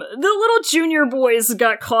 The little junior boys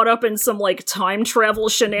got caught up in some, like, time travel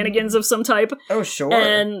shenanigans of some type. Oh, sure.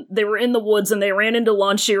 And they were in the woods, and they ran into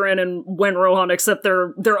Lan Shiren and Wen Rohan, except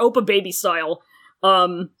they're Oppa baby style.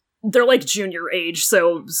 They're like junior age,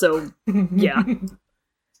 so yeah.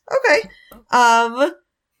 Okay.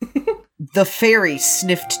 The fairy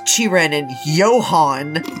sniffed Chiren and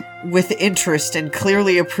Johan with interest and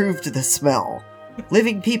clearly approved the smell.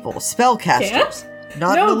 Living people, spellcasters,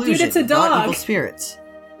 not No, an illusion, dude, it's a not dog. evil spirits.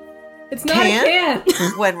 It's not a can.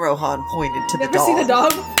 When Rohan pointed to the Never dog. seen a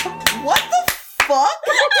dog? What the fuck?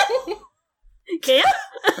 Can?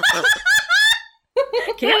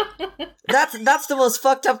 Can? That's the most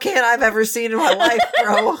fucked up can I've ever seen in my life,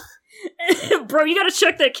 bro. Bro, you gotta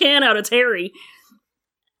check that can out. It's hairy.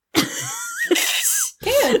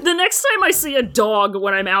 Can. The next time I see a dog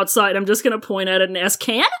when I'm outside, I'm just gonna point at it and ask,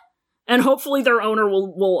 can? And hopefully their owner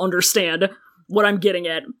will understand what I'm getting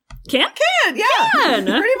at. Can? Can, yeah. Can.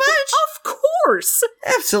 Pretty much. Of course!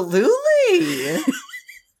 Absolutely.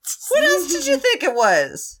 What else did you think it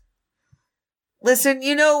was? Listen,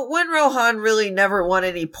 when Rohan really never won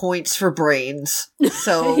any points for brains,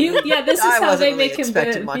 so This is I how wasn't they really make him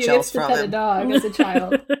expecting good. much He else gets to from pet a him. dog as a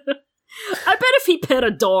child. I bet if he pet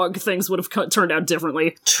a dog, things would have turned out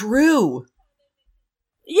differently. True.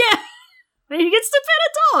 Yeah! He gets to pet a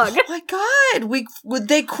dog! Oh my god,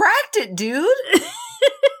 they cracked it, dude.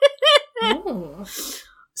 Oh.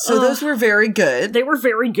 So those were very good. They were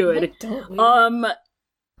very good. Why don't we?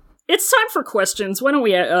 It's time for questions. Why don't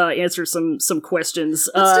we answer some questions?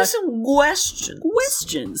 Let's do some questions.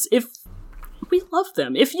 Questions. If we love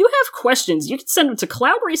them. If you have questions, you can send them to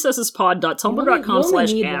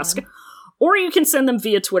cloudrecessespod.tumblr.com/ask, or you can send them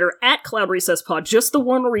via Twitter at cloudrecesspod. Just the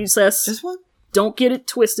one recess. Just one? Don't get it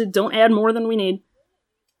twisted. Don't add more than we need.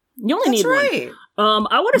 You only That's need right. one.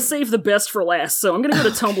 I want to save the best for last, so I'm going to go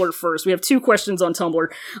to Tumblr first. We have 2 questions on Tumblr.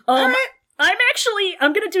 All right. I'm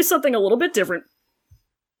going to do something a little bit different,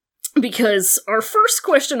 because our first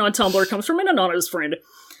question on Tumblr comes from an anonymous friend.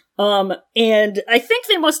 And I think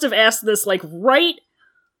they must have asked this, right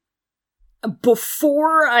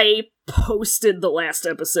before I posted the last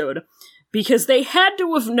episode, because they had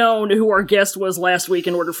to have known who our guest was last week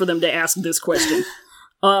in order for them to ask this question.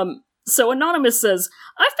 So Anonymous says,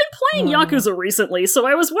 I've been playing Yakuza recently, so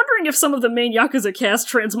I was wondering if some of the main Yakuza cast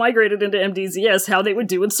transmigrated into MDZS, how they would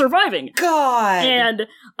do in surviving. God. And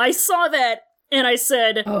I saw that, and I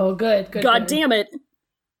said, Oh, good. God damn it,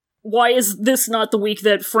 why is this not the week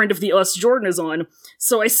that Friend of the Us Jordan is on?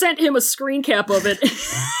 So I sent him a screen cap of it,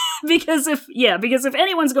 because if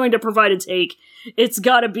anyone's going to provide a take, it's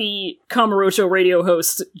gotta be Kamurocho radio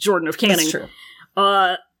host Jordan of Canning. That's true.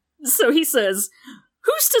 So he says,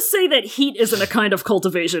 who's to say that heat isn't a kind of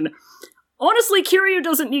cultivation? Honestly, Kiryu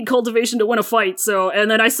doesn't need cultivation to win a fight, and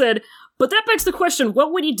then I said, but that begs the question,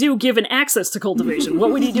 what would he do given access to cultivation?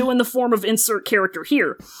 What would he do in the form of insert character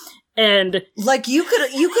here? And you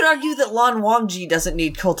could argue that Lan Wangji doesn't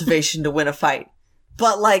need cultivation to win a fight.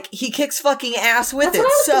 But he kicks fucking ass with That's what I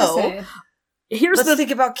was gonna it, say. here's let's the think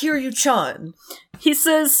about Kiryu-chan. He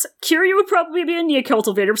says, Kiryu would probably be a Nia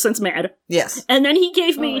cultivator since mad. Yes. And then he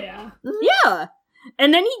gave me... yeah. Yeah!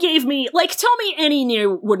 And then he gave me... tell me any Nia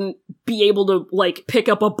wouldn't be able to, pick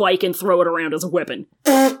up a bike and throw it around as a weapon.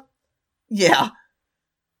 Yeah.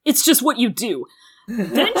 It's just what you do.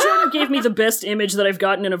 Then Jordan gave me the best image that I've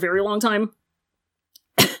gotten in a very long time.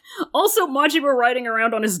 Also, Majima riding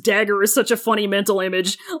around on his dagger is such a funny mental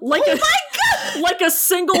image. Like a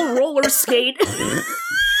single roller skate.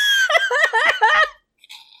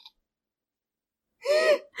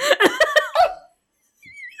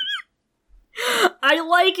 I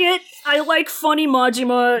like it. I like funny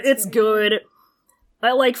Majima. It's good.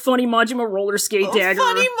 I like funny Majima roller skate dagger.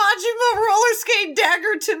 Funny Majima roller skate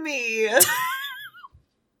dagger to me.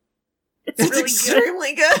 It's It's really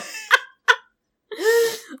extremely good.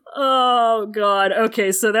 Oh god.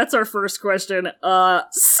 Okay, so that's our first question.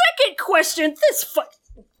 Second question.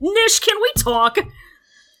 Nish, can we talk?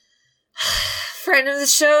 Friend of the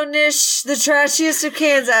show, Nish, the trashiest of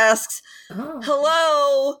cans, asks, Oh.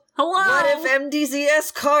 Hello. Hello. What if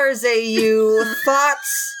MDZS cars AU?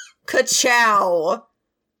 Thoughts? Ka-chow.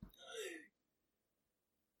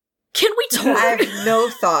 Can we talk? I have no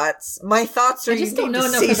thoughts. My thoughts are I you just need don't know to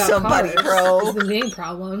enough see about somebody, cars. bro. Is the main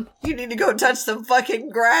problem. You need to go touch some fucking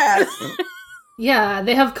grass. Yeah,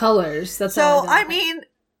 they have colors. That's all. So, I mean,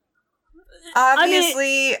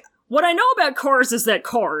 obviously, What I know about cars is that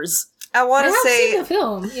cars. I want I to have say seen the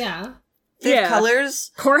film. Yeah. they have Yeah.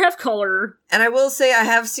 colors. Car have color. And I will say I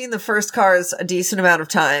have seen the first Cars a decent amount of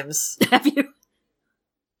times. Have you?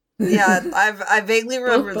 Yeah, I vaguely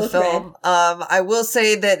remember the both film. I will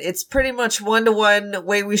say that it's pretty much 1-to-1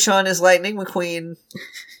 Wei Wuxian is Lightning McQueen.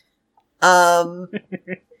 Both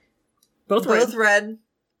Both red.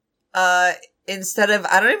 red. Instead of,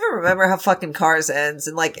 I don't even remember how fucking Cars ends.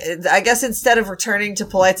 And I guess instead of returning to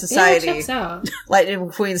polite Yeah, society, it checks out. Lightning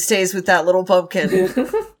McQueen stays with that little pumpkin.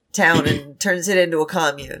 town and turns it into a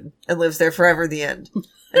commune and lives there forever. The end.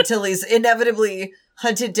 Until he's inevitably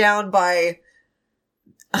hunted down by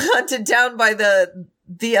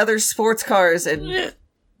the other sports cars and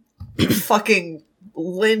fucking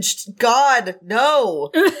lynched. God,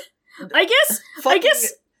 no. I guess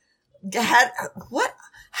what?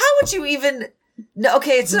 How would you even? No,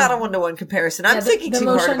 okay, it's not a 1-to-1 comparison. I'm thinking too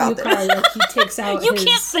hard about this. Like, he takes out you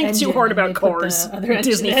can't think too hard about Cars,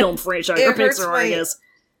 Disney film franchise, or Pixar, I guess.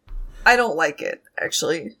 I don't like it,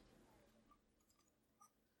 actually.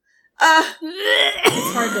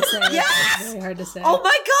 It's hard to say. Yes! It's very hard to say. Oh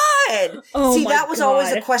my god! Oh See, my that was God.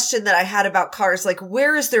 always a question that I had about Cars. Like,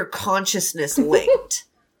 where is their consciousness linked?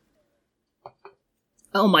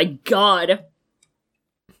 Oh my god.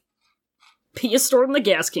 Pee is stored in the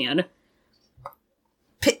gas can.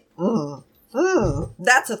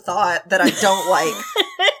 That's a thought that I don't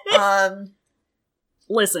like.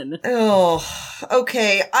 Listen. Oh,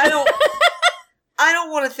 okay. I don't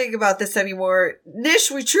want to think about this anymore.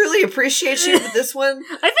 Nish, we truly appreciate you for this one.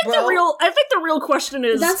 I think the real question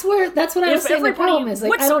is That's what I was saying. The problem is,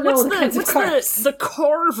 like, I don't know the kinds of cars. The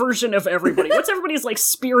car version of everybody? What's everybody's, like,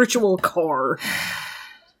 spiritual car?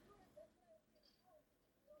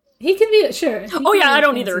 He can be sure. Oh yeah, I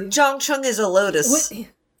don't either. Zhongcheng is a Lotus. What?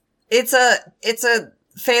 It's a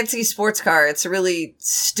fancy sports car. It's really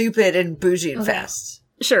stupid and bougie and fast.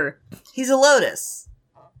 Sure. He's a Lotus.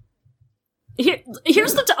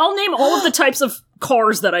 Here's I'll name all of the types of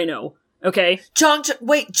cars that I know. Okay.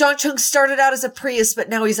 Zhongcheng started out as a Prius, but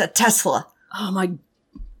now he's a Tesla. Oh my.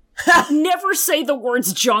 Never say the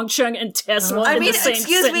words Zhongcheng and Tesla. I in mean, the same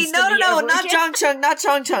excuse me. sentence No, to me ever not again.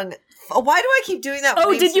 Zhongcheng. Why do I keep doing that?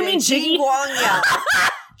 Oh, did you mean Jiggy? Guangyao.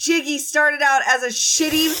 Jiggy started out as a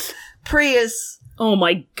shitty Prius Oh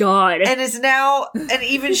my god. and is now an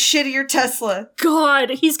even shittier Tesla God,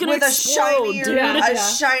 he's gonna with explode, dude. a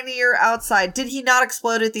shinier outside. Did he not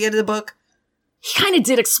explode at the end of the book? He kind of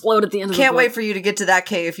did explode at the end of the Can't book. wait for you to get to that,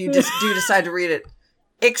 Kay, if you just do decide to read it.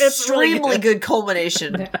 Extremely really good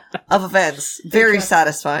culmination of events. Very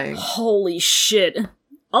satisfying. Holy shit.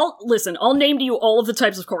 I'll name to you all of the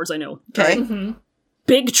types of cars I know. Okay? Mm-hmm.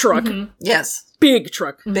 Big truck. Yes. Big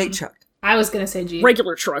truck. Big truck. I was gonna say Jeep.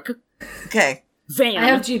 Regular truck. Okay. Van. I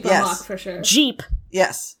have Jeep Yes. unlocked for sure. Jeep.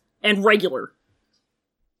 Yes. And regular.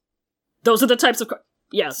 Those are the types of cars.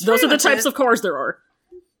 Yes, those are the much types it. of cars there are.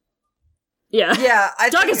 Yeah. Yeah, I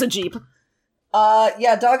Doug think, is a Jeep.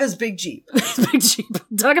 yeah, Dog is big Jeep. Big Jeep.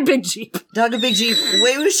 Doug a big Jeep. Dog a big Jeep.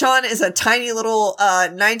 Wei Wuxian is a tiny little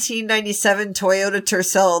 1997 Toyota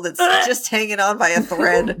Tercel that's just hanging on by a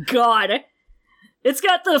thread. God. It's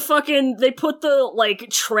got the fucking, they put the, like,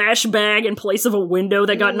 trash bag in place of a window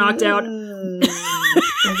that got knocked out. A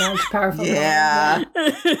large, powerful Yeah.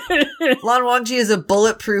 Lan Wangji is a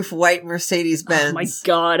bulletproof white Mercedes Benz. Oh my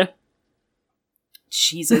god.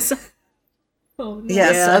 Jesus. Oh, no.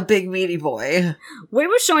 Yes, Yeah. a big meaty boy. Wei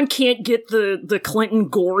Wuxian can't get the Clinton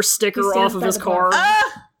Gore sticker He stands off of by his the car. bar.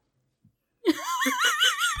 Ah!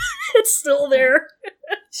 It's still there.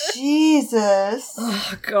 Jesus.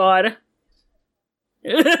 Oh, God.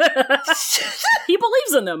 He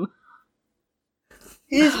believes in them.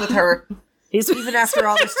 He's with her. He's Even after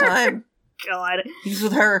all this time. God. He's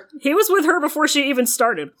with her. He was with her before she even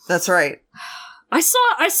started. That's right. I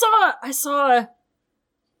saw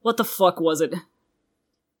what the fuck was it?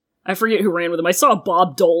 I forget who ran with him. I saw a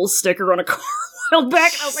Bob Dole sticker on a car a while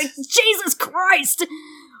back, and I was like, Jesus Christ!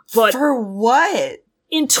 But For what?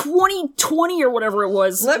 in 2020 or whatever it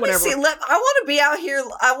was, Let whatever. me see. I want to be out here.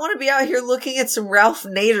 I want to be out here looking at some Ralph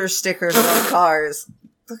Nader stickers on cars.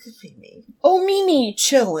 Look at Mimi. Oh, Mimi!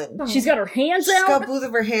 Chilling. She's got her hands She's out. got both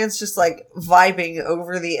of her hands just like vibing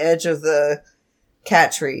over the edge of the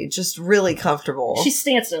cat tree. Just really comfortable. She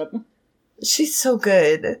stands up. She's so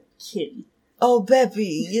good. Kitty. Oh,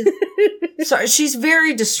 Beppy. Sorry, she's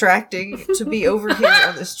very distracting to be over here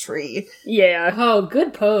on this tree. Yeah. Oh,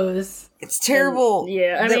 good pose. It's terrible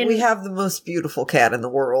Yeah, I that mean- we have the most beautiful cat in the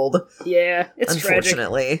world. Yeah. It's tragic.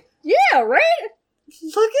 Unfortunately. Yeah, right?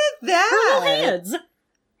 Look at that. Her little hands.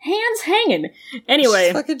 Hands hanging. Anyway.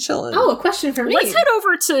 She's fucking chilling. Oh, a question for me. Let's head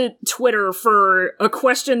over to Twitter for a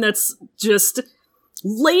question that's just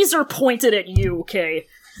laser pointed at you, Kay.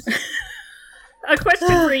 A question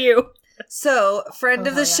for you. So, friend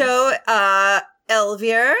of the show,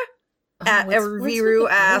 Elvier at what's with Everviru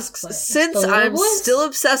the asks, boys play? since The little I'm boys? still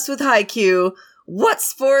obsessed with Haikyuu, what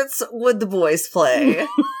sports would the boys play?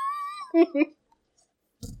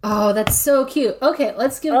 Oh, that's so cute. Okay,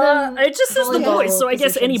 let's give them. It just says the volleyball boys, so I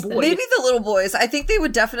guess any positions boy. then. Maybe the little boys. I think they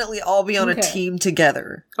would definitely all be on a Okay. team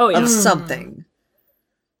together Oh, yeah. of something.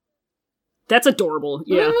 That's adorable.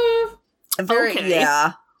 Yeah. Mm, Very, Okay.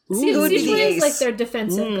 yeah. Who would be the Shishui is ace? like their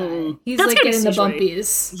defensive guy. He's That's like gotta be getting the Shishui.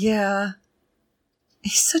 bumpies. Yeah.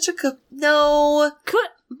 He's such a good... No.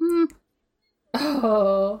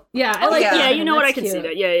 Oh. Yeah, I like yeah. that. Yeah, you know what? I That's can see cute.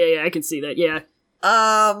 that. Yeah, I can see that. Yeah.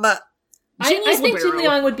 I Jinny's think Jin libero.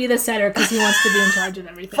 Liang would be the setter because he wants to be in charge of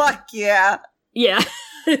everything. Fuck yeah. Yeah.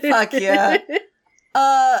 Fuck yeah.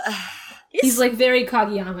 He's like very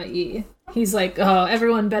Kageyama-y. He's like, oh,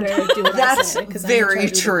 everyone better do what I That's say. 'cause I'm in very charge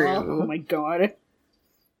of the ball." true. Oh my god.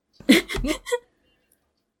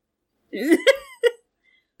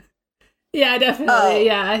 Yeah, definitely.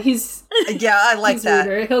 Yeah, he's Yeah, I like he's that.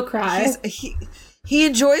 ruder. He'll cry. He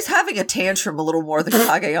enjoys having a tantrum a little more than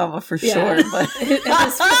Kageyama for Yeah. sure, but And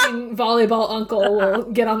his fucking volleyball uncle will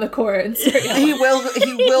get on the court and start yelling. he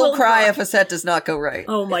will cry if a set does not go right.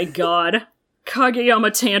 Oh my god.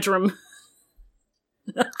 Kageyama tantrum.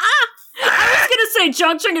 I was gonna say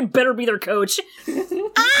John Chung better be their coach.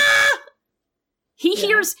 He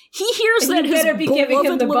hears And that you his better be giving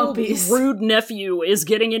him beloved the little bumpies. rude nephew is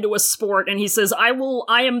getting into a sport, and he says, I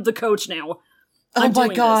am the coach now. Oh I'm my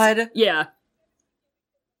doing god. this." Yeah.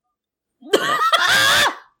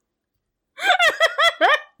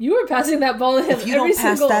 You were passing that ball to him If you every don't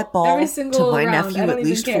pass single, that ball every to single my round. I nephew don't at even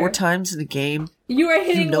least care. 4 times in a game, You are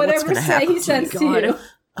hitting know what's whatever gonna set happen he to me. sends to God. you,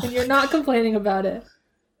 and you're not complaining about it.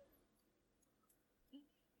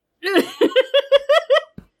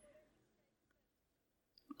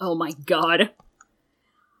 Oh my god.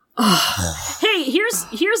 Hey, here's a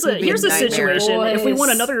It'd be a nightmare. situation. If we Boys.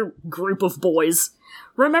 want another group of boys,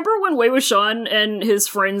 remember when Wei Wuxian and his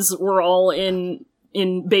friends were all in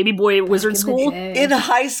baby boy wizard In the school? day. in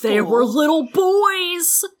high school, They were little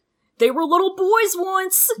boys. They were little boys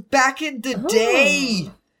once. back in the day.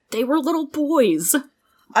 They were little boys.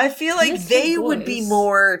 I feel like Innocent they would be boys.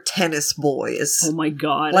 more tennis boys. Oh my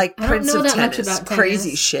god. Like I don't Prince know of that much Tennis. about Crazy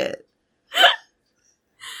tennis. shit.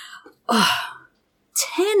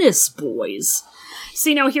 tennis boys.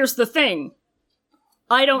 See, now here's the thing.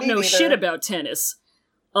 I don't Me know neither. shit about tennis.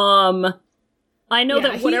 I know Yeah,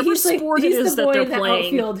 that whatever he's like, sport it he's is the that boy they're in the playing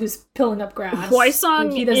outfield who's pilling up grass. Hwai-sung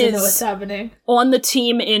Like, he doesn't know is- what's happening. on the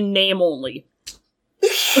team in name only.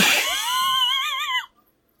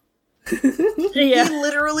 He Yeah.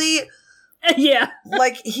 literally, Yeah.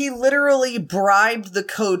 he literally bribed the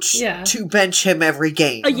coach Yeah. to bench him every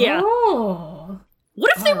game. Yeah. Oh.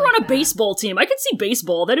 What if they I were on a like that. baseball team? I could see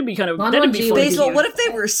baseball. That'd be kind of Lon that'd be Won fun. Ji to Baseball, do. what if they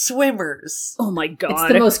were swimmers? Oh my It's god.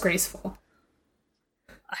 the most graceful.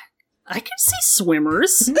 I could see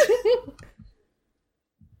swimmers.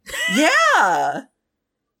 Yeah.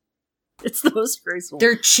 It's the most graceful.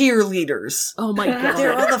 They're cheerleaders. Oh my god.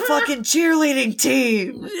 They're on the fucking cheerleading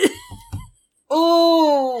team.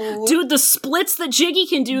 Oh, Dude, the splits that Jiggy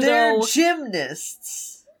can do they're though.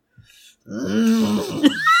 gymnasts.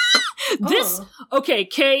 This Oh. okay,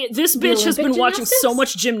 Kay, this The bitch has been Olympic watching so gymnastics?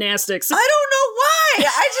 much gymnastics. I don't know why.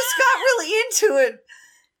 I just got really into it,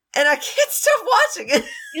 and I can't stop watching it.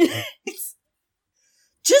 It's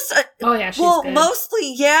just Oh yeah, she's well, good.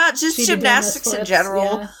 mostly just She did gymnastics gymnast in flips,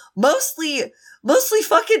 general. yeah. Mostly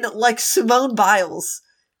fucking like Simone Biles,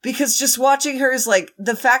 because just watching her is like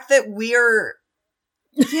the fact that we're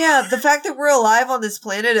alive on this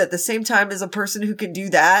planet at the same time as a person who can do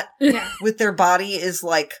that Yeah. with their body is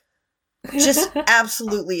like just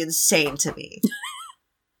absolutely insane to me.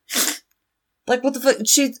 Like, what the fuck?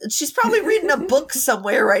 She's probably reading a book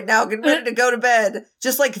somewhere right now, getting ready to go to bed,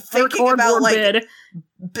 just like Her thinking about cardboard like bed.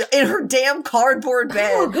 in her damn cardboard Oh,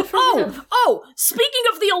 bed. good for him. Oh, speaking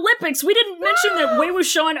of the Olympics, we didn't mention that Wei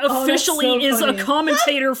Wuxian that's officially so is a funny.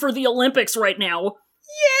 commentator for the Olympics right now.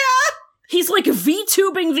 Yeah, He's like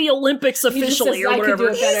VTubing the Olympics He just officially says, or I could do whatever.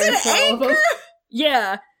 it better he's for an all of them. anchor.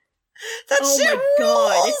 Yeah. That Oh shit my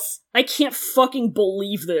God. rules. I can't fucking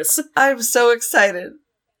believe this. I'm so excited.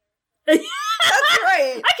 That's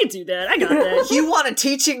right. I could do that. I got that. You want a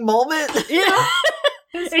teaching moment? Yeah.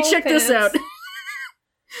 His Hey, whole check this out. pants.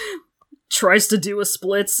 Tries to do a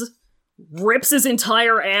splits, rips his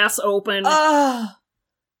entire ass open. Oh,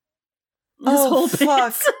 His whole fuck.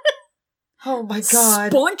 pants. Oh my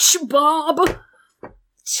god. SpongeBob.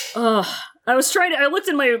 I was trying to. I looked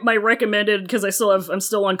in my recommended because I'm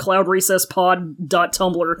still on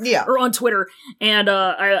cloudrecesspod.tumblr Yeah. or on Twitter, and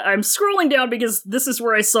I'm scrolling down because this is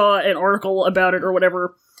where I saw an article about it or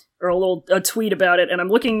whatever, or a tweet about it, and I'm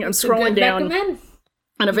It's a scrolling good down, recommend.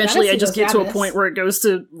 and eventually gotta I see just those get to a rabbits. point where it goes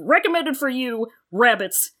to recommended for you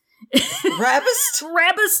rabbits. Rabbist?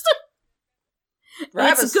 Rabbits.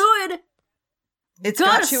 Rabbist. It's good. It's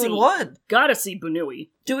Gotta got you in see. one. Gotta see Bunui.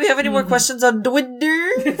 Do we have any more questions on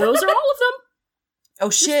Dwinder? Those are all of them. Oh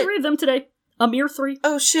Just shit. 3 of them today. A mere 3.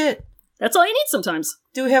 Oh shit. That's all you need sometimes.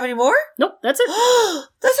 Do we have any more? Nope, that's it.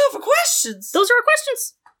 That's all for questions. Those are our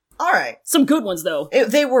questions. All right. Some good ones, though.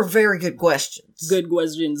 They were very good questions. Good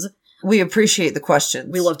questions. We appreciate the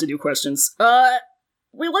questions. We love to do questions.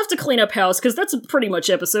 We love to clean up house, because that's a pretty much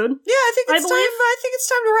episode. Yeah, I think it's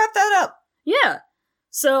time to wrap that up. Yeah.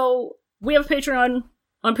 So, we have a Patreon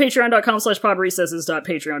on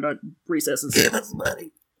patreon.com/podrecesses.patreon.recesses. Give us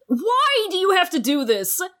money. Why do you have to do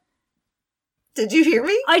this? Did you hear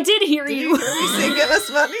me? I did hear Did you. you hear me say give us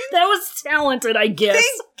money? That was talented, I guess.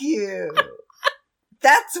 Thank you.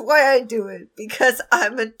 That's why I do it. Because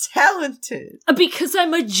I'm a talented. Because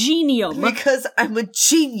I'm a genium. Because I'm a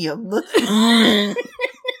genium.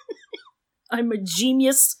 I'm a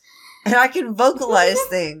genius. And I can vocalize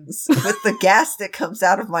things with the gas that comes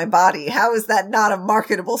out of my body. How is that not a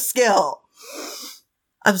marketable skill?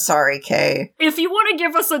 I'm sorry, Kay. If you want to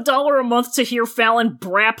give us $1 a month to hear Fallon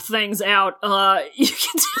brap things out, you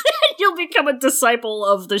can do that. You'll become a disciple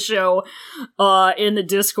of the show in the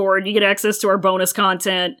Discord. You get access to our bonus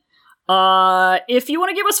content. If you want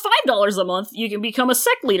to give us $5 a month, you can become a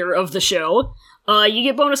sect leader of the show. You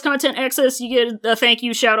get bonus content access, you get a thank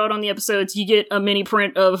you shout out on the episodes, you get a mini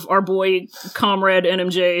print of our boy, Comrade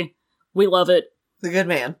NMJ. We love it. The good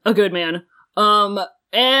man. A good man.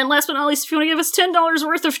 And last but not least, if you want to give us $10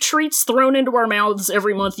 worth of treats thrown into our mouths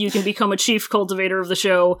every month, you can become a chief cultivator of the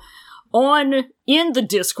show on the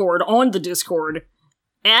Discord,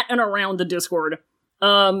 at and around the Discord.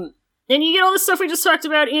 And you get all the stuff we just talked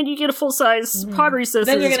about, and you get a full-size Pod Recesses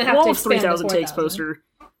Then you're gonna have Wall to of expand 3,000 to takes 4,000. poster.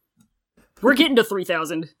 We're getting to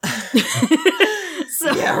 3,000.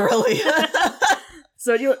 So, Yeah, really.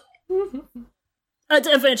 so you...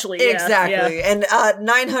 eventually, yeah. Exactly. Yeah. And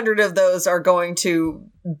 900 of those are going to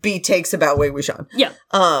be takes about Wei Wuxian. Yeah.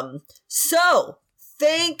 So,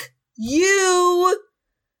 thank you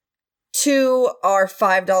to our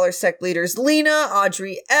 $5 sect leaders, Lena,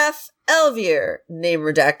 Audrey F., Elvier, name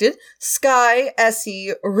redacted, Sky,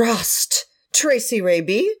 Essie, Rust, Tracy Ray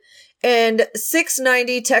B., and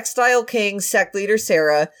 690 Textile King sect leader,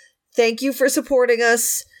 Sarah. Thank you for supporting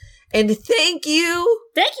us. And thank you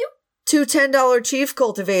to $10 chief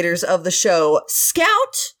cultivators of the show,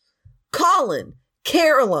 Scout, Colin,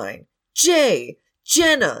 Caroline, Jay,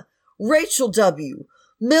 Jenna, Rachel W.,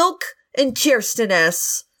 Milk, and Kirsten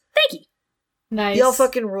S. Thank you. Nice. Y'all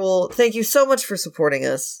fucking rule. Thank you so much for supporting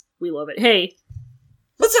us. We love it. Hey,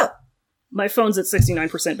 What's up? my phone's at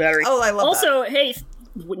 69% battery. Oh, I love that. Also, hey,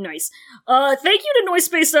 nice. Thank you to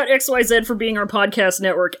Noisepace.xyz for being our podcast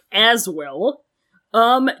network as well.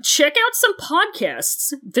 Check out some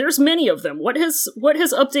podcasts. There's many of them. What has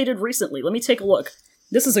updated recently? Let me take a look.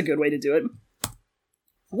 This is a good way to do it.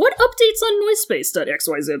 What updates on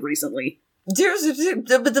Noisepace.xyz recently?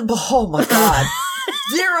 Oh my god.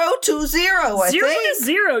 020, I Zero think. to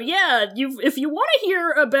zero, yeah. If you want to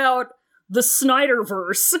hear about the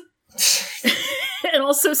Snyderverse, and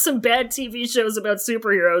also some bad TV shows about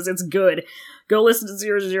superheroes, it's good. Go listen to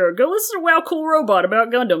 0 to 0. Go listen to Wow Cool Robot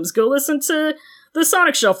about Gundams. Go listen to the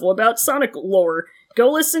Sonic Shuffle about Sonic lore.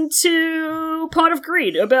 Go listen to Pot of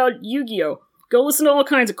Greed about Yu-Gi-Oh! Go listen to all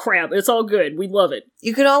kinds of crap. It's all good. We love it.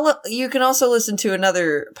 You can also listen to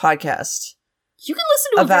another podcast. You can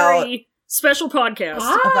listen to About- a very special podcast.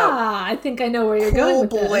 I think I know where you're going Oh with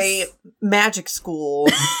boy, this. Magic School.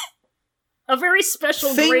 A very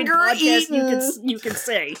special grade Finger podcast, eaten. you can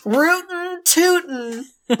say. Rootin' tootin'.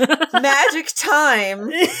 Magic Time.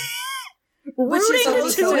 Which is Rooting and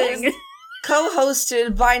hosted- tooting.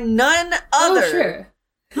 Co-hosted by none other Oh, sure.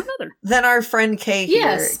 Another. than our friend Kay here.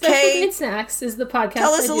 Yes, Special Kay, Grade Snacks is the podcast.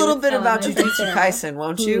 tell us I a do little with bit Ellen about and Jujutsu Sarah, Kaisen,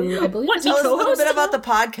 won't you? who I believe What, is Tell us a little co-host bit it? about the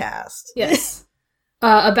podcast. Yes.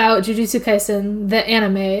 About Jujutsu Kaisen, the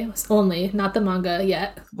anime only, not the manga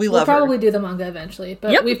yet. We'll We'll probably do the manga eventually.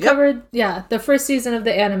 But Yep. we've covered, the first season of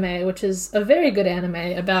the anime, which is a very good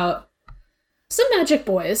anime about some magic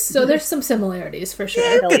boys. So there's some similarities for sure.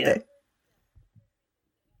 Hell Good yeah. thing.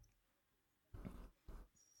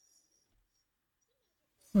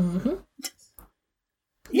 Mm-hmm.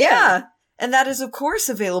 Yeah. And that is, of course,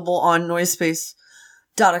 available on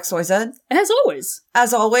Noisepace.xyz. As always,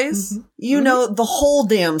 As always, you know the whole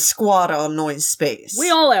damn squad on Noisepace. we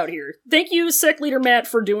all out here. Thank you, Sec Leader Matt,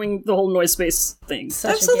 for doing the whole noise space thing.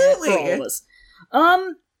 Such Absolutely. For all of us.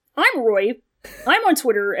 I'm Roy. I'm on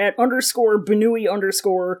Twitter at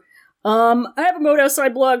 _Benui_. I have a Mode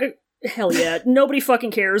Outside blog. Hell yeah. Nobody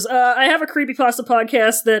fucking cares. I have a creepypasta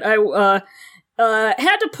podcast that I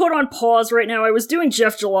had to put on pause right now. I was doing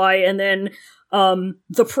Jeff July, and then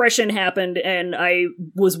depression happened, and I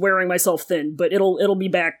was wearing myself thin, but it'll be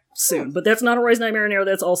back soon. But that's not a Roy's Nightmare now.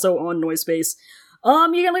 That's also on Noisepace.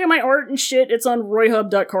 You can look at my art and shit. It's on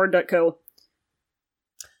royhub.card.co.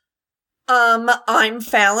 I'm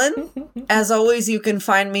Fallon. As always, you can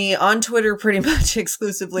find me on Twitter, pretty much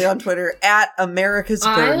exclusively on Twitter, at America's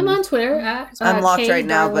Burden. I am on Twitter at I'm locked K right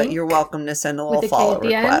now, but Darling you're welcome to send a little with a K follow at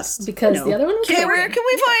the end, request. because No. the other one was Okay, where boring. can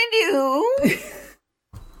we find you?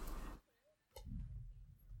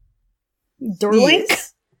 Dorlink?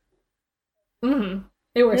 Yes. Mm-hmm.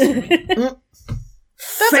 It works for me. That's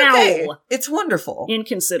Foul. okay. It's wonderful.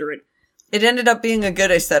 Inconsiderate. It ended up being a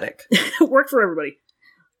good aesthetic. Worked for everybody.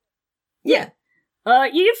 Yeah.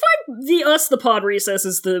 You can find the Pod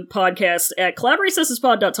Recesses, the podcast, at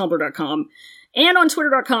cloudrecessespod.tumblr.com and on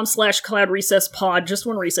twitter.com/cloudrecesspod, just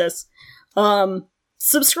one recess.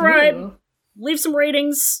 Subscribe, Ooh. leave some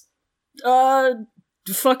ratings,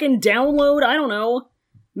 fucking download, I don't know,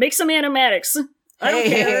 make some animatics. I don't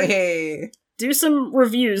care. Hey. Do some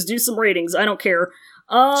reviews, do some ratings, I don't care.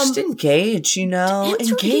 Just engage, you know?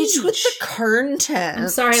 Engage with the content. I'm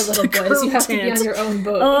sorry, little boys. You have to be Content. on your own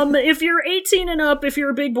boat. If you're 18 and up, if you're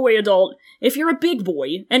a big boy adult, if you're a big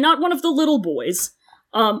boy, and not one of the little boys,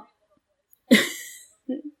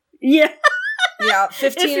 yeah. Yeah,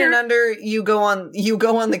 15 If you're- and under, you go on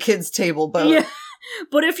the kids' table boat. Yeah.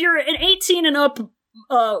 But if you're an 18 and up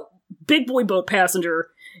big boy boat passenger,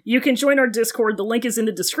 you can join our Discord. The link is in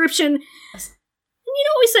the description. And you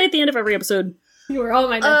know what we say at the end of every episode? You were all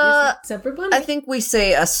my nephews, except for Bunny. I think we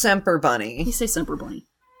say a Semper Bunny. We say Semper Bunny.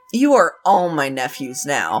 You are all my nephews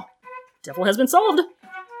now. Devil has been solved.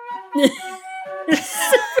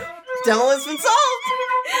 Devil has been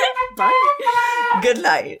solved. Bye. Good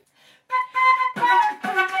night.